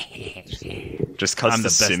 Just cuts I'm the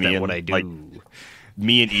best Simeon. at what I do. Like,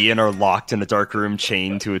 me and Ian are locked in a dark room,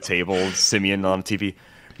 chained to a table. Simeon on TV.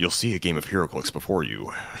 You'll see a game of Heroclix before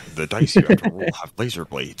you. The dice you have to roll have laser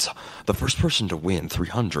blades. The first person to win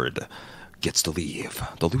 300 gets to leave.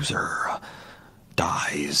 The loser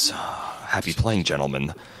dies. Happy playing,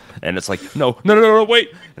 gentlemen. And it's like, no, wait.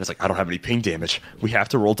 And it's like, I don't have any ping damage. We have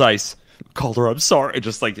to roll dice. Calder, I'm sorry.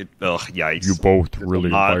 Just like, yikes. You both really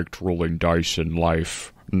liked rolling dice in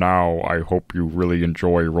life. Now I hope you really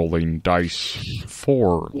enjoy rolling dice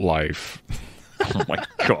for life. Oh my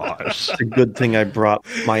gosh. It's a good thing I brought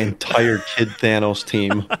my entire Kid Thanos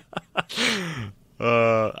team.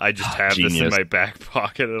 I just have this in my back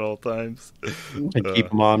pocket at all times. I keep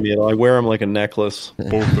them on me. I wear them like a necklace.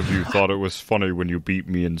 Both of you thought it was funny when you beat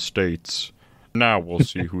me in states. Now we'll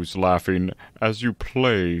see who's laughing as you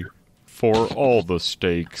play for all the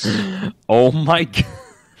stakes. Oh my god.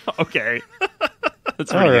 Okay.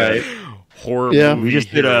 That's all right. Horror movie. We just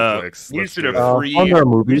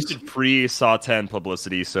did free Saw 10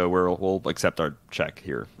 publicity, so we'll accept our check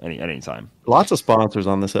here any time. Lots of sponsors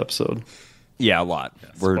on this episode. Yeah, a lot.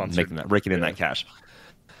 We're raking in that cash.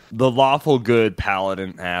 The Lawful Good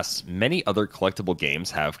Paladin asks, many other collectible games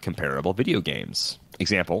have comparable video games.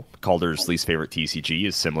 Example, Calder's least favorite TCG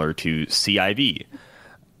is similar to CIV,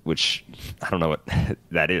 which I don't know what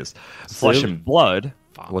that is. Flesh and Blood.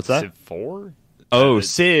 What's that? Civ 4? Oh,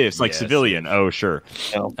 Civ, like civilian. Civ. Oh, sure.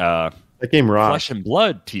 That game rocks. Flesh and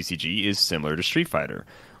Blood TCG is similar to Street Fighter.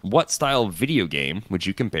 What style of video game would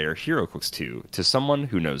you compare Heroclix to someone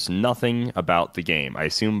who knows nothing about the game? I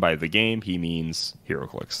assume by the game he means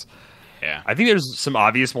Heroclix. Yeah. I think there's some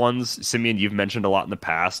obvious ones. Simeon, you've mentioned a lot in the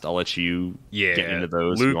past. I'll let you get into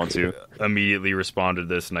those Luke if you want to. Immediately responded to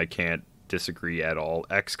this, and I can't disagree at all.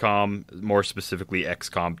 XCOM, more specifically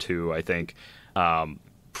XCOM 2, I think,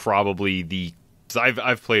 probably the... 'cause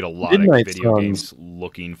I've played a lot Midnight of video Suns. games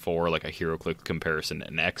looking for like a HeroClix comparison,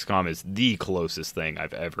 and XCOM is the closest thing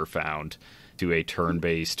I've ever found to a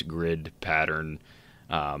turn-based grid pattern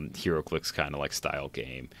HeroClix kind of like style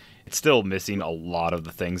game. It's still missing a lot of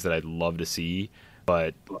the things that I'd love to see,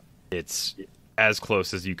 but it's as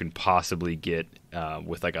close as you can possibly get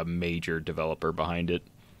with like a major developer behind it,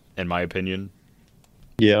 in my opinion.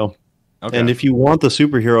 Yeah. Okay. And if you want the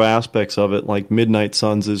superhero aspects of it, like Midnight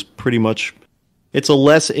Suns is pretty much... It's a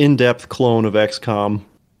less in-depth clone of XCOM,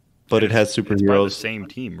 but it has It's by the superheroes. same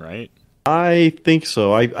team, right? I think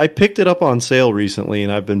so. I picked it up on sale recently,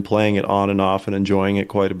 and I've been playing it on and off and enjoying it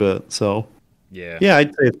quite a bit. So, Yeah. yeah, I'd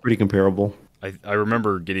say it's pretty comparable. I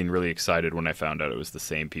remember getting really excited when I found out it was the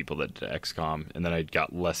same people that did XCOM, and then I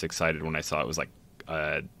got less excited when I saw it was like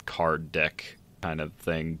a card deck kind of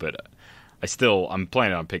thing. But I'm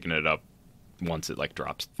planning on picking it up once it like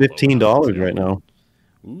drops. $15 right now.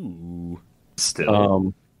 Ooh.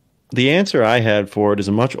 Still. The answer I had for it is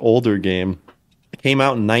a much older game. It came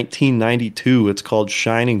out in 1992. It's called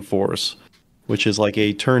Shining Force, which is like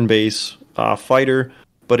a turn-based fighter,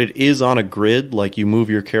 but it is on a grid. Like you move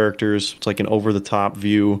your characters. It's like an over-the-top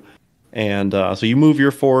view. And so you move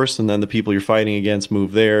your force, and then the people you're fighting against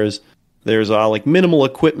move theirs. There's like minimal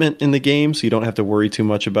equipment in the game, so you don't have to worry too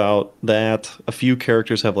much about that. A few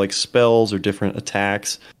characters have like spells or different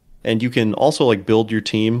attacks. And you can also like build your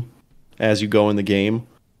team as you go in the game.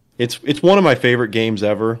 It's one of my favorite games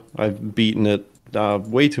ever. I've beaten it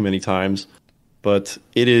way too many times, but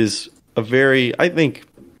it is a very, I think,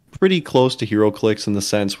 pretty close to HeroClix in the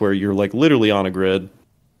sense where you're like literally on a grid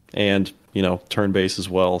and, you know, turn-based as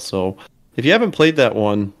well. So if you haven't played that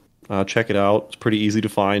one, check it out. It's pretty easy to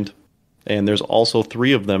find. And there's also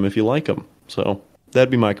 3 of them if you like them. So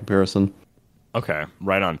that'd be my comparison. Okay,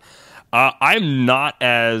 right on. I'm not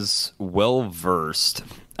as well versed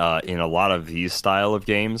in a lot of these style of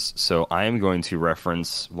games, so I am going to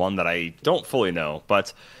reference one that I don't fully know.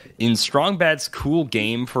 But in Strong Bad's Cool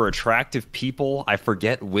Game for Attractive People, I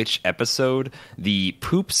forget which episode, the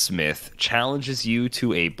Poopsmith challenges you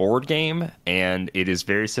to a board game, and it is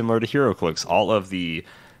very similar to HeroClix. All of the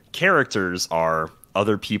characters are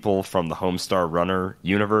other people from the Homestar Runner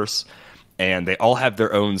universe, and they all have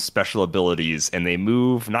their own special abilities, and they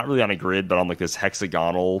move not really on a grid, but on like this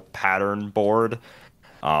hexagonal pattern board.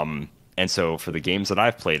 And so for the games that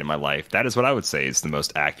I've played in my life, that is what I would say is the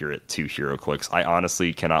most accurate to HeroClix. I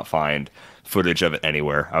honestly cannot find footage of it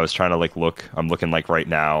anywhere. I was trying to like look. I'm looking like right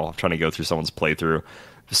now. I'm trying to go through someone's playthrough.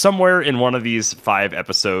 Somewhere in one of these 5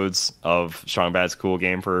 episodes of Strong Bad's Cool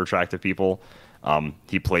Game for Attractive People,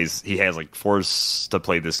 he has like forced to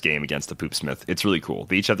play this game against the Poopsmith. It's really cool.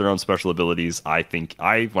 They each have their own special abilities. I think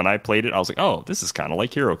when I played it, I was like, oh, this is kind of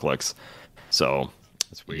like HeroClix. So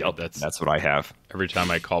That's weird. yep, that's what I have. Every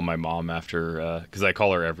time I call my mom after, because I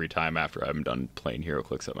call her every time after I'm done playing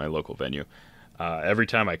HeroClix at my local venue. Every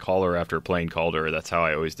time I call her after playing Calder, that's how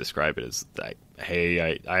I always describe it, is that,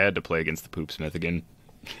 hey, I had to play against the Poopsmith again.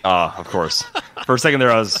 Of course. For a second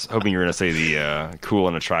there, I was hoping you were going to say the cool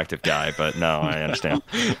and attractive guy, but no, I understand.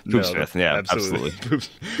 Poopsmith, yeah, absolutely.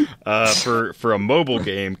 For a mobile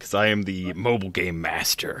game, because I am the mobile game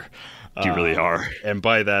master. You really are. And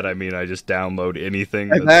by that, I mean I just download anything.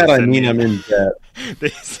 By that, I mean I'm in debt. They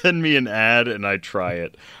send me an ad, and I try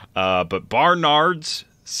it. But Barnard's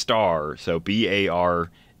Star, so Barnard,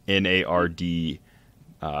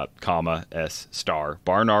 comma S Star.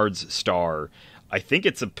 Barnard's Star. I think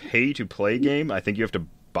it's a pay-to-play game. I think you have to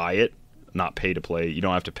buy it. Not pay to play. You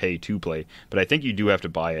don't have to pay to play. But I think you do have to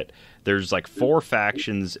buy it. There's like 4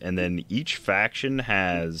 factions, and then each faction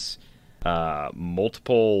has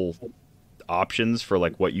multiple options for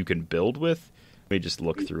like what you can build with. Let me just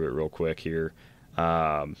look through it real quick here.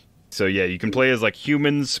 So yeah, you can play as like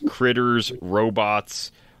humans, critters,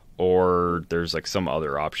 robots, or there's like some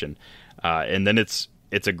other option. And then it's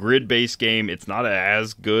a grid-based game. It's not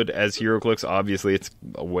as good as HeroClix. Obviously, it's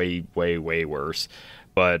way, way, way worse.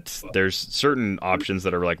 But there's certain options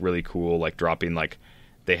that are like really cool, like dropping like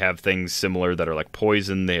they have things similar that are like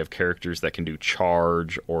poison. They have characters that can do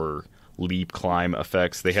charge or leap climb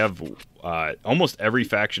effects. They have almost every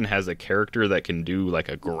faction has a character that can do like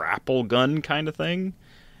a grapple gun kind of thing,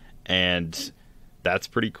 and that's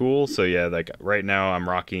pretty cool. So yeah, like right now I'm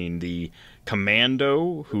rocking the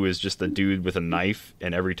Commando, who is just a dude with a knife,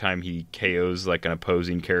 and every time he KOs like an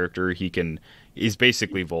opposing character, he's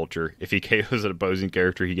basically Vulture. If he KOs an opposing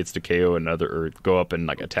character, he gets to KO another or go up and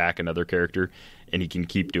like attack another character, and he can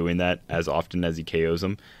keep doing that as often as he KOs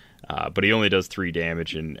them. But he only does 3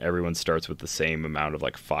 damage, and everyone starts with the same amount of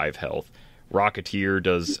like 5 health. Rocketeer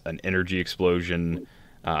does an energy explosion.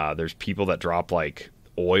 There's people that drop like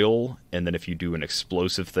oil, and then if you do an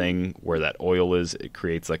explosive thing where that oil is, it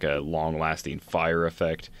creates like a long-lasting fire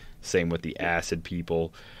effect. Same with the acid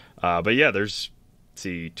people. But yeah, there's, let's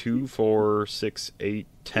see, 2, 4, 6, 8,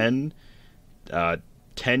 10.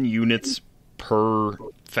 10 units per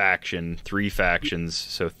faction, 3 factions,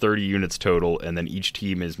 so 30 units total, and then each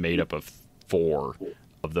team is made up of 4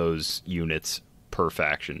 of those units per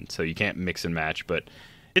faction. So you can't mix and match, but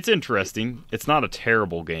it's interesting. It's not a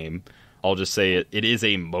terrible game. I'll just say it is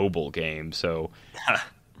a mobile game, so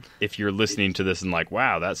if you're listening to this and like,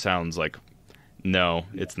 wow, that sounds like... No,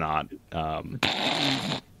 it's not.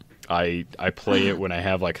 I play it when I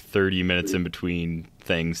have like 30 minutes in between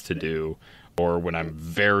things to do, or when I'm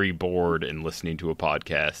very bored and listening to a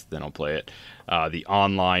podcast, then I'll play it. The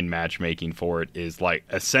online matchmaking for it is like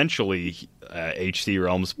essentially HC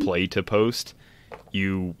Realms play to post.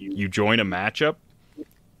 You join a matchup,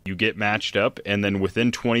 you get matched up, and then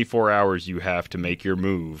within 24 hours you have to make your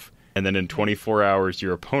move. And then in 24 hours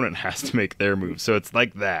your opponent has to make their move. So it's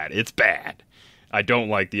like that. It's bad. I don't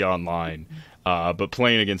like the online, but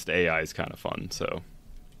playing against AI is kind of fun, so...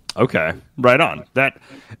 Okay, right on. That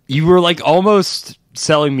you were like almost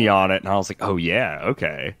selling me on it, and I was like, "Oh yeah,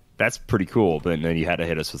 okay, that's pretty cool." But then you had to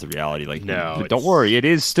hit us with the reality, like, "No, don't worry, it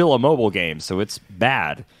is still a mobile game, so it's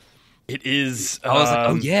bad." It is. I was like,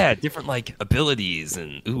 "Oh yeah, different like abilities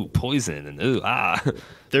and poison and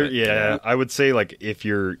There, I would say like if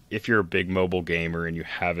you're a big mobile gamer and you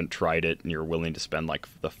haven't tried it and you're willing to spend like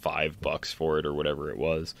the $5 for it or whatever it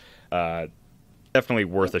was, definitely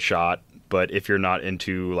worth a shot. But if you're not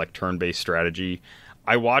into like turn-based strategy,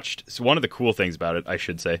 I watched. So one of the cool things about it, I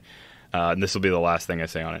should say, and this will be the last thing I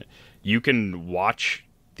say on it, you can watch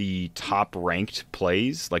the top ranked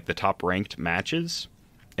plays, like the top ranked matches,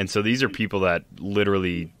 and so these are people that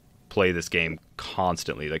literally play this game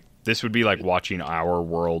constantly. Like this would be like watching our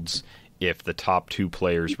worlds if the top 2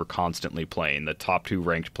 players were constantly playing. The top 2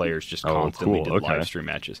 ranked players just constantly did live stream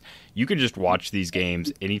matches. You can just watch these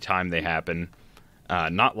games anytime they happen.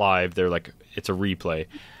 Not live, they're like, it's a replay.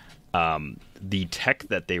 The tech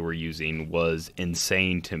that they were using was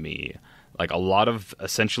insane to me. Like a lot of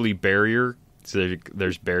essentially barrier, so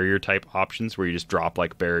there's barrier type options where you just drop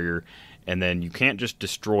like barrier, and then you can't just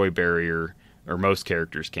destroy barrier, or most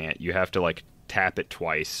characters can't. You have to like tap it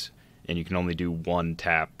twice, and you can only do 1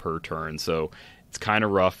 tap per turn, so it's kind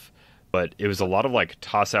of rough. But it was a lot of like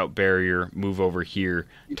toss out barrier, move over here,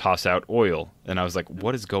 toss out oil, and I was like,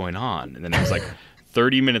 what is going on? And then it was like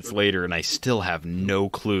 30 minutes later, and I still have no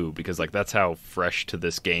clue, because like that's how fresh to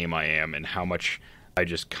this game I am, and how much I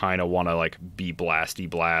just kind of want to like be blasty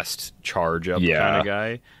blast charge up kind of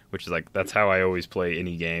guy, which is like that's how I always play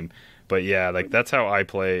any game. But yeah, like that's how I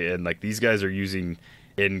play, and like these guys are using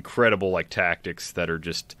incredible like tactics that are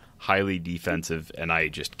just highly defensive, and I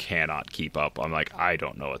just cannot keep up. I'm like, I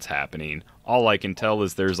don't know what's happening. All I can tell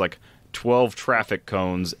is there's like 12 traffic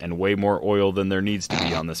cones and way more oil than there needs to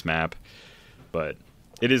be on this map. But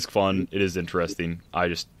it is fun. It is interesting.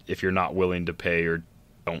 If you're not willing to pay or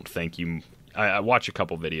don't think I watch a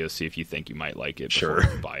couple videos, see if you think you might like it before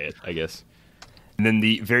you buy it, I guess. And then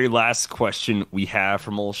the very last question we have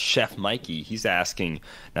from old Chef Mikey, he's asking,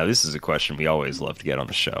 now this is a question we always love to get on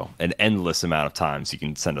the show, an endless amount of times you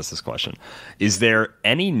can send us this question. Is there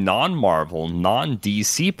any non-Marvel,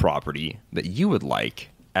 non-DC property that you would like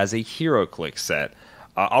as a Heroclix set?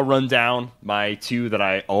 I'll run down my 2 that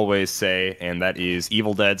I always say, and that is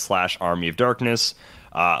Evil Dead / Army of Darkness.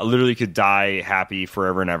 I literally could die happy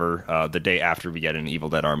forever and ever the day after we get an Evil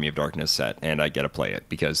Dead Army of Darkness set, and I get to play it,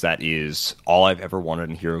 because that is all I've ever wanted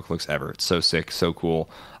in Heroclix ever. It's so sick, so cool.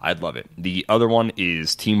 I'd love it. The other one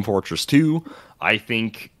is Team Fortress 2. I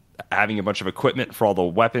think having a bunch of equipment for all the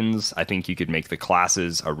weapons, I think you could make the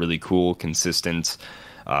classes a really cool, consistent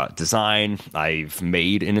design. I've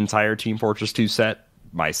made an entire Team Fortress 2 set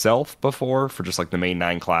myself before for just like the main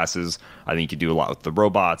 9 classes. I think you could do a lot with the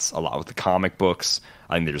robots, a lot with the comic books.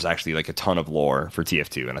 I think there's actually like a ton of lore for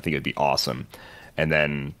TF2, and I think it'd be awesome. And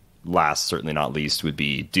then last, certainly not least, would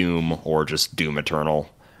be Doom, or just Doom Eternal,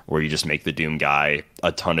 where you just make the Doom guy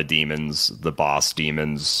a ton of demons, the boss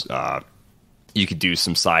demons. You could do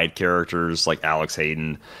some side characters like Alex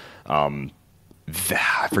Hayden.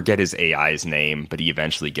 I forget his AI's name, but he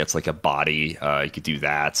eventually gets like a body. You could do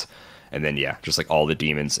that. And then, yeah, just like all the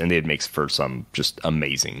demons. And it makes for some just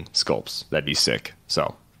amazing sculpts. That'd be sick.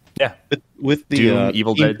 So, yeah. With the Doom,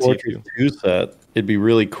 Evil Dead TF2 set, it'd be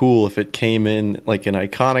really cool if it came in like an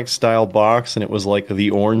iconic style box and it was like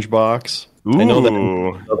the orange box. Ooh, I know that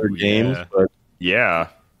in other games, but yeah,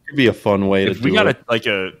 could be a fun way to If do we got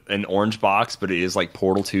it. an orange box, but it is like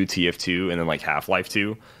Portal 2, TF2, and then like Half-Life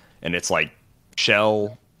 2, and it's like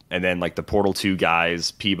Shell, and then like the Portal 2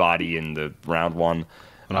 guys, Peabody in the round one.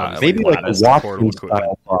 Maybe like a Lattice Watson portal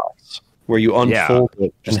style box where you unfold it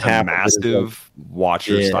and just a half massive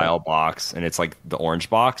Watcher style box, and it's like the orange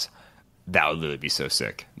box. That would really be so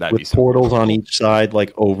sick. That'd be with so portals cool. on each side,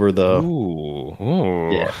 like over the. Ooh.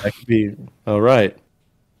 Yeah, that could be all right.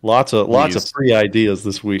 Lots of free ideas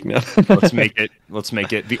this week now. Let's make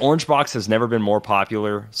it. The orange box has never been more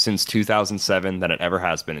popular since 2007 than it ever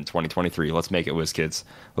has been in 2023. Let's make it, WizKids.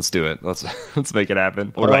 Let's do it. Let's make it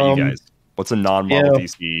happen. What about you guys? What's a non-Marvel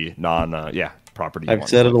DC property? I've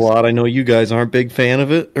said it a lot. I know you guys aren't big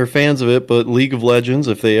fans of it, but League of Legends,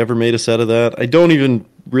 if they ever made a set of that, I don't even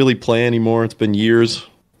really play anymore. It's been years,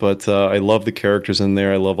 but I love the characters in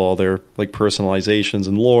there. I love all their like personalizations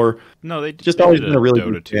and lore. No, they Just they always did been a really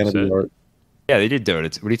Dota big 2 fan of set. the art. Yeah, they did Dota.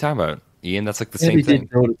 What are you talking about, Ian? That's like the Yeah, same they thing. did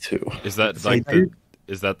Dota 2. Is that They like did.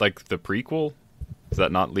 is that like the prequel? Is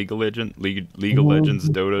that not League of Legends? League of Legends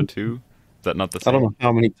Dota 2? Is that not the I same? don't know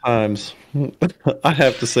how many times I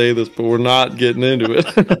have to say this, but we're not getting into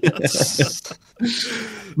it.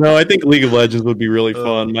 No, I think League of Legends would be really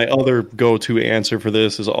fun. My other go-to answer for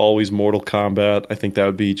this is always Mortal Kombat. I think that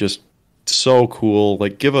would be just so cool.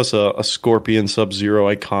 Like, give us a Scorpion Sub-Zero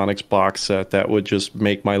Iconics box set. That would just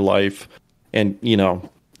make my life. And,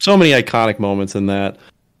 so many iconic moments in that.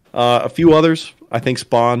 A few others. I think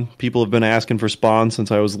Spawn. People have been asking for Spawn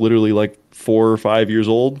since I was literally like 4 or 5 years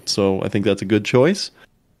old. So I think that's a good choice.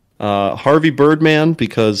 Harvey Birdman,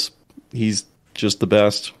 because he's just the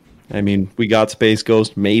best. I mean, we got Space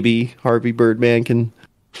Ghost. Maybe Harvey Birdman can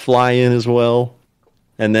fly in as well.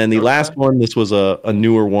 And then the last one, this was a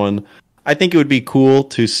newer one. I think it would be cool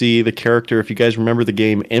to see the character, if you guys remember the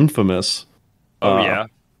game Infamous. Yeah.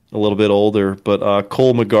 A little bit older, but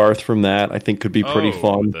Cole McGarth from that I think could be pretty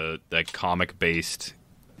fun. That comic based,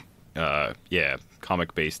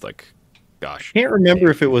 like, gosh. Can't remember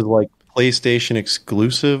if it was like PlayStation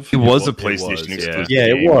exclusive. It was a It was, PlayStation yeah. exclusive. Yeah,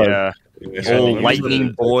 it game, was. Yeah. So Old he used Lightning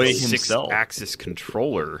the Boy himself. 6-axis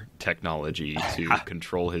controller technology to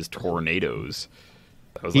control his tornadoes.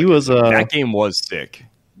 He was That game was sick.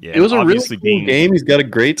 Yeah, it was a really obviously cool being game. He's got a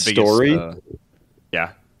great the biggest, story,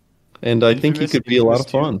 yeah. and I think he Infamous- could be a lot of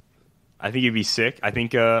Infamous fun. I think it'd be sick. I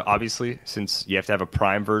think, obviously, since you have to have a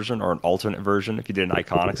Prime version or an alternate version if you did an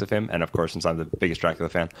Iconics of him, and of course, since I'm the biggest Dracula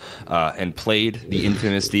fan, and played the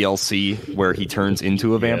infamous DLC where he turns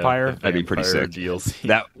into a vampire, that'd be pretty sick.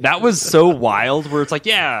 DLC. That was so wild, where it's like,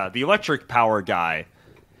 yeah, the electric power guy.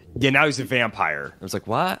 Yeah, now he's a vampire. It was like,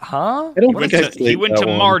 what? Huh? I don't He think I he went that to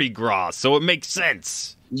one. Mardi Gras, so it makes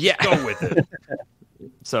sense. Yeah. Go with it.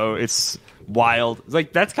 So it's wild.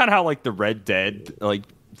 Like that's kind of how like the Red Dead like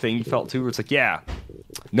thing felt too. Where it's like, yeah,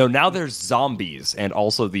 no, now there's zombies, and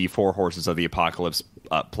also the four horses of the apocalypse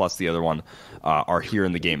plus the other one are here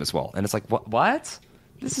in the game as well. And it's like, what?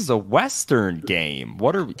 This is a Western game.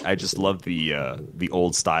 What are we? I just love the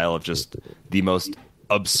old style of just the most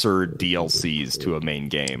absurd DLCs to a main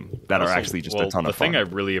game that are actually just a ton of fun. The thing I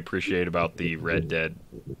really appreciate about the Red Dead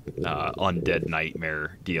Undead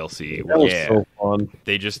Nightmare DLC That was Yeah. so fun.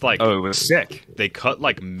 they just like Oh, it was sick. they cut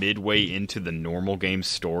like midway into the normal game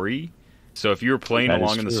story. So if you were playing That is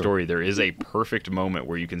along in the true. story, there is a perfect moment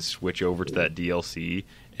where you can switch over to that DLC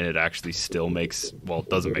and it actually still makes, well, it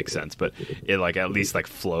doesn't make sense, but it like at least like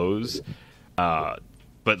flows. But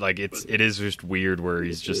like it is just weird where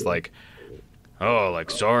he's just like, oh, like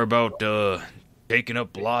sorry about taking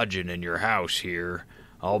up lodging in your house here.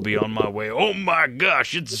 I'll be on my way. Oh my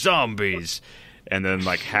gosh, it's zombies. And then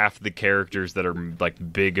like half the characters that are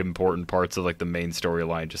like big important parts of like the main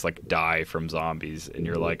storyline just like die from zombies, and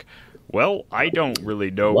you're like, well, I don't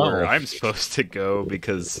really know where I'm supposed to go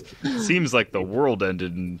because it seems like the world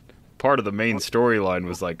ended and part of the main storyline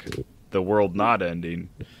was like the world not ending.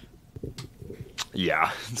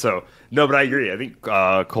 Yeah. So no, but I agree. I think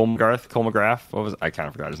Cole McGrath. What was I kind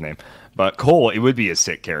of forgot his name, but Cole. It would be a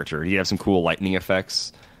sick character. He'd have some cool lightning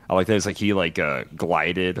effects. I like that. It's like he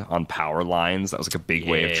glided on power lines. That was like a big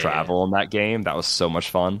way of Yeah. travel in that game. That was so much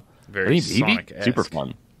fun. Very He'd be Sonic-esque. super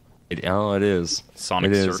fun. It is.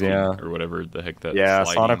 Sonic It is, Circle yeah. or whatever the heck that. Yeah,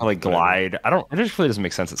 sliding, Sonic will like whatever. glide. It just really doesn't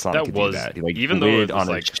make sense that Sonic That could was- do that. He like even though it glid was, on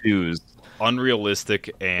like, his shoes. Unrealistic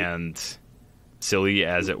and silly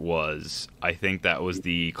as it was, I think that was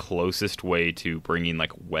the closest way to bringing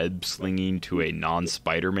like web slinging to a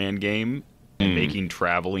non-Spider-Man game and making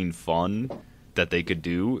traveling fun that they could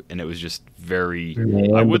do, and it was just very.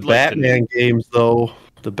 I would the like Batman games though.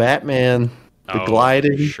 The Batman, the Oh,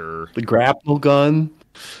 gliding, sure. the grapple gun,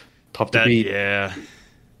 tough to That beat. yeah,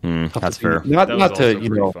 That's fair. Not That was not also to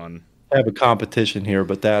pretty fun. have a competition here,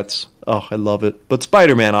 but I love it. But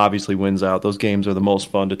Spider-Man obviously wins out. Those games are the most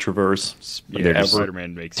fun to traverse. Yeah,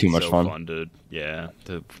 Spider-Man makes too it much so fun. to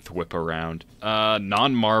whip around.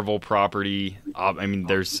 Non-Marvel property. I mean,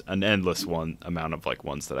 there's an endless amount of like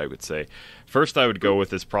ones that I would say. First, I would go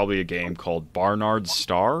with is probably a game called Barnard's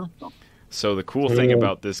Star. So the cool thing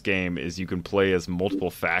about this game is you can play as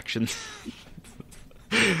multiple factions.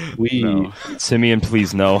 No. Simeon,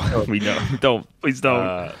 please no. We know. Please don't.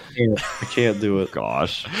 I can't do it.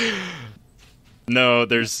 Gosh. No,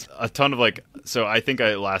 there's a ton of like. So I think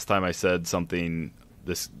last time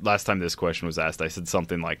this question was asked, I said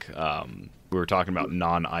something like we were talking about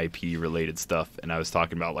non-IP related stuff, and I was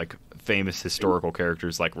talking about like famous historical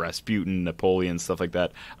characters like Rasputin, Napoleon, stuff like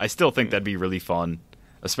that. I still think that'd be really fun,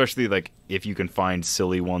 especially like if you can find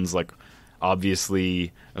silly ones like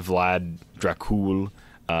obviously Vlad Dracul.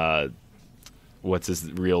 What's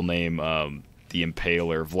his real name? The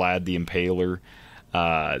Impaler, Vlad the Impaler.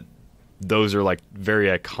 Those are like very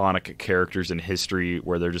iconic characters in history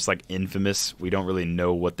where they're just like infamous. We don't really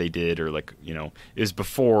know what they did, or like, you know, it was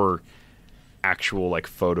before actual like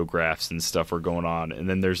photographs and stuff were going on. And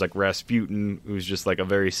then there's like Rasputin, who's just like a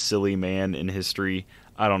very silly man in history.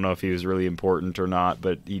 I don't know if he was really important or not,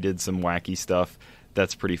 but he did some wacky stuff.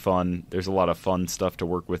 That's pretty fun. There's a lot of fun stuff to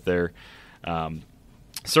work with there.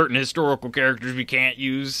 Certain historical characters we can't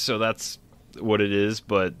use, so that's what it is.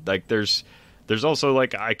 But like, there's also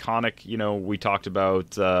like iconic. You know, we talked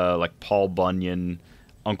about like Paul Bunyan.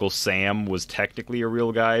 Uncle Sam was technically a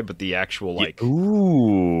real guy, but the actual like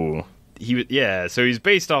Ooh. So he's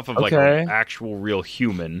based off of like an actual real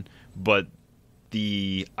human, but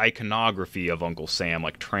the iconography of Uncle Sam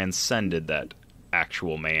like transcended that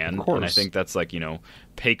actual man. And I think that's like, you know,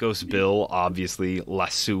 Pecos Bill obviously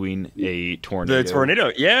lassoing a tornado. The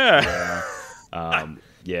tornado, yeah.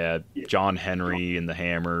 John Henry and the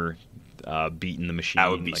Hammer beating the machine.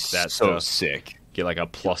 That would be like that so stuff. sick. Get like a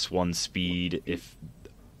 +1 speed if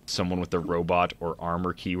someone with the robot or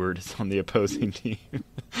armor keyword is on the opposing team.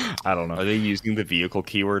 I don't know. Are they using the vehicle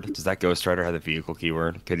keyword? Does that Ghost Rider have the vehicle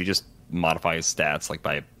keyword? Could he just modify his stats like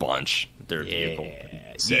by a bunch? Their vehicle.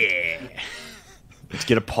 Sick. Let's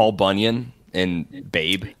get a Paul Bunyan and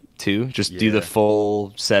Babe too. Just do the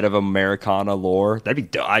full set of Americana lore. That'd be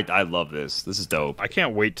dope. I love this. This is dope. I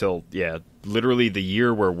can't wait till literally the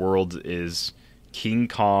year where Worlds is King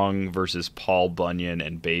Kong versus Paul Bunyan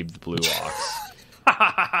and Babe the Blue Ox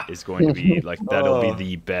is going to be like, that'll be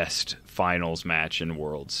the best finals match in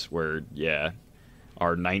Worlds, where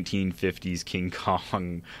our 1950s King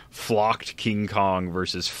Kong, flocked King Kong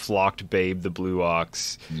versus flocked Babe the Blue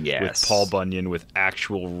Ox, with Paul Bunyan with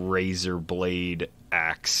actual razor blade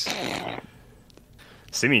axe.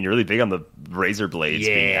 Simeon, you're really big on the razor blades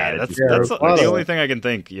being added. That's the only thing I can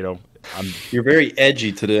think. You know, you're very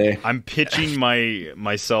edgy today. I'm pitching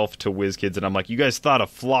myself to WizKids, and I'm like, you guys thought of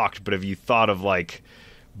flocked, but have you thought of like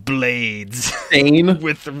blades? Stain?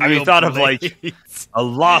 With real Have you thought of blades? like a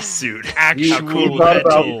lawsuit? Actual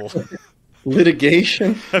about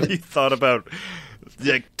litigation? Have you thought about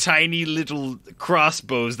like tiny little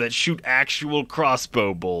crossbows that shoot actual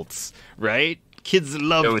crossbow bolts? Right? Kids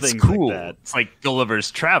love things cool. like that. It's like Gulliver's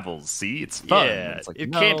Travels. See, it's fun. Yeah, It's like,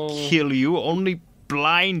 it can't kill you, only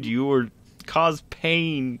blind you or cause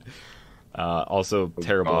pain. Also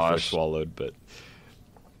terrible if they're swallowed, but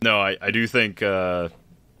no, I do think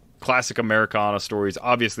classic Americana stories.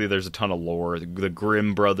 Obviously, there's a ton of lore. The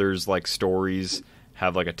Grimm brothers like stories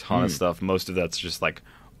have like a ton of stuff. Most of that's just like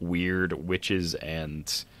weird witches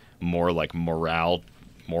and more like moral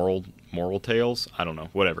tales. I don't know,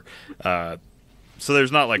 whatever. So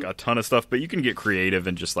there's not like a ton of stuff, but you can get creative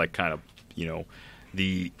and just like kind of, you know,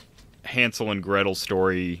 the Hansel and Gretel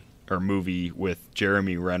story or movie with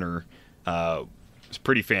Jeremy Renner is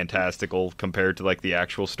pretty fantastical compared to like the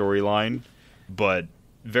actual storyline, but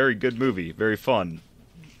very good movie, very fun.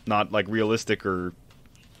 Not like realistic or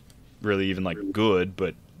really even like good,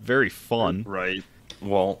 but very fun. Right.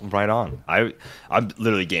 Well, right on. I'm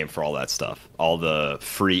literally game for all that stuff. All the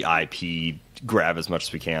free IP, grab as much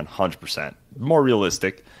as we can. 100%. More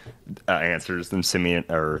realistic answers than Simeon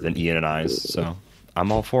or than Ian and I's. So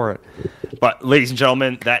I'm all for it. But ladies and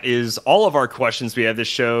gentlemen, that is all of our questions we have this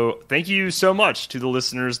show. Thank you so much to the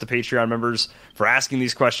listeners, the Patreon members, for asking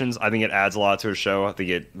these questions. I think it adds a lot to our show. I think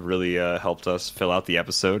it really helped us fill out the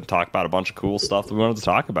episode, talk about a bunch of cool stuff that we wanted to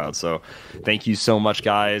talk about. So thank you so much,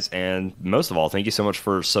 guys. And most of all, thank you so much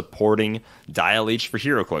for supporting Dial H for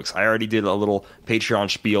HeroClix. I already did a little Patreon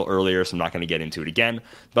spiel earlier, so I'm not going to get into it again.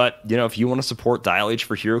 But, you know, if you want to support Dial H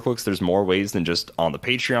for HeroClix, there's more ways than just on the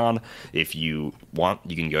Patreon. If you want,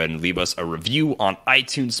 you can go ahead and leave us a review on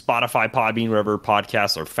iTunes, Spotify, Podbean, wherever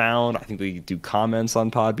podcasts are found. I think they do comments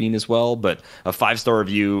on Podbean as well, but a 5-star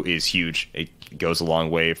review is huge. It goes a long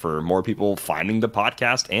way for more people finding the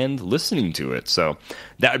podcast and listening to it. So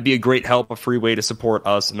that would be a great help, a free way to support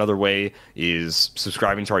us. Another way is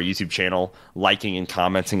subscribing to our YouTube channel, liking and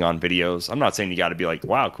commenting on videos. I'm not saying you got to be like,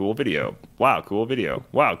 wow, cool video. Wow, cool video.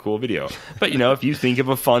 Wow, cool video. But, if you think of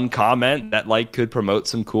a fun comment that could promote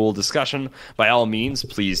some cool discussion, by all means,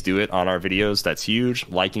 please do it on our videos. That's huge.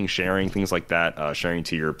 Liking, sharing, things like that. Sharing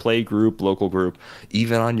to your play group, local group,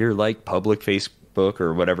 even on your public Facebook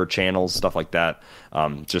or whatever channels, stuff like that.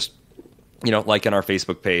 Just liking our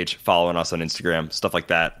Facebook page, following us on Instagram, stuff like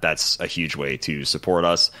that. That's a huge way to support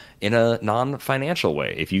us in a non-financial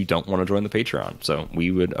way if you don't want to join the Patreon. So we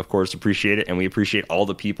would, of course, appreciate it, and we appreciate all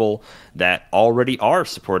the people that already are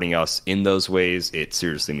supporting us in those ways. It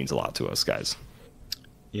seriously means a lot to us, guys.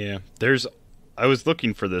 Yeah, I was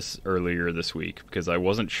looking for this earlier this week because I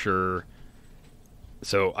wasn't sure.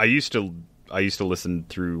 So I used to listen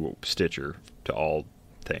through Stitcher to all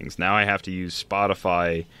things. Now I have to use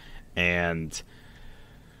Spotify and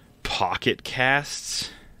Pocket Casts.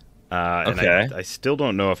 And okay. I still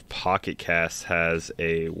don't know if Pocket Casts has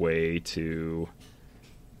a way to...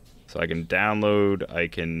 So I can download, I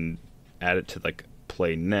can add it to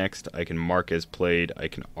play next, I can mark as played, I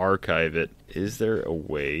can archive it. Is there a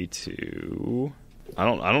way to... I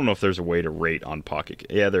don't know if there's a way to rate on Pocket...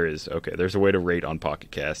 Yeah, there is. Okay, there's a way to rate on Pocket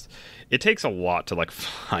Cast. It takes a lot to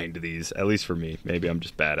find these, at least for me. Maybe I'm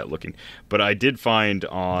just bad at looking. But I did find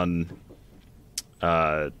on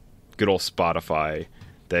good old Spotify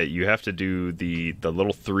that you have to do the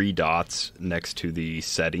little 3 dots next to the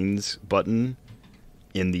settings button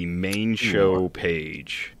in the main show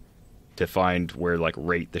page to find where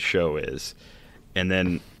rate the show is. And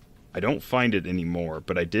then I don't find it anymore,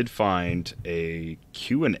 but I did find a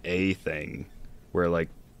Q&A thing where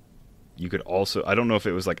you could also, I don't know if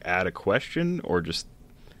it was add a question or just,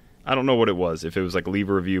 I don't know what it was, if it was leave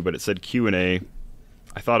a review, but it said Q&A.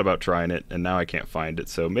 I thought about trying it and now I can't find it,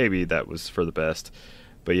 so maybe that was for the best.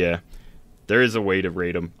 But yeah, there is a way to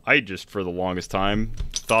rate them. I just, for the longest time,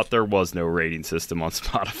 thought there was no rating system on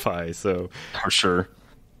Spotify, so. For sure.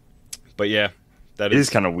 But yeah. It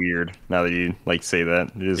is kind of weird now that you say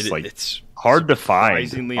that. It is it's hard to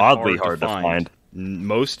find. Oddly hard to find.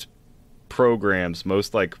 Most programs,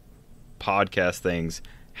 most podcast things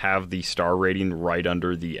have the star rating right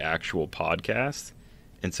under the actual podcast.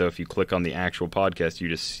 And so if you click on the actual podcast, you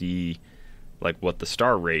just see what the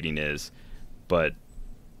star rating is. But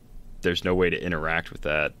there's no way to interact with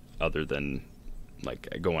that other than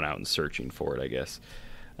going out and searching for it, I guess.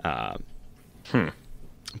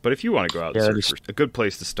 But if you want to go out and search for a good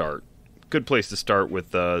place to start. Good place to start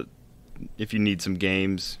with if you need some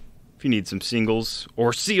games, if you need some singles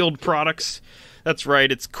or sealed products. That's right,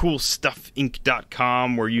 it's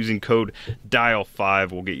coolstuffinc.com. We're using code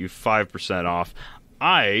DIAL5. We'll get you 5% off.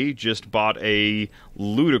 I just bought a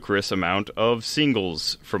ludicrous amount of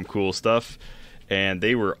singles from Cool Stuff, and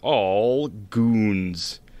they were all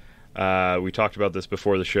goons. We talked about this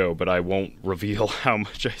before the show, but I won't reveal how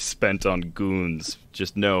much I spent on goons.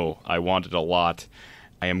 Just know I wanted a lot.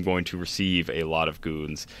 I am going to receive a lot of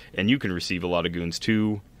goons. And you can receive a lot of goons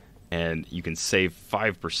too. And you can save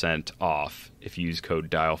 5% off if you use code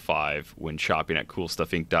DIAL5 when shopping at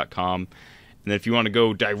coolstuffinc.com. And then if you want to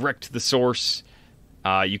go direct to the source,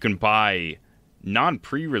 you can buy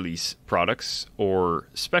non-pre-release products or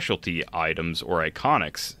specialty items or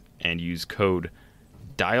iconics and use code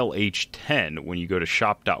DIALH10 when you go to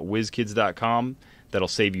shop.whizkids.com. That'll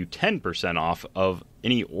save you 10% off of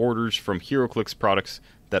any orders from Heroclix products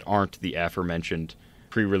that aren't the aforementioned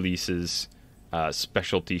pre-releases,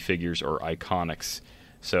 specialty figures, or iconics.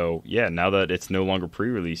 So, yeah, now that it's no longer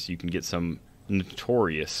pre-release, you can get some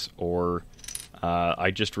Notorious, or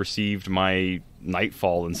I just received my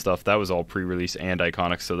Nightfall and stuff. That was all pre-release and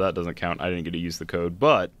iconics, so that doesn't count. I didn't get to use the code,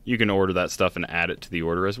 but you can order that stuff and add it to the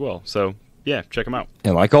order as well. So, yeah, check them out.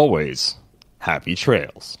 And like always, happy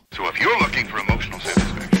trails. So if you're looking for emotional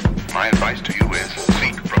satisfaction, my advice to you is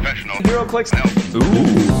seek professional Heroclix. help. Ooh.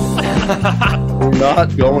 We're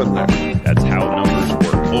not going there. That's how numbers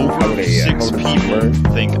work. Over 6 people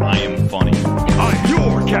think I am funny. I'm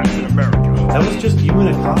your Captain America. That was just you in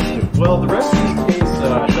a costume. Well, the rest of these case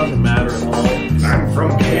doesn't matter at all. I'm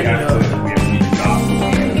from Canada.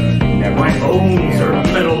 And my bones are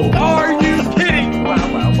metal. Are you kidding?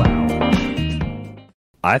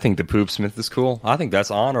 I think the Poop Smith is cool. I think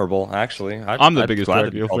that's honorable, actually. I'm the biggest glad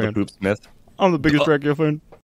to Dracula be called fan. the Poop Smith. I'm the biggest Dracula fan.